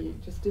only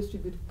just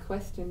distribute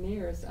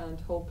questionnaires and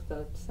hope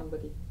that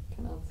somebody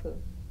can answer.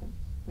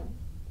 Yeah.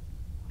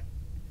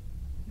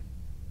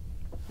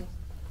 Yes.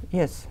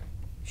 Yes.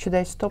 Should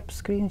I stop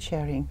screen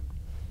sharing?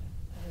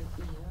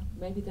 Yeah.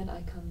 Maybe then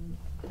I can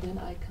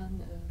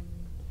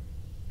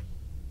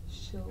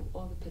show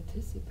all the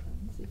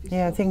participants. If you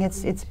Yeah, I stop think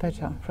screen it's better,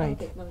 sharing.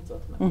 right? Okay, no, it's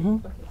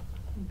automatic. Okay.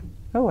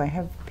 Oh, I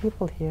have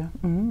people here.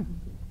 If anybody,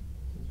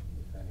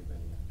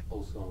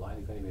 also online,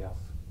 if anybody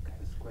else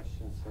has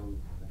questions, so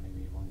then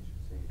maybe one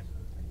should say it so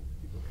that many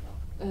people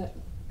can ask.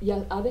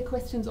 Yeah, are there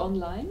questions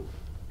online?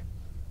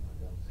 I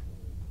don't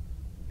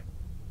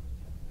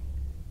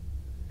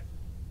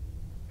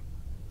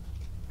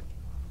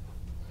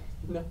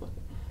see. No.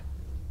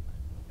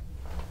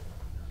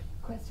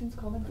 Questions,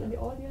 comments in the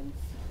audience?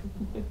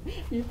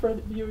 You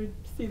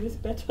see this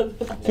better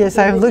than Yes,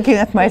 I'm looking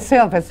at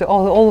myself as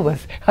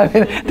always. I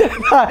mean,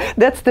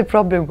 that's the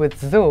problem with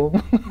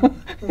Zoom.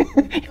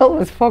 You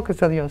always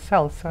focus on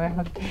yourself, so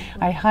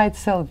I hide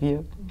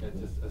self-view.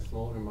 Just a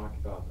small remark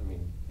about, I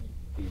mean,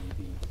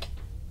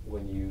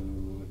 when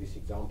you, this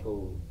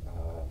example,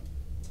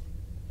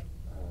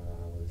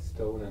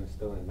 stone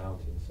and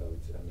mountain, so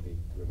it's, the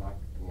remark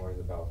more is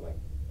about like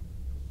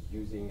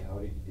using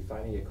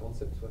defining a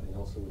concept, and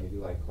also when you do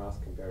like mass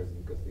comparison,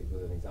 because it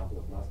was an example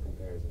of mass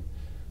comparison.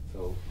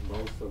 So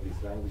most of these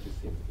languages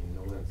in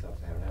northern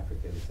sub-Saharan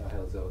Africa, the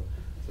Sahel zone,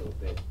 so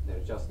there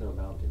are just no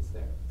mountains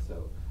there.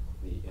 So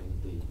you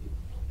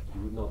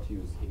would not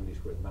use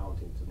English word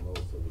mountain to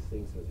most of these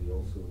things, as you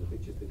also in the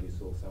pictures that you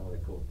saw, some of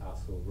them called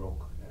aso,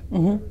 rock, and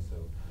whatever. So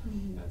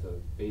and so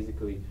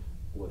basically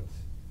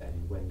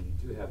and when you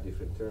do have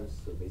different terms,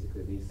 so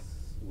basically this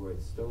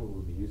word stone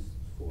will be used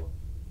for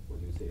what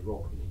you say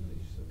rock in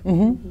English. So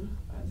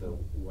and so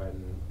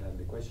and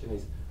the question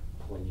is,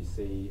 when you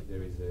say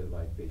there is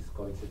like this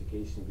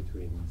colexification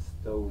between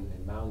stone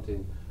and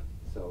mountain,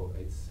 so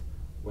it's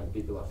when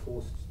people are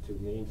forced to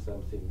name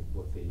something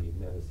what they've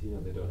never seen or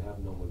they don't have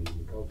normally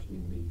in the culture,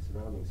 in the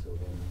surroundings, so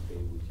then they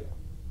would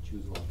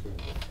choose one term.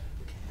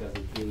 Does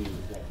it really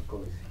reflect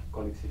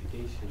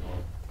colexification, or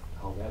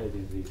how valid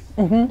is this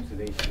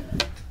observation?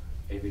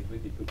 If it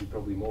would be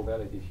probably more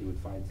valid if you would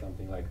find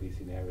something like this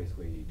in areas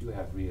where you do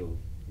have real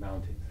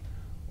mountains,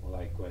 or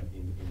like when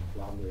in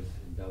Flanders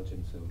in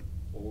Belgium, so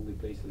all the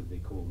places they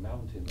call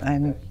mountains,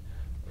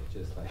 it's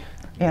just like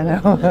yeah,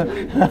 no.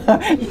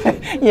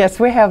 Yes,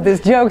 we have these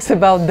jokes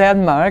about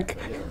Denmark.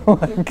 so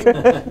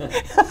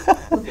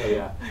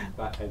yeah,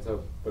 but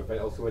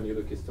also when you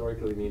look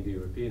historically in the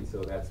European,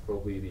 so that's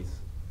probably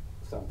this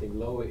something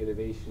lower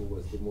elevation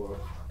was the more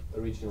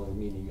original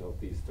meaning of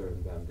this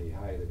term than the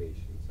high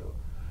elevation. So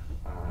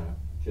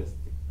just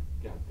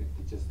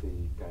the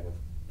kind of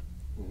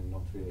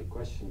not really a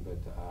question,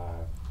 but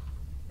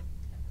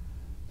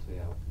so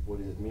yeah, what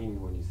does it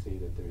mean when you say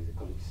that there is a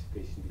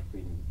colexification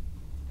between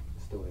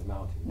stone and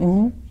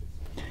mountain?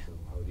 So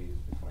how do you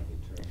define the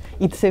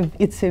term?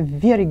 It's a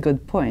very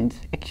good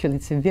point. Actually,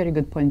 it's a very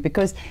good point,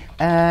 because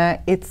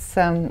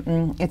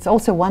it's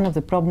also one of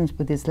the problems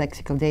with these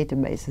lexical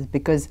databases,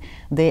 because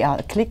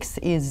clicks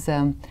is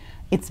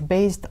it's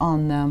based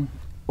on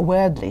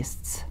word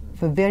lists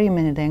for very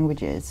many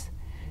languages,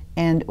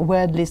 and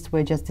word lists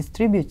were just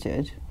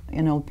distributed.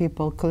 You know,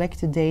 people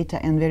collected data,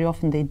 and very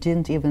often they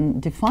didn't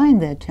even define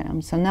their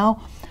terms. So now,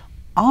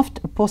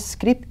 after post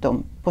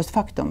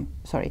factum,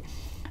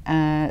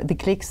 the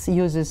clicks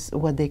uses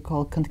what they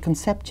call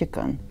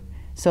concepticon.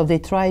 So they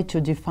try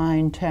to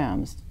define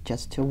terms,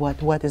 just to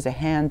what is a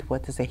hand,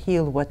 what is a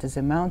hill, what is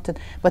a mountain,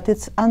 but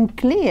it's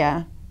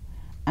unclear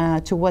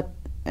to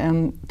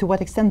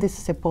what extent this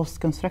is a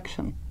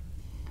post-construction.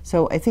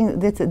 So I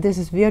think that this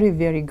is very,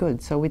 very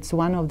good. So it's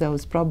one of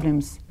those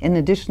problems, an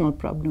additional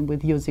problem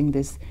with using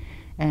this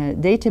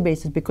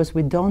databases, because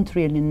we don't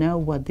really know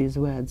what these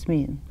words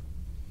mean.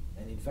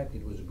 And in fact,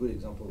 it was a good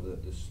example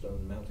of the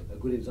stone mountain, a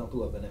good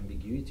example of an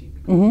ambiguity,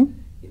 because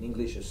in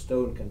English a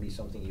stone can be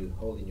something you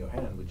hold in your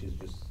hand, which is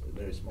just a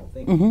very small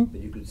thing. But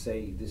you could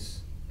say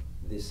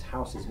this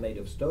house is made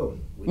of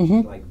stone, which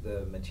is like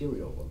the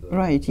material of the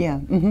right. Yeah.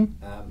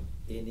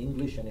 In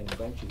English and in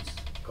French, it's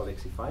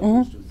colexified,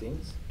 those two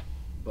things.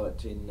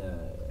 But in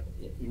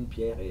une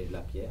pierre et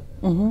la pierre,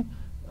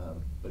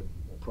 but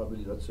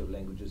probably lots of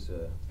languages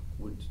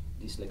would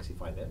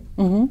dyslexify them.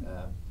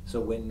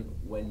 So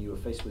when you're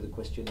faced with a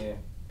questionnaire,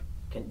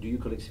 do you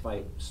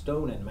colexify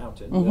stone and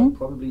mountain? Well,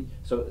 probably.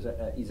 So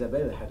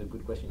Isabel had a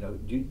good question.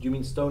 Do you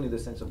mean stone in the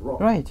sense of rock?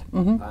 Right.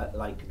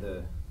 Like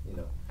the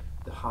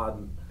hard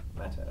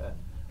matter,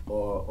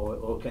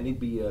 or can it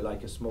be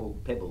like a small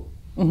pebble?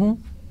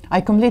 I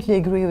completely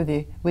agree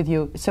with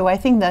you. So I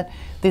think that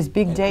this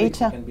big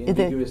data, can be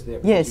ambiguous there,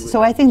 yes.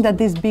 So I think that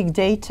this big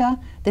data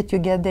that you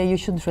get there, you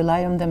shouldn't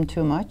rely on them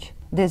too much,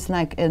 there's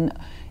like an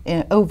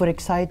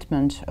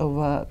overexcitement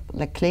over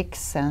like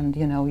clicks, and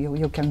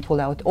you can pull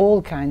out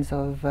all kinds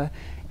of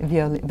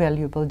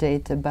valuable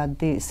data, but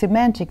the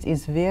semantics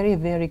is very,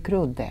 very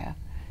crude there.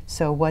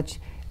 So what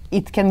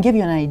it can give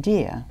you an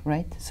idea,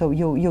 right? So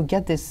you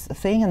get this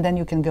thing, and then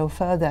you can go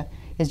further,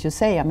 as you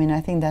say. I mean,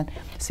 I think that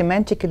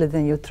semantically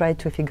then you try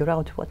to figure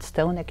out what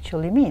stone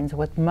actually means,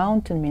 what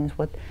mountain means,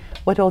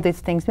 what all these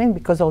things mean,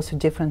 because also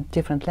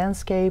different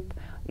landscape.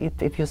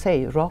 If you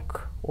say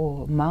rock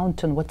or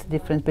mountain, what's the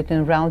difference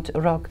between round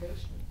rock?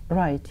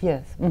 Right,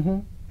 yes.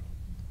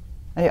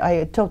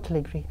 I totally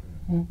agree.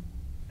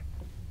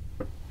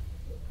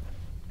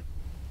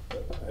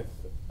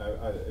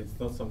 It's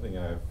not something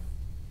I've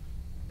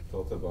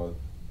thought about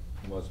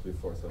much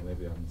before, so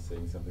maybe I'm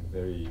saying something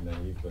very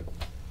naive, but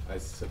I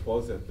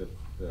suppose that the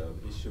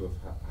issue of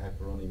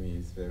hyperonymy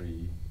is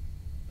very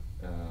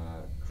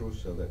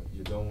crucial, that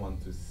you don't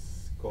want to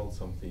call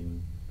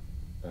something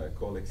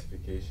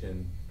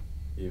colexification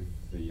if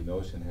the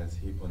notion has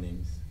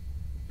hyponyms.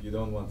 You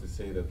don't want to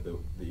say that the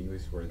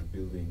English word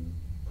building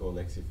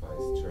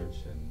colexifies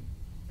church and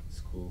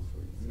school,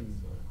 for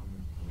instance.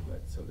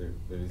 So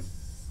there is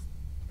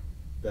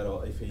that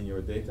if in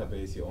your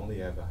database you only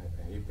have a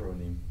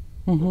hyperonym,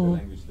 but the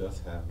language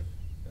does have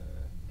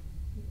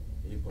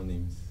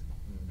hyponyms.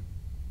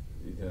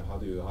 How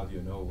do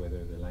you know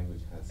whether the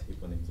language has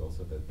hyponyms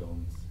also that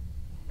don't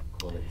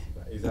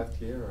coalexify? Is that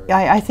clear? Or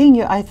I think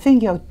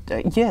you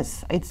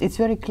yes, it's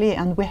very clear,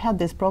 and we had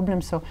this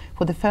problem. So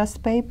for the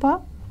first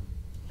paper,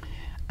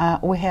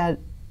 we had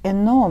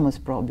enormous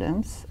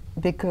problems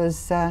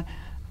because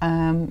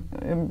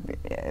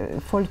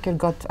Volker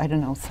got, I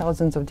don't know,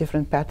 thousands of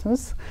different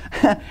patterns,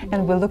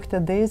 and we looked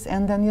at this,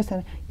 and then you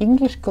said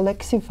English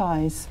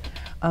colexifies.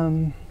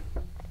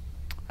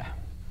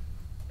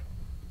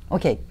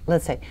 Okay,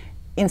 let's say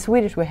in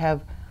Swedish we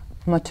have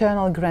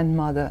maternal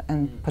grandmother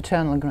and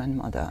paternal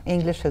grandmother.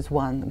 English has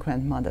one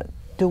grandmother.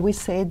 Do we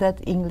say that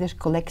English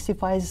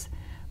colexifies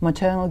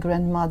maternal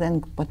grandmother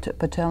and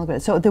paternal grandmother?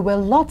 So there were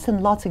lots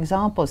and lots of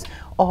examples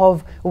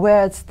of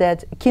words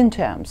that kin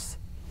terms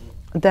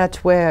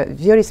that were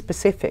very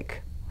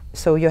specific.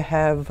 So you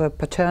have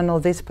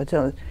paternal, this,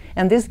 paternal,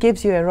 and this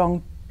gives you a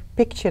wrong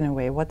picture in a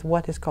way.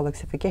 What is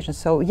colexification?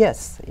 So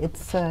yes,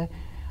 it's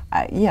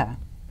yeah,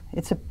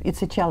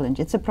 it's a challenge.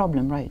 It's a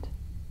problem, right?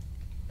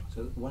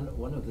 So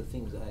one of the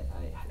things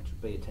I had to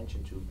pay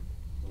attention to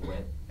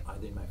when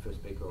either in my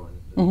first paper or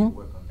in the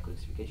work on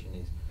colexification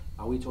is: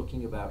 are we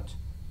talking about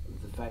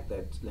the fact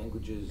that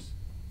languages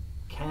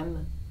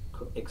can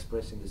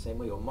express in the same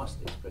way or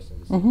must express in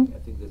the same way? I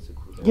think that's a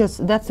crucial. Yes,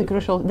 that's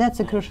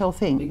a crucial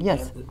thing.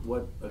 Yes.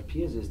 What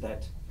appears is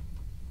that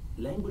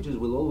languages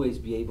will always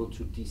be able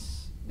to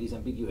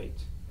disambiguate.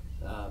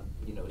 So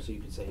you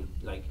could say,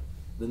 like,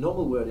 the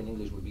normal word in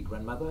English would be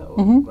grandmother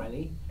or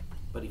granny,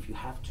 but if you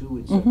have to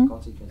in certain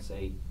contexts, you can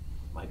say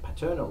my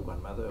paternal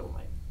grandmother,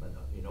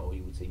 or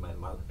you would say my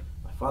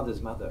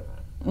father's mother.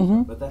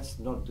 But that's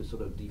not the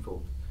sort of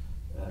default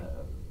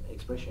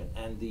expression.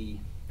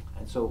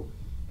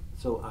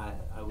 So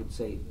I would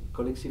say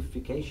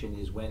colexification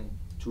is when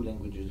two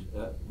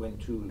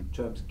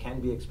terms can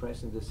be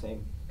expressed in the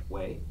same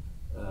way.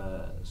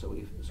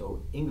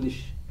 So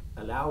English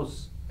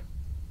allows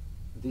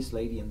this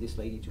lady and this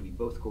lady to be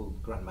both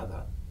called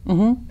grandmother,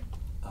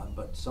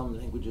 but some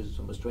languages,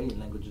 some Australian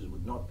languages,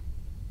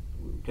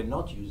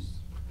 cannot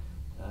use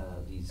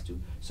these two.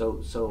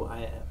 So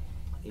I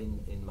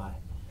in my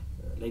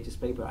latest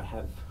paper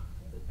I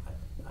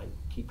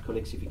keep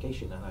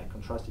colexification and I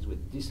contrast it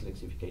with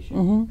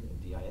dyslexification,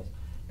 DIS,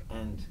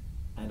 and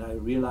I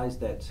realized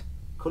that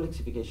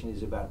colexification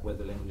is about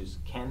whether languages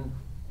can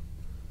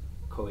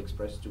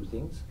co-express two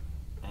things,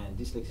 and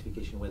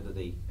dyslexification whether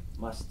they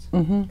must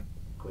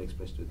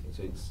co-express two things.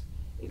 So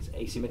it's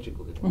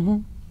asymmetrical.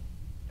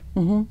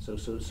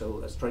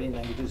 So Australian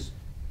languages,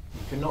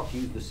 you cannot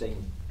use the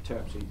same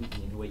term. So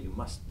in a way you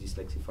must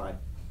dyslexify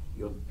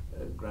your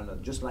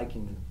grandmother. Just like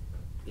in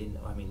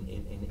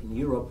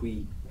Europe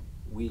we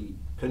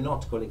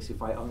cannot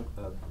colexify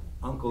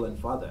uncle and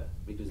father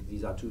because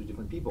these are two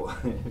different people.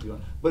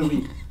 But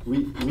we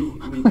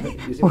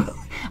you see what,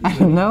 I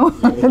don't know.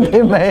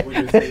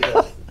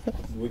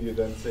 Would you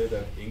then say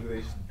that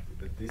English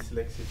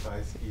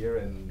dyslexifies ear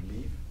and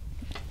leaf?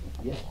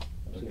 Yeah.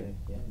 Okay.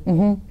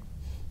 Yeah.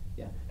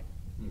 Yeah.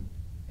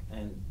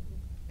 And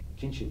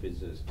kinship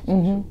is a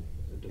special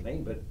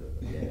domain, but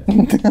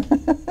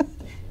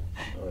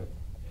All right.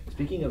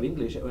 Speaking of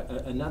English,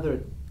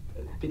 another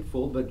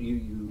pitfall, but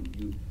you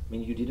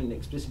didn't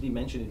explicitly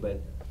mention it,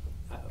 but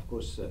of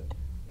course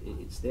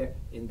it's there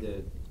in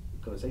the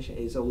conversation.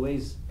 Is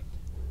always,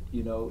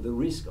 the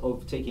risk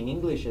of taking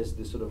English as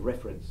the sort of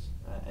reference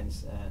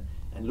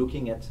and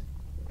looking at,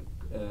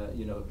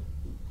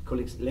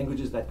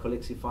 languages that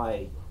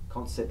colexify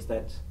concepts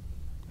that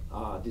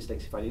are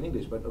dyslexified in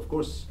English. But of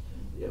course,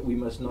 we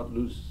must not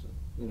lose,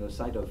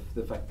 sight of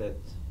the fact that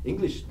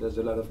English does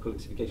a lot of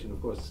colexification,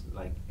 of course,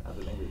 like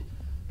other languages.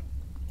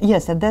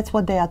 Yes, and that's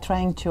what they are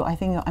trying to.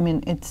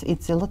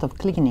 It's a lot of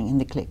cleaning in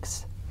the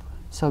clicks.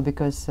 So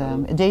because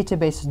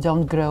databases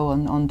don't grow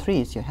on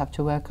trees, you have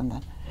to work on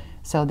that.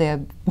 So there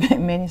are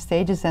many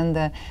stages, and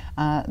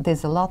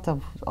there's a lot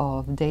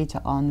of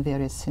data on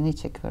various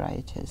phonetic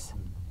varieties.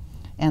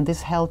 And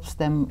this helps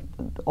them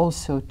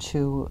also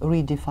to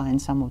redefine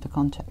some of the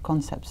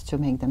concepts to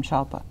make them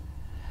sharper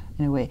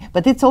in a way.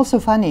 But it's also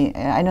funny,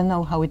 I don't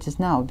know how it is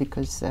now,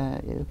 because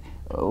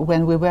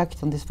when we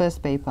worked on this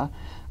first paper,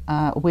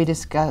 we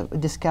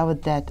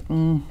discovered that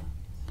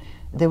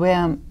there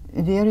were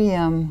very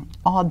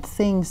odd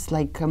things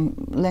like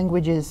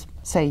languages,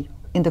 say,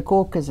 in the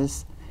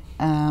Caucasus,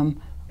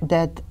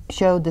 that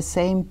showed the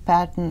same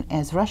pattern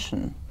as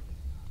Russian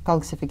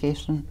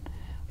colexification.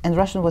 And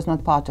Russian was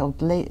not part of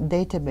the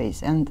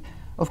database. And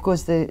of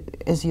course,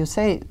 as you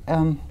say,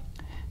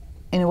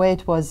 in a way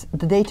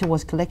the data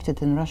was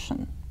collected in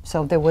Russian.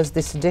 So there was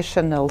this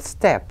additional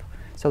step.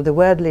 So the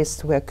word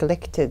lists were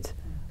collected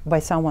by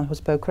someone who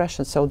spoke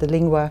Russian. So the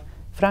lingua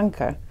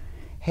franca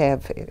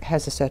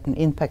has a certain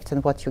impact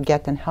on what you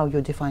get and how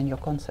you define your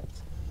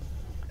concepts.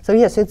 So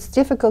yes, it's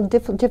difficult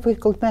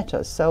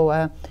matters. So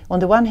on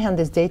the one hand,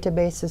 these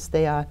databases,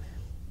 they are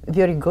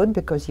very good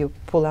because you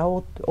pull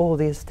out all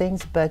these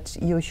things, but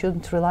you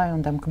shouldn't rely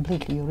on them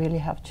completely. You really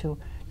have to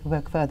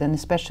work further, and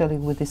especially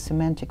with the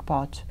semantic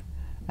part,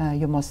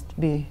 you must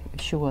be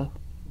sure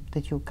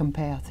that you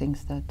compare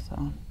things that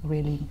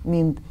really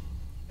mean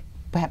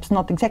perhaps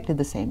not exactly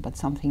the same, but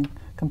something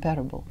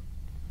comparable.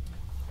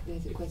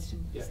 There's a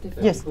question. Yeah,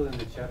 Stefan. Yes. People in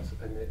the chat.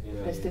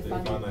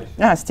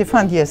 Stefan.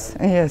 Stefan, yes,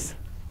 yes.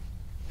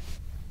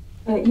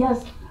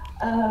 Yes.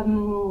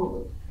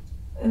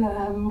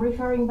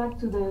 Referring back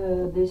to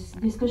this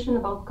discussion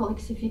about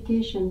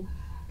colexification,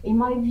 in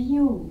my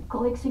view,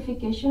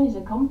 colexification is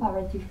a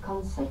comparative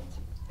concept.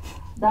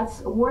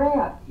 That's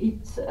where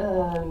it's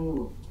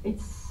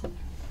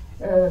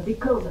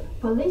because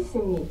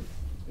polysemy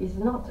is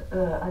not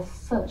as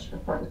such a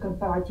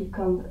comparative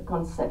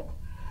concept,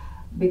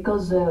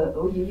 because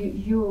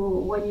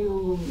when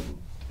you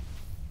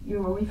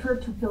refer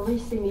to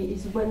polysemy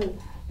is when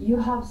you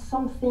have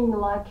something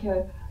like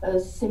a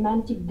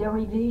semantic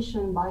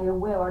derivation by a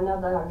way or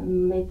another,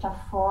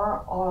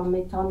 metaphor or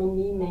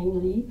metonymy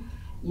mainly.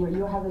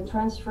 You have a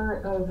transfer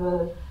of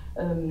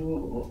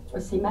a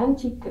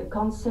semantic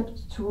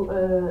concept to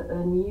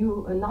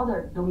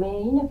another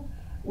domain,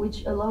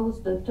 which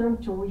allows the term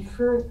to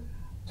refer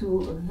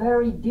to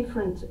very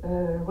different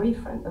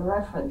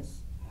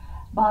reference.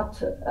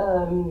 But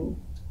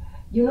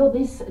you know,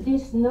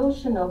 this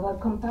notion of a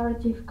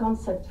comparative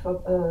concept for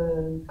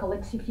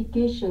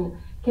colexification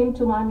came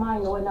to my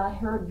mind when I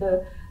heard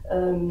the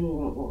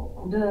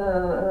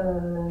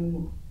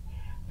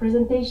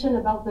presentation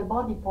about the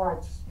body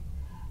parts.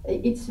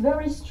 It's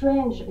very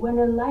strange when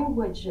a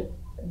language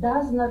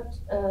does not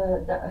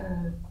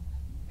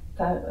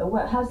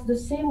has the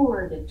same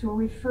word to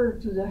refer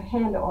to the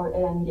hand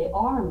and the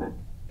arm.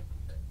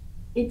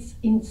 It's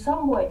in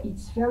some way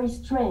it's very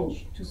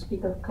strange to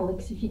speak of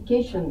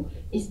colexification.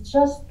 It's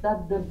just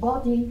that the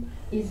body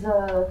is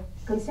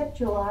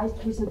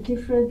conceptualized with a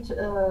different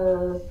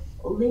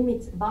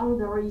limits,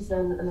 boundaries,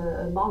 and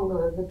among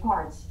the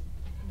parts.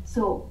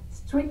 So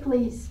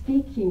strictly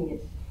speaking,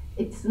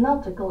 it's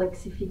not a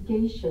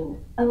colexification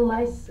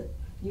unless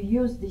you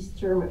use this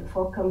term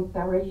for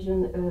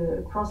comparison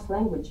across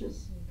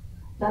languages.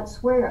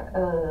 That's where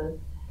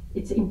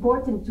it's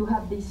important to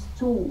have this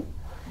tool,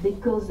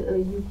 because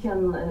you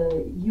can,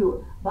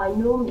 by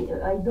no means,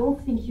 I don't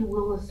think you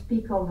will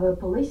speak of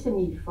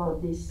polysemy for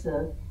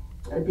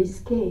this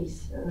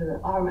case,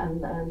 arm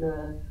and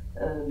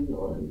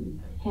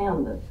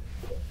hand.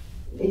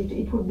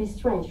 It would be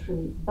strange for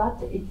me, but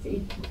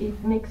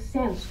it makes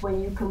sense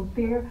when you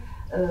compare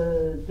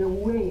the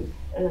way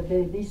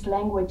this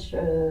language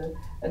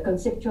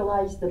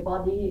conceptualizes the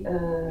body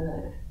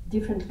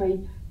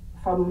differently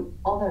from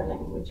other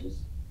languages.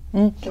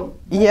 So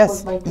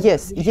yes.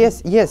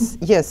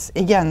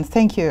 Again,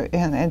 thank you,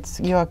 and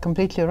you are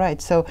completely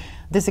right. So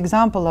this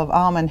example of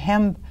arm and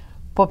hand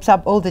pops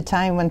up all the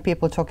time when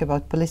people talk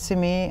about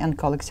polysemy and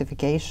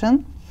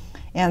colexification,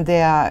 and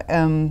there are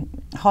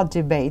hot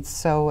debates.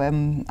 So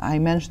I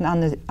mentioned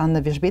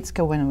Anna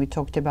Wierzbicka when we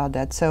talked about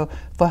that. So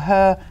for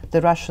her, the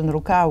Russian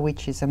ruka,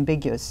 which is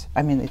ambiguous,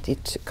 I mean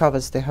it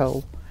covers the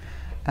whole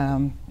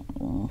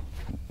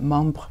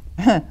membre.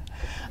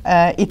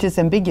 It is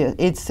ambiguous.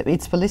 It's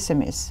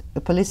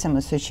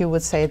polysemous. So she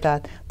would say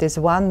that there's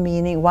one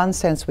meaning, one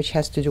sense which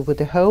has to do with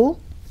the whole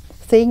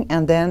thing,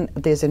 and then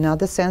there's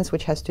another sense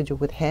which has to do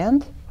with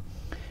hand.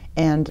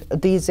 And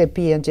these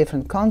appear in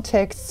different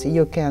contexts.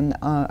 You can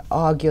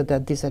argue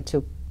that these are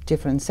two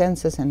different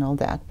senses and all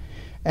that.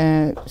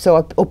 So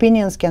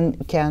opinions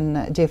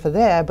can differ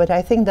there. But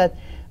I think that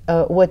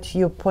what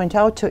you point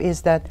out to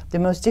is that the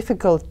most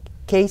difficult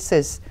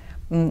cases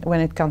when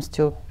it comes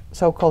to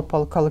so-called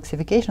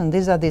colexification,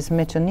 these are these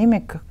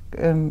metonymic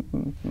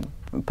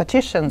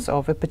partitions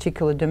of a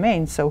particular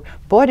domain. So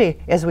body,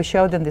 as we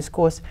showed in this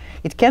course,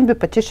 it can be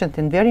partitioned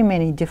in very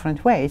many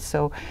different ways.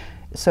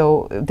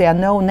 So there are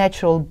no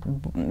natural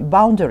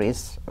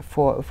boundaries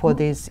for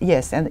these.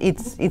 Yes, and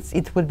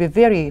it would be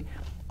very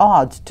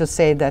odd to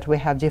say that we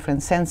have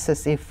different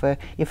senses if a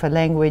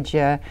language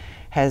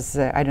has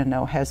I don't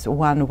know, has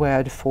one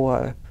word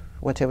for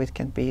whatever it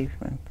can be,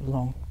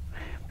 long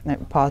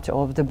part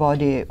of the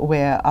body,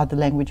 where other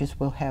languages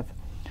will have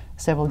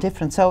several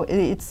different. So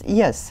it's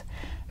yes.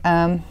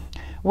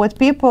 What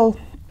people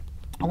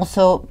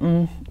also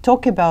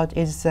talk about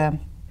is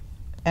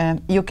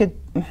you could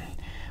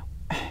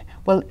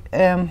well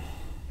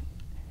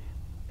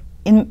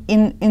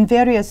in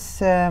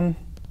various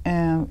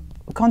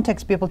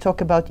contexts people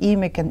talk about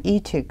emic and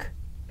etic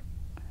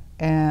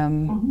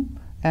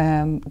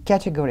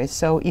categories.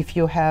 So if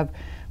you have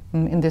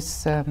in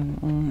this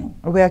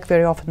work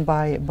very often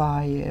by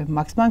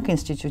Max Planck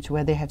Institute,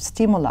 where they have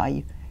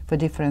stimuli for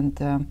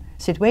different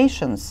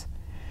situations.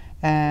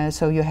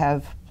 So you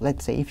have,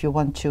 let's say, if you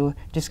want to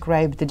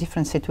describe the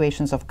different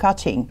situations of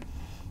cutting,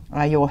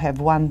 you will have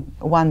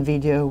one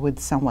video with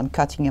someone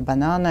cutting a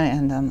banana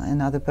and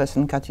another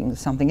person cutting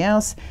something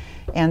else.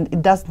 And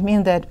it doesn't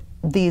mean that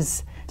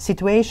these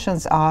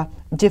situations are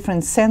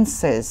different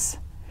senses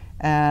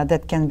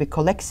that can be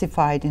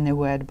colexified in a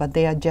word, but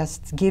they are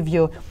just give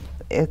you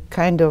a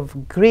kind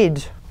of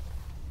grid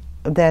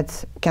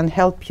that can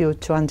help you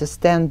to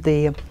understand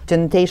the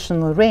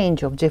denotational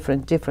range of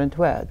different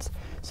words.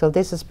 So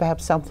this is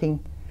perhaps something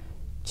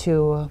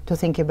to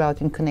think about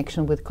in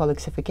connection with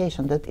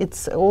colexification. That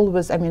it's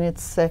always, I mean,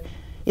 it's a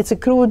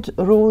crude,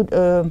 rude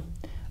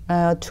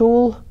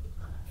tool.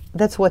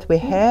 That's what we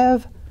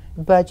have,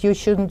 but you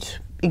shouldn't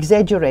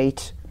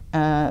exaggerate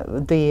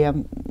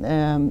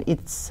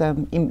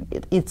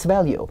its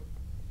value.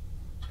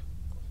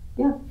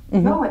 Yeah,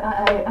 no,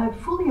 I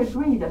fully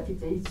agree that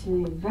it's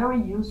a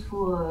very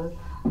useful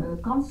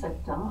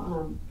concept,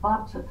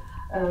 but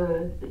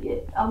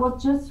I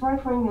was just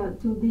referring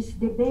to this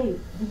debate.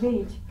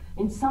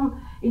 In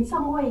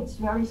some way, it's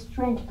very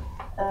strange.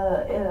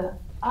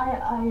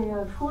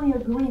 I fully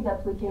agree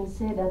that we can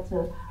say that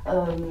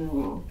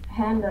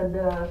hand and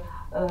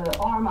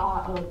arm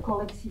are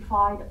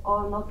colexified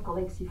or not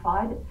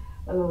colexified.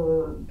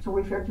 To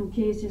refer to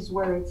cases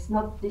where it's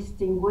not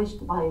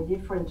distinguished by a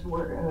different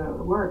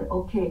word,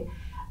 okay.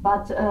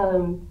 But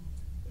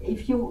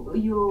if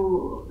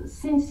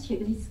since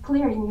it's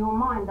clear in your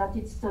mind that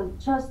it's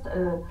just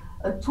a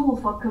tool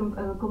for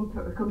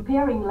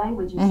comparing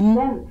languages,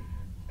 then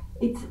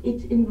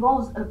it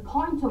involves a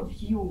point of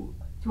view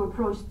to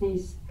approach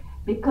this,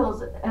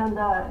 because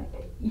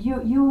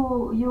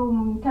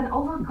you can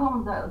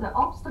overcome the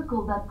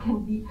obstacle that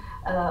can be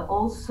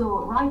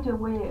also right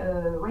away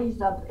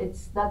raised up.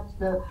 It's that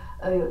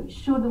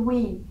should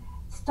we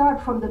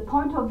start from the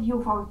point of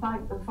view for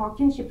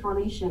kinship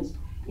relations,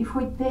 if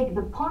we take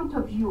the point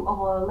of view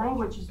of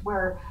languages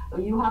where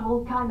you have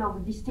all kind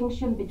of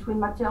distinction between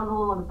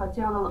maternal and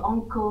paternal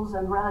uncles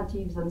and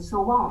relatives and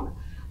so on,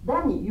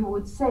 then you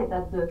would say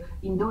that the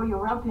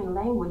Indo-European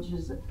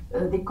languages,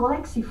 they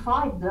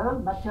colexified the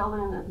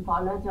maternal and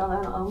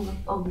paternal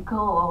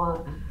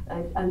uncle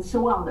and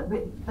so on.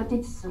 But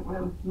it's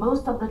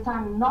most of the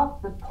time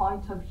not the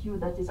point of view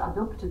that is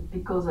adopted,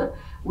 because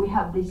we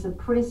have this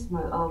prism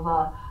of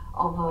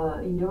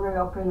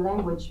Indo-European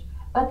language.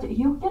 But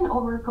you can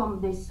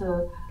overcome this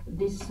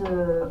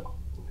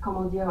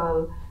comment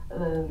dire,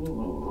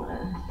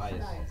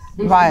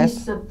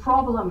 this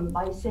problem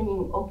by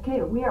saying,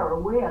 okay, we are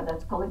aware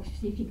that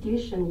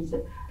colexification is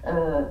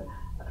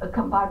a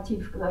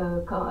comparative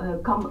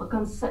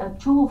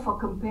tool for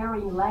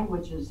comparing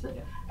languages,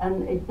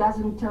 and it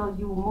doesn't tell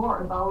you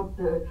more about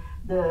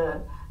the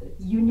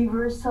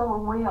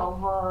universal way of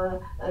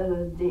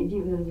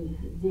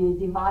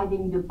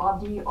dividing the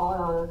body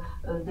or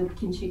the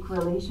kinship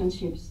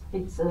relationships.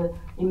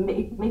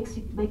 It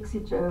makes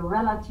it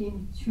relative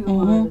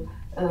to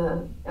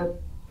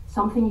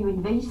something you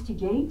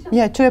investigate.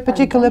 Yeah, to a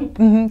particular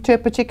to a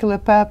particular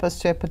purpose,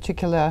 to a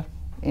particular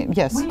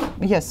yes, oui.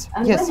 Yes,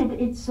 and yes. then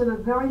it's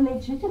very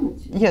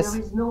legitimate. Yes,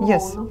 there is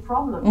no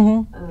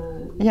problem.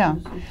 Yeah,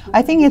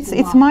 I think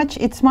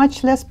it's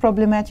much less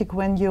problematic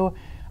when you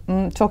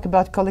talk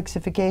about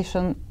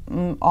colexification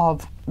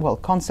of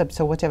concepts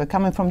or whatever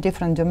coming from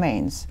different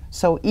domains.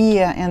 So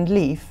ear and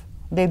leaf,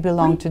 they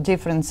belong to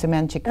different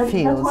semantic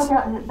fields.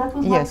 That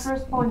was my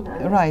first point.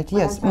 Right,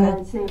 yes.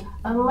 I'd say,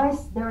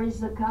 unless there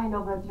is a kind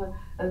of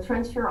a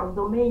transfer of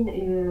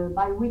domain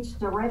by which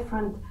the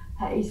referent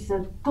is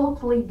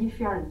totally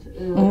different,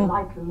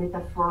 like a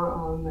metaphor,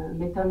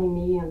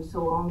 metonymy, and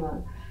so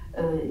on,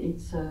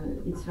 it's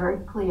very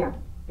clear.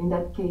 In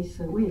that case,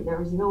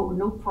 there is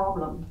no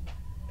problem.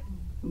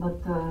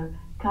 But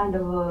kind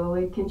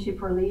of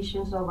kinship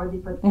relations or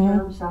radical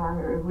terms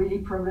are really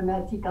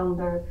problematic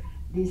under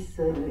this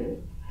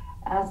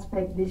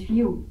aspect, this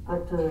view.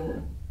 But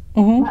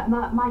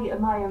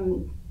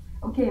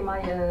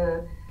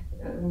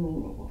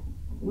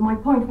my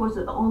point was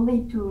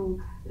only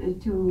to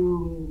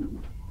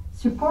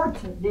support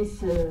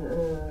this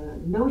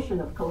notion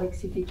of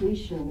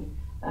colexification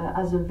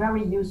as a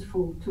very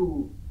useful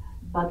tool.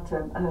 But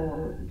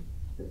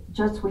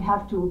just we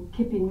have to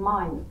keep in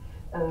mind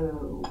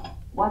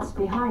what's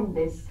behind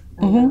this,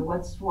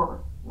 what's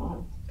for.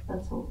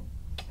 That's all.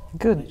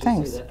 Good, I just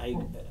thanks. say that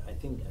I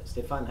think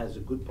Stefan has a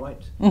good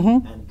point,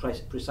 Mm-hmm. and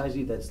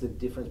precisely that's the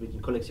difference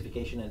between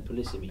colexification and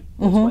polysemy.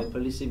 That's Mhm. why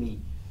polysemy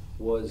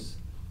was,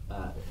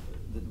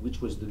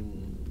 which was the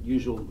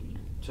usual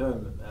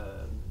term,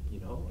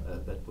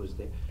 that was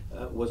there,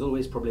 was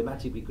always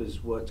problematic,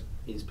 because what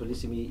is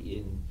polysemy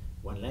in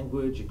one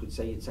language? You could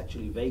say it's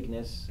actually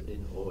vagueness,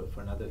 or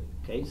for another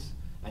case.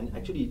 And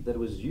actually, that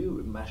was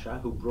you, Masha,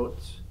 who brought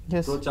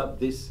up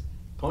this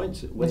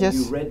point when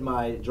you read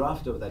my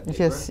draft of that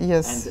paper. Yes,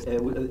 yes. And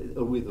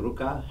with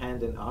Ruka,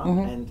 hand and arm,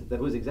 Mhm. and that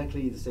was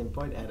exactly the same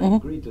point, and Mhm. I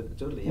agree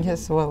totally. I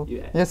Yes, mean, well,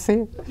 you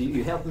see?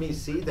 You helped me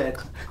see that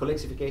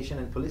colexification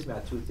and polysemy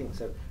are two things.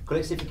 So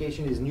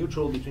colexification is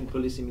neutral between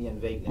polysemy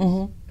and vagueness,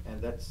 Mhm.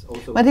 and that's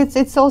also. But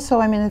it's also,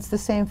 I mean, it's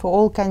the same for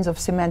all kinds of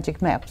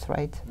semantic maps,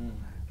 right?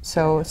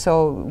 So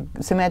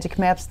semantic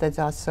maps that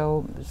are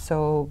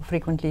so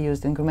frequently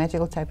used in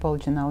grammatical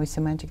typology now is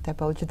semantic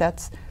typology.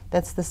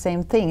 That's the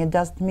same thing. It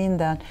doesn't mean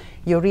that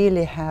you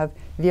really have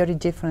very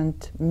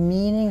different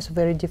meanings,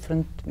 very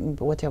different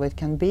whatever it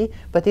can be.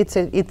 But it's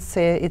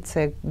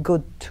a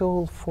good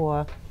tool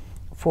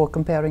for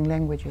comparing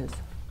languages,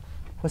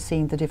 for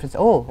seeing the difference.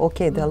 Oh,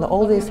 okay, there are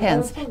all these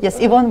hands.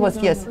 Yes, Yvonne was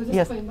yes.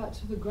 Just going back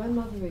to the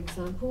grandmother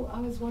example, I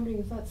was wondering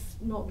if that's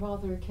not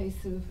rather a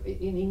case of,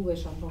 in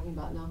English I'm talking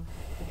about now,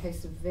 a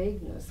case of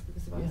vagueness,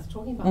 because if I was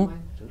talking about my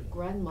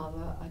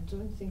grandmother, I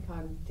don't think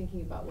I'm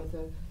thinking about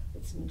whether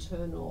it's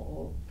maternal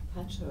or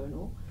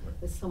paternal.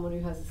 There's someone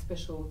who has a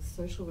special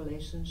social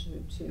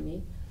relationship to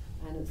me,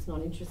 and it's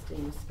not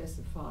interesting to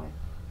specify,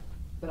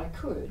 but I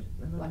could,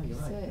 like you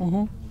say.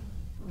 Mhm.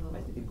 I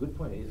think a good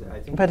point is, I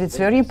think. But it's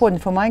very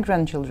important for my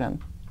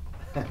grandchildren.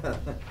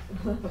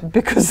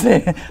 Because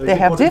they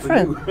have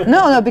different.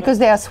 No, because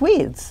they are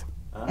Swedes,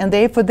 and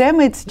for them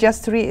it's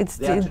just They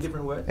are two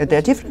different words.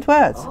 They're different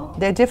words. Oh.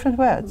 They're different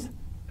words.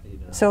 You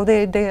know. So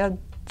they are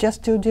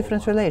just two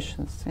different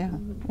relations. Yeah.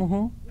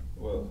 Mm-hmm.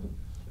 Well,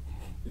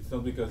 it's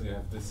not because you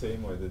have the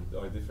same or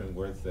different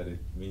words that it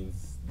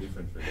means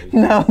different relations.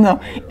 No,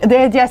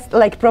 they're just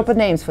like proper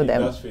names for in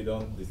them. Dutch we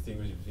don't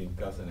distinguish between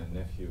cousin and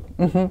nephew.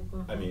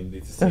 Mm-hmm. I mean,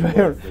 it's the same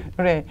words that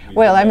Right. we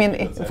Well, I don't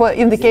mean, have for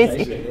in the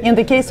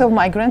different case of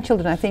my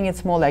grandchildren, I think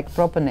it's more like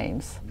proper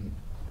names,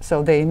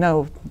 so they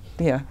know.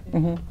 Yeah.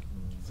 Mm-hmm.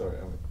 Sorry,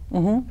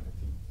 Mm-hmm.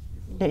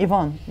 Yeah,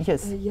 Yvonne.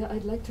 Yes. Yeah,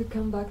 I'd like to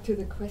come back to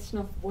the question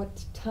of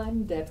what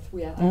time depth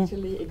we are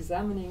actually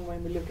examining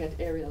when we look at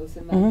areal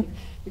semantic,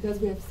 because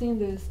we have seen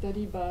the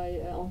study by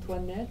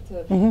Antoinette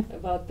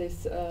about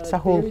this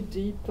very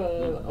deep,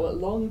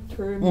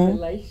 long-term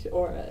relation,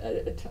 or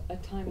a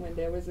time when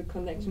there was a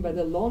connection, but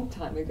a long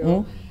time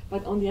ago.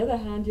 But on the other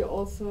hand, you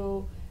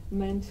also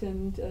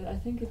mentioned, I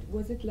think it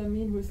was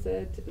Lamine who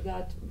said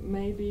that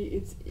maybe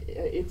it's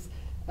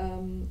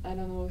I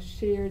don't know,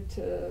 shared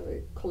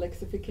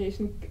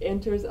colexification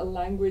enters a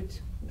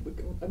language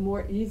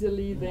more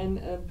easily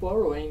than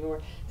borrowing, or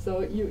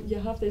so you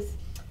have this.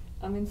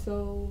 I mean,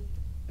 so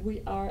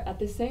we are at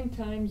the same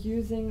time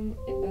using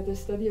the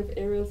study of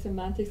areal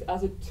semantics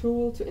as a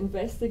tool to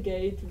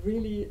investigate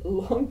really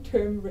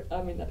long-term.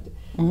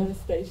 A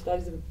stage that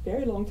is a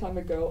very long time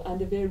ago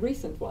and a very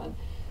recent one.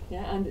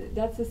 Yeah, and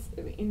that's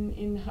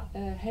in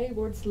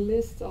Hayward's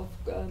list of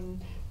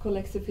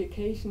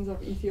colexifications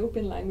of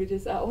Ethiopian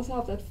languages. I also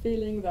have that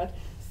feeling that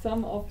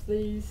some of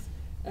these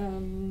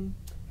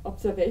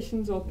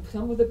observations or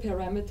some of the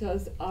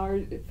parameters are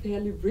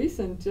fairly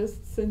recent,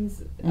 just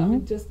since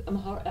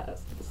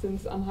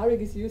since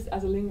Amharic is used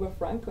as a lingua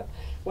franca,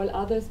 while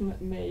others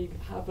may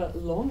have a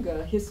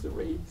longer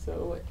history.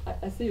 So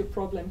I see a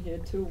problem here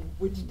too.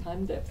 Which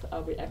time depth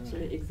are we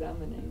actually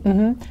examining?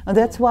 And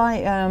that's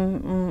why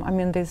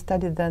they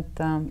studied that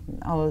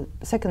our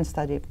second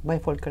study by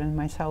Volker and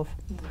myself.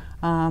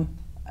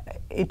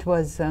 It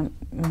was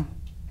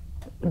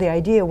the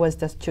idea was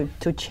just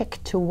to check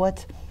to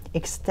what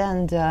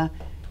extent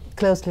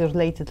closely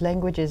related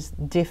languages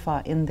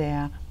differ in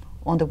their,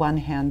 on the one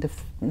hand,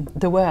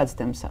 the words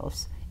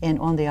themselves, and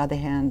on the other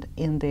hand,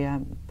 in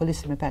their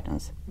polysemy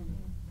patterns.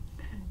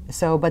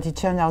 So, but it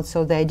turned out,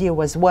 so the idea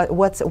was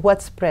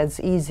what spreads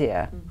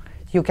easier.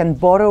 You can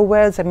borrow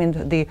words. I mean,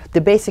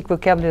 the basic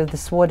vocabulary of the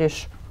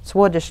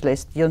Swedish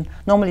list, you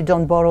normally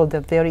don't borrow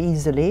them very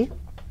easily,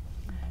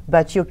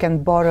 but you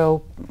can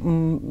borrow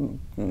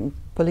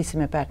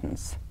polysemy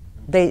patterns.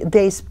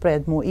 They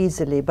spread more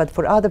easily, but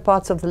for other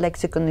parts of the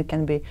lexicon it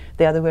can be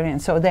the other way around.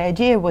 So the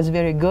idea was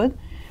very good,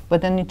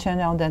 but then it turned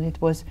out that it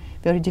was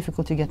very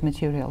difficult to get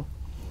material.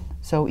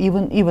 So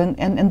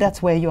and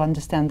that's where you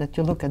understand that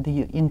you look at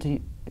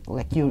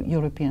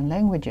European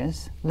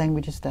languages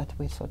that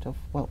we sort of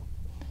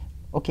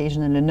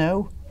occasionally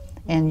know,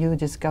 and you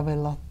discover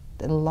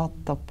a lot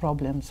of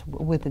problems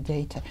with the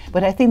data.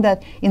 But I think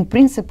that in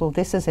principle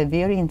this is a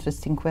very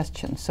interesting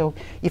question. So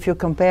if you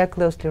compare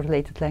closely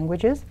related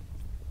languages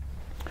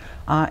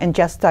and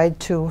just try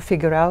to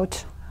figure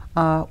out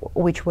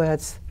which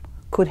words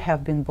could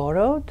have been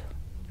borrowed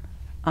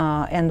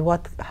and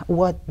what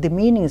the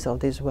meanings of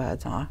these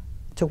words are,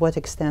 to what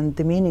extent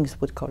the meanings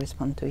would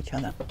correspond to each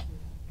other.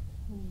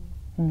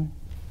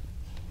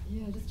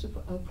 Yeah, just a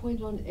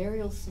point on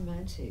areal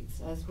semantics,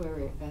 as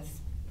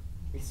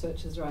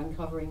researchers are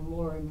uncovering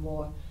more and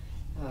more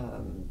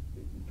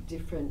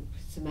different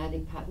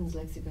semantic patterns,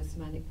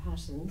 lexico-semantic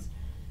patterns.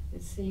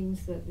 It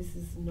seems that this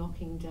is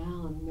knocking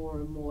down more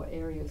and more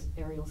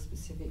areal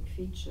specific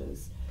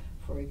features.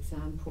 For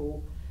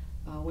example,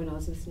 when I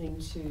was listening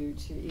to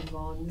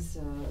Yvonne's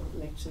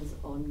lectures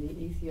on the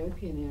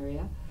Ethiopian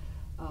area,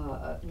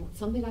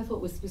 something I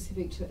thought was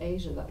specific to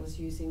Asia, that was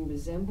using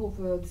resemble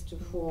verbs to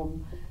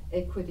form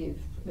equitive,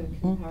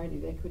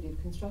 comparative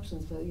equitive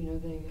constructions. So, you know,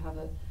 there you have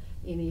it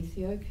in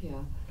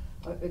Ethiopia.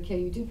 Okay,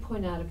 you did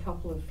point out a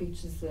couple of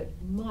features that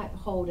might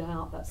hold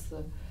out. That's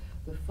the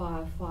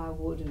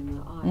firewood and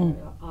the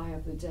eye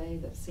of the day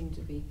that seem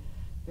to be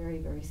very,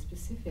 very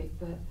specific.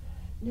 But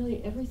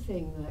nearly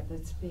everything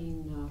that's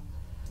been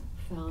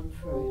found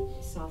for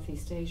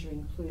Southeast Asia,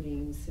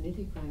 including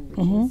Semitic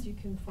languages, you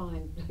can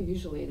find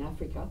usually in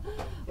Africa,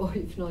 or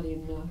if not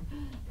in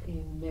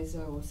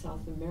Meso or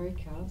South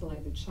America,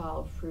 like the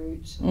child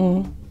fruit,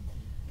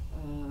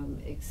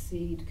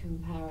 exceed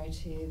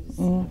comparatives,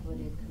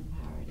 ablative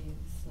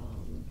comparatives,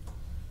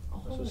 a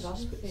whole lot of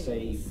other things.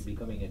 Say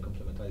becoming a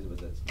complementizer, but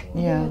that's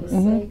more. Yeah, the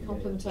say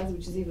complementizer,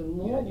 which is even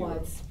more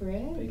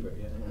widespread. Paper,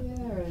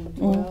 and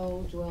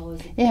dwell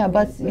is a but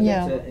that's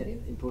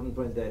an important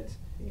point that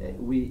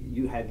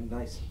you had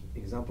nice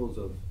examples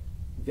of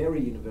very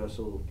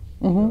universal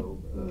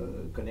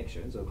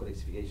connections or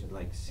colexification,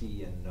 like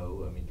see and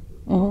no. I mean,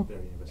 not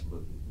very universal,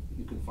 but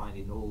you can find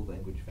in all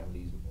language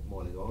families,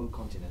 more or less all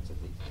continents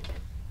at least,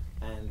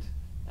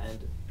 and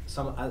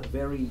some are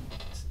very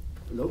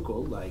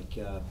local, like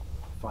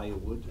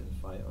firewood and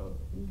fire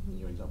in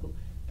your example.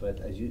 But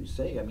as you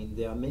say, I mean,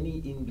 there are many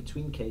in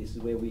between cases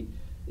where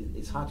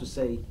it's hard to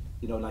say.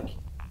 You know, like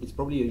it's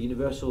probably a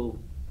universal.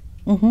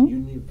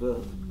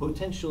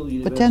 Potentially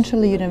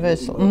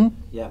universal.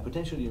 Yeah,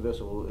 potentially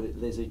universal.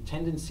 There's a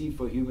tendency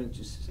for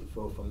humans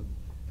from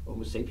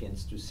Homo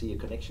sapiens to see a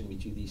connection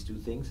between these two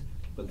things,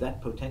 but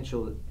that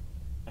potential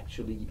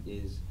actually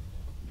is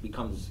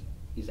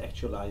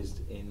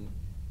actualized in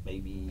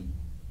maybe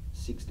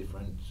 6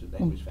 different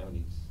language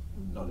families,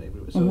 not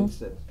everywhere. So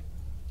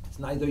it's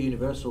neither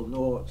universal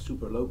nor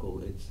super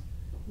local.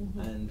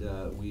 And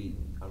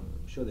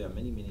I'm sure there are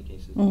many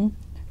cases.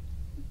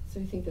 So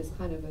you think there's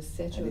kind of a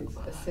set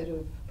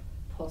of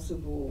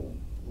possible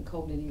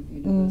cognitive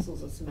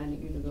universals or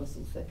semantic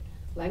universals that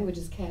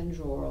languages can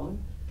draw on,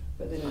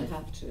 but they don't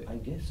have to. I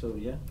guess so,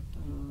 yeah.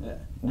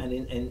 And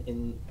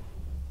in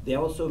there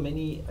are also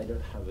many. I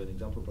don't have an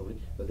example probably,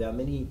 but there are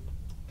many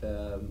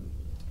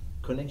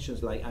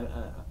connections. Like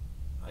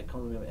I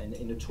can't remember. And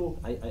in a talk,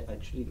 I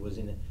actually it was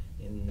in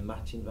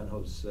Martin van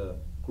Hoof's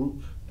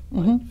group.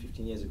 Like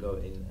 15 years ago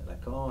in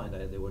Llacan, and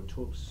there were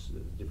talks,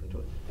 different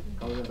talks. I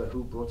can't remember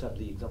who brought up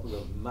the example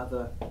of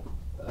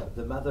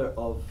the mother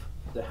of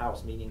the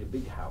house, meaning a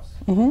big house.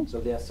 So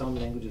there are some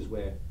languages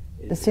where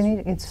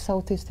it's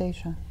Southeast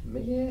Asia.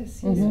 Yes,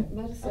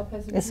 Matisoff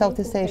has a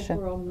Southeast Asia.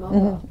 On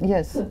mother.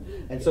 Yes.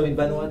 And so in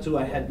Vanuatu,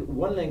 I had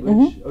one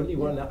language, only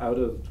one out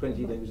of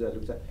 20 languages I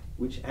looked at,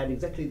 which had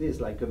exactly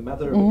this, like a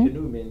mother of a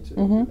canoe meant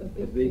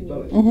a big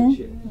boat.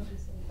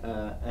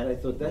 And I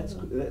thought that's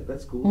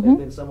cool. And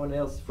then someone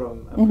else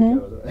from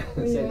Africa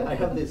said, "I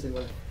have this in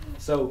one."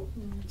 So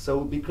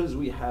because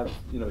we have,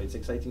 it's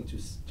exciting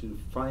to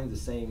find the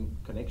same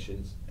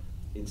connections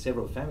in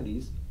several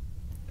families.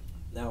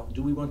 Now,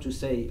 do we want to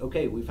say,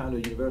 okay, we found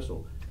a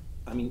universal?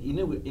 I mean,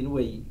 in a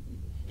way,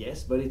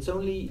 yes, but it's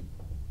only,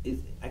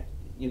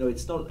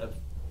 it's not.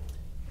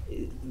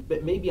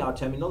 But maybe our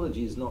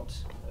terminology is not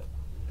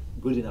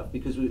good enough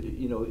because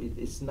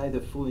it's neither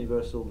full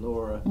universal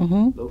nor a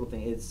local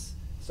thing. It's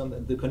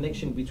the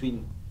connection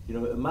between,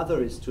 a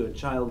mother is to a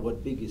child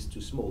what big is to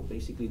small.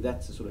 Basically,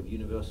 that's a sort of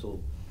universal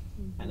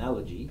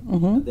analogy.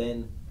 And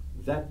then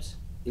that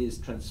is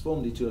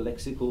transformed into a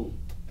lexical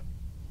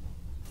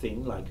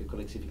thing, like a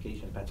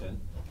colexification pattern,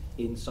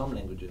 in some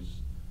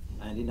languages.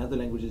 And in other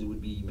languages, it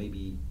would be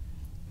maybe,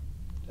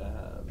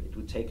 it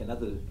would take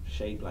another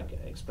shape, like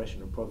an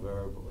expression or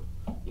proverb, or,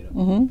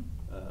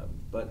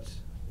 but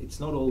it's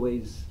not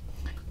always...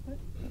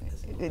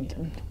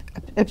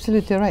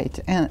 Absolutely right,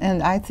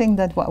 and I think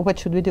that what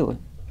should we do?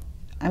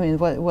 I mean,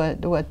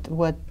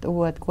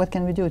 what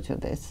can we do to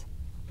this?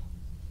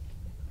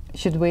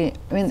 Should we?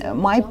 I mean,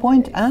 my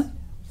point.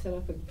 Set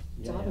up a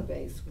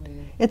database where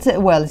it's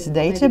a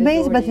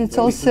database, but it's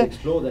also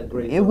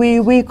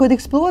we could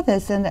explore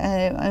this, and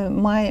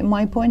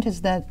my point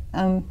is that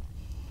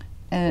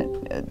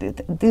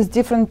these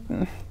different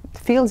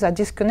fields are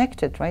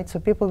disconnected, right? So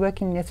people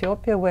working in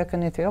Ethiopia work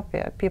in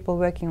Ethiopia. People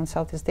working on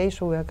Southeast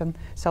Asia work on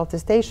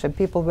Southeast Asia.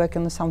 People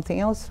working on something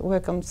else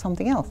work on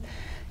something else.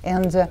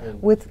 And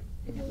with...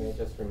 May I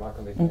just remark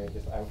on this?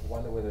 I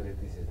wonder whether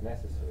this is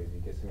necessary,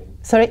 because I mean...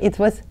 Sorry, it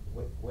was...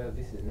 Well,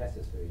 this is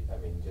necessary. I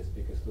mean, just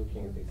because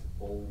looking at this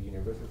all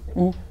universal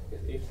thing,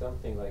 because if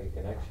something like a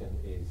connection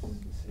is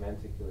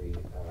semantically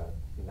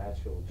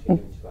natural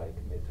change, like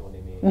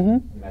metonymy,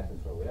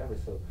 metaphor, whatever,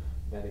 so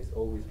then it's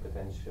always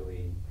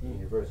potentially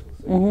universal.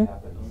 So Mm-hmm. it can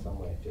happen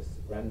somewhere, just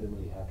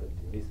randomly happened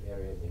in this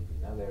area, maybe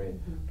another area,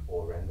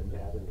 or randomly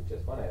happened in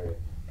just one area,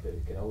 but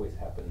it can always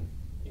happen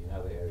in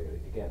another area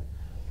again.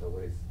 So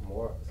what is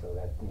more, so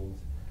that means,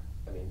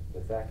 I mean,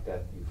 the fact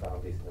that you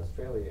found this in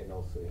Australia and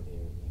also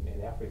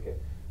in Africa,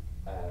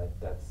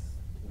 that's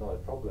not a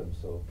problem.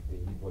 So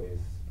what is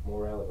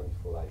more relevant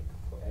for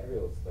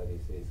aerial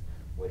studies is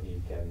whether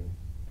you can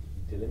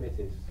delimit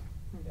it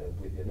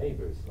with your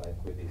neighbors, like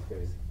with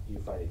this, you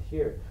find it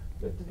here,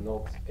 but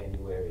not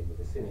anywhere in the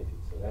vicinity.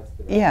 So that's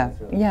the Yeah,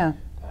 relevance, really. yeah.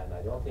 And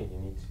I don't think you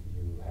need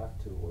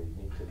to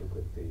look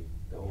at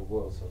the whole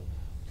world. So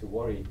to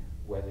worry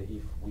whether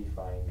if we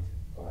find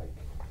like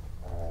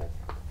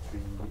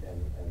tree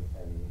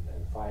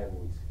and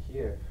firewood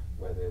here,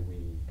 whether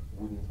we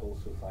wouldn't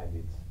also find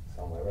it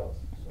somewhere else.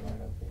 So I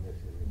don't think this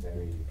is a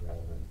very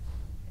relevant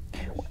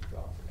question to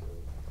ask.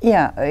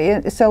 Yeah.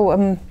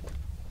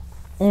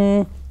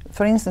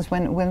 For instance,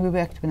 when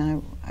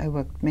I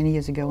worked many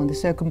years ago on the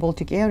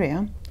Circumbaltic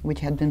area, which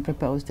had been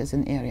proposed as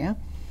an area.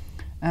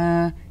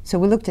 So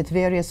we looked at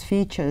various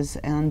features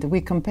and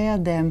we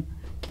compared them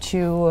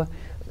to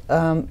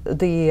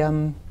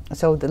the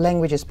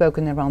languages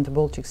spoken around the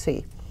Baltic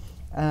Sea.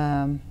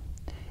 And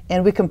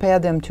we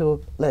compared them to,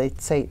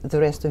 let's say, the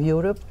rest of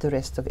Europe, the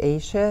rest of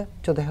Asia,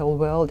 to the whole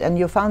world. And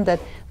you found that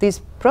these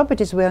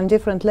properties were on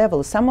different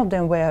levels. Some of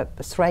them were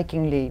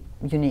strikingly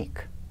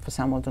unique for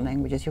some of the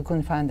languages. You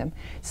couldn't find them.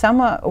 Some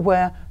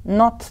were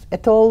not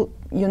at all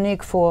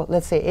unique for,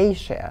 let's say,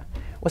 Asia.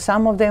 Or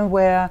some of them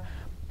were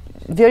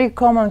very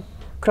common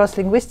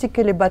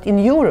cross-linguistically, but in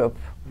Europe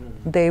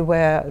they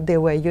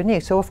were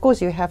unique. So of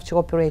course you have to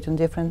operate on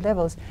different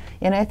levels.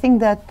 And I think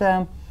that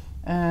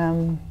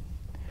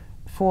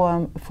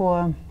for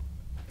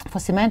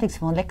semantics,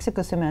 for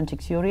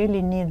lexico-semantics, you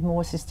really need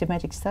more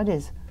systematic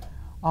studies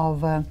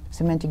of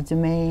semantic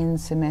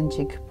domains,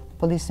 semantic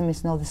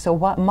polysemies, and all this. So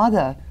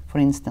mother, for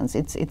instance,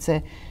 it's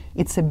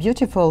a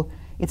beautiful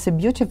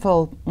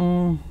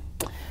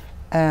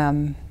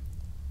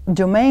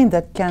domain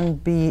that can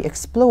be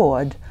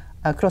explored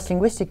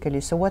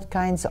cross-linguistically. So what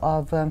kinds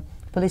of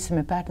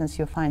polysemy patterns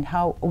you find?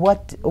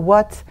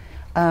 What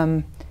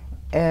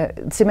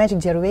semantic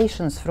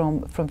derivations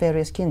from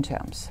various kin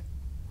terms?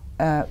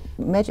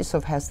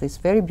 Matisoff has this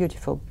very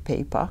beautiful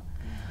paper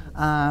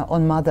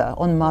on mother,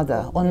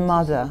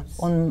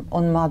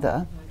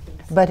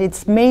 but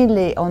it's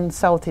mainly on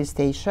Southeast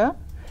Asia,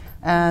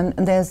 and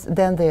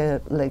then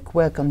the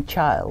work on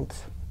child.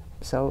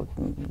 So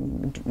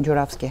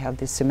Juravsky have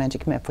this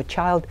semantic map for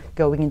child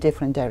going in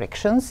different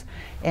directions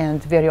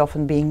and very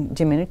often being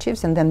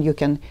diminutives, and then you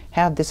can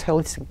have this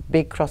whole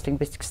big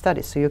cross-linguistic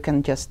study. So you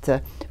can just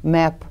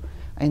map,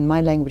 in my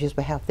languages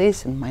we have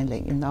this,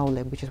 in our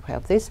languages we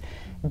have this,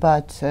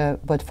 but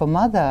for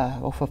mother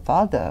or for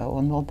father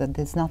or not,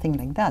 there's nothing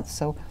like that.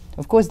 So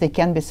of course there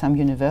can be some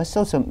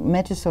universal. So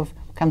Matisoff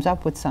comes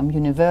up with some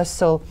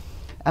universal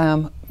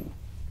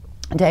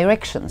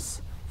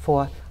directions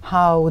for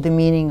how the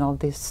meaning of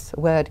this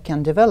word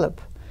can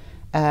develop,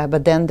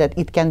 but then that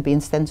it can be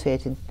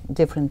instantiated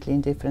differently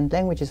in different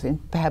languages,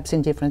 perhaps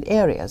in different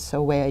areas.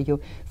 So where you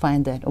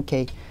find that,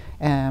 okay,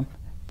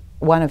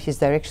 one of his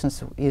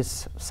directions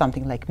is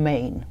something like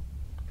main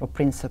or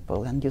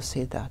principle, and you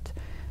see that,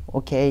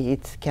 okay,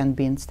 it can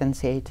be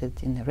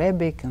instantiated in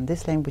Arabic and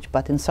this language,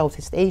 but in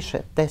Southeast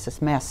Asia, this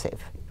is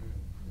massive.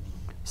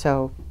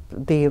 So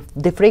the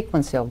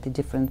frequency of the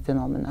different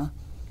phenomena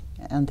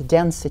and the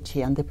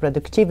density and the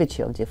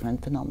productivity of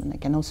different phenomena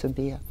can also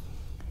be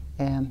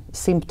a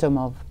symptom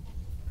of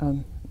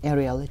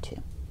areality.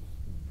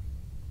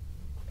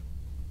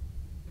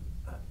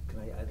 Can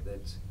I add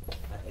that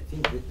I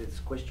think that this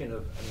question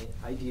of,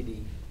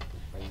 ideally,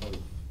 I know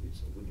it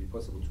would be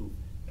possible to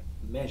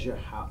measure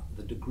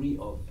the degree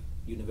of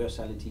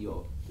universality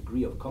or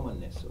degree of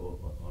commonness or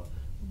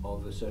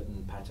of a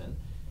certain pattern.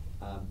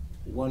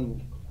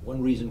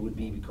 One reason would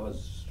be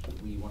because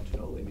we want to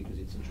know and because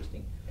it's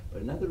interesting.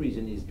 But another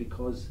reason is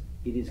because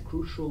it is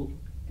crucial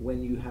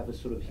when you have a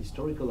sort of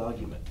historical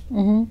argument.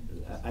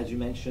 As you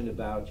mentioned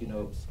about,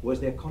 was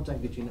there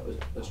contact between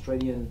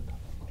Australian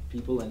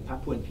people and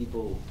Papuan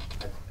people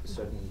at a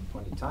certain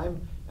point in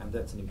time? And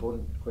that's an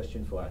important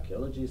question for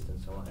archaeologists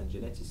and so on, and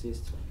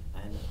geneticists.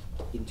 And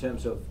in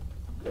terms of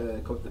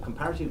the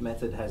comparative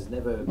method has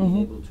never been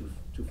able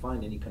to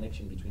find any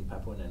connection between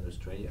Papuan and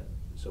Australia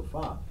so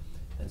far.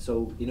 And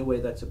so in a way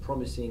that's a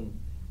promising,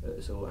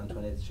 so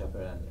Antoinette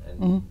Schapper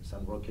and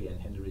Sam Brockley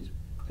and Henry's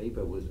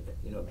paper was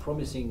a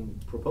promising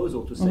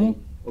proposal to say,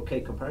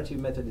 okay, comparative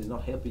method is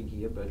not helping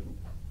here, but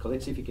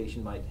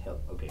colexification might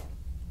help. Okay.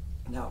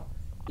 Now,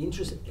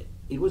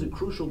 it was a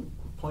crucial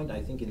point,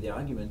 I think, in the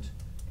argument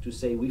to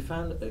say we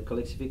found a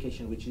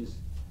colexification which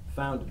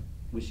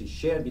is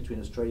shared between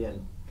Australia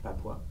and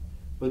Papua,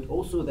 but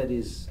also that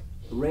is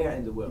rare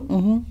in the world.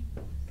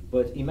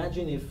 But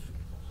imagine if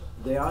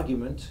the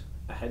argument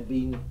had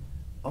been,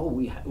 oh,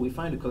 we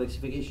find a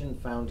colexification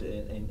found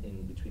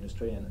in between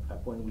Australia and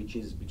Papuan, which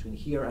is between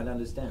hear and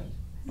understand.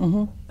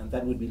 And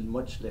that would be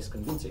much less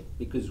convincing,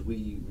 because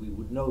we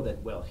would know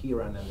that, well,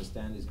 here and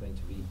understand is going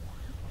to be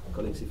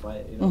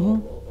colexified, you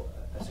know, or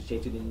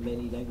associated in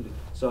many languages.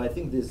 So I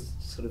think this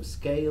sort of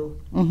scale,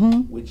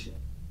 which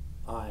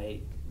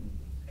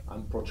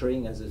I'm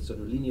portraying as a sort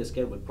of linear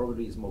scale, but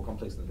probably is more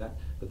complex than that.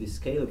 But this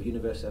scale of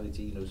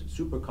universality, you know,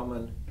 super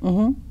common,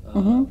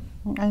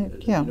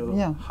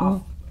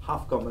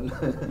 half common,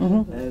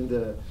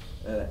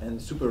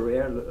 and super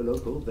rare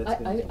local.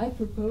 That's I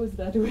propose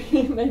that we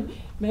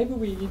maybe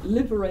we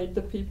liberate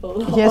the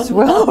people. Yes,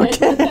 well,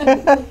 okay.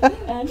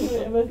 And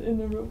whoever's in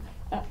the room,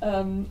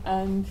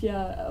 and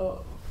yeah,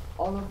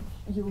 all of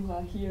you who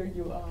are here,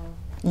 you are.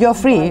 You're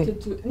free.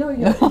 No,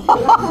 you're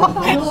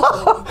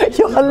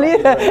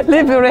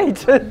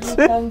liberated. You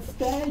can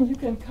stay. You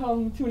can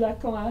come to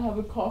Llacan and have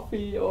a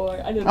coffee,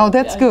 or I don't know. Oh,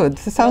 that's good.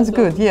 Sounds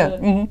good. Yeah.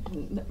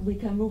 We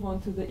can move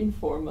on to the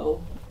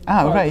informal.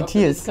 Ah, right.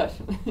 Yes.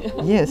 Discussion.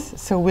 Yes.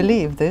 So we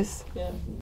leave this. Yeah.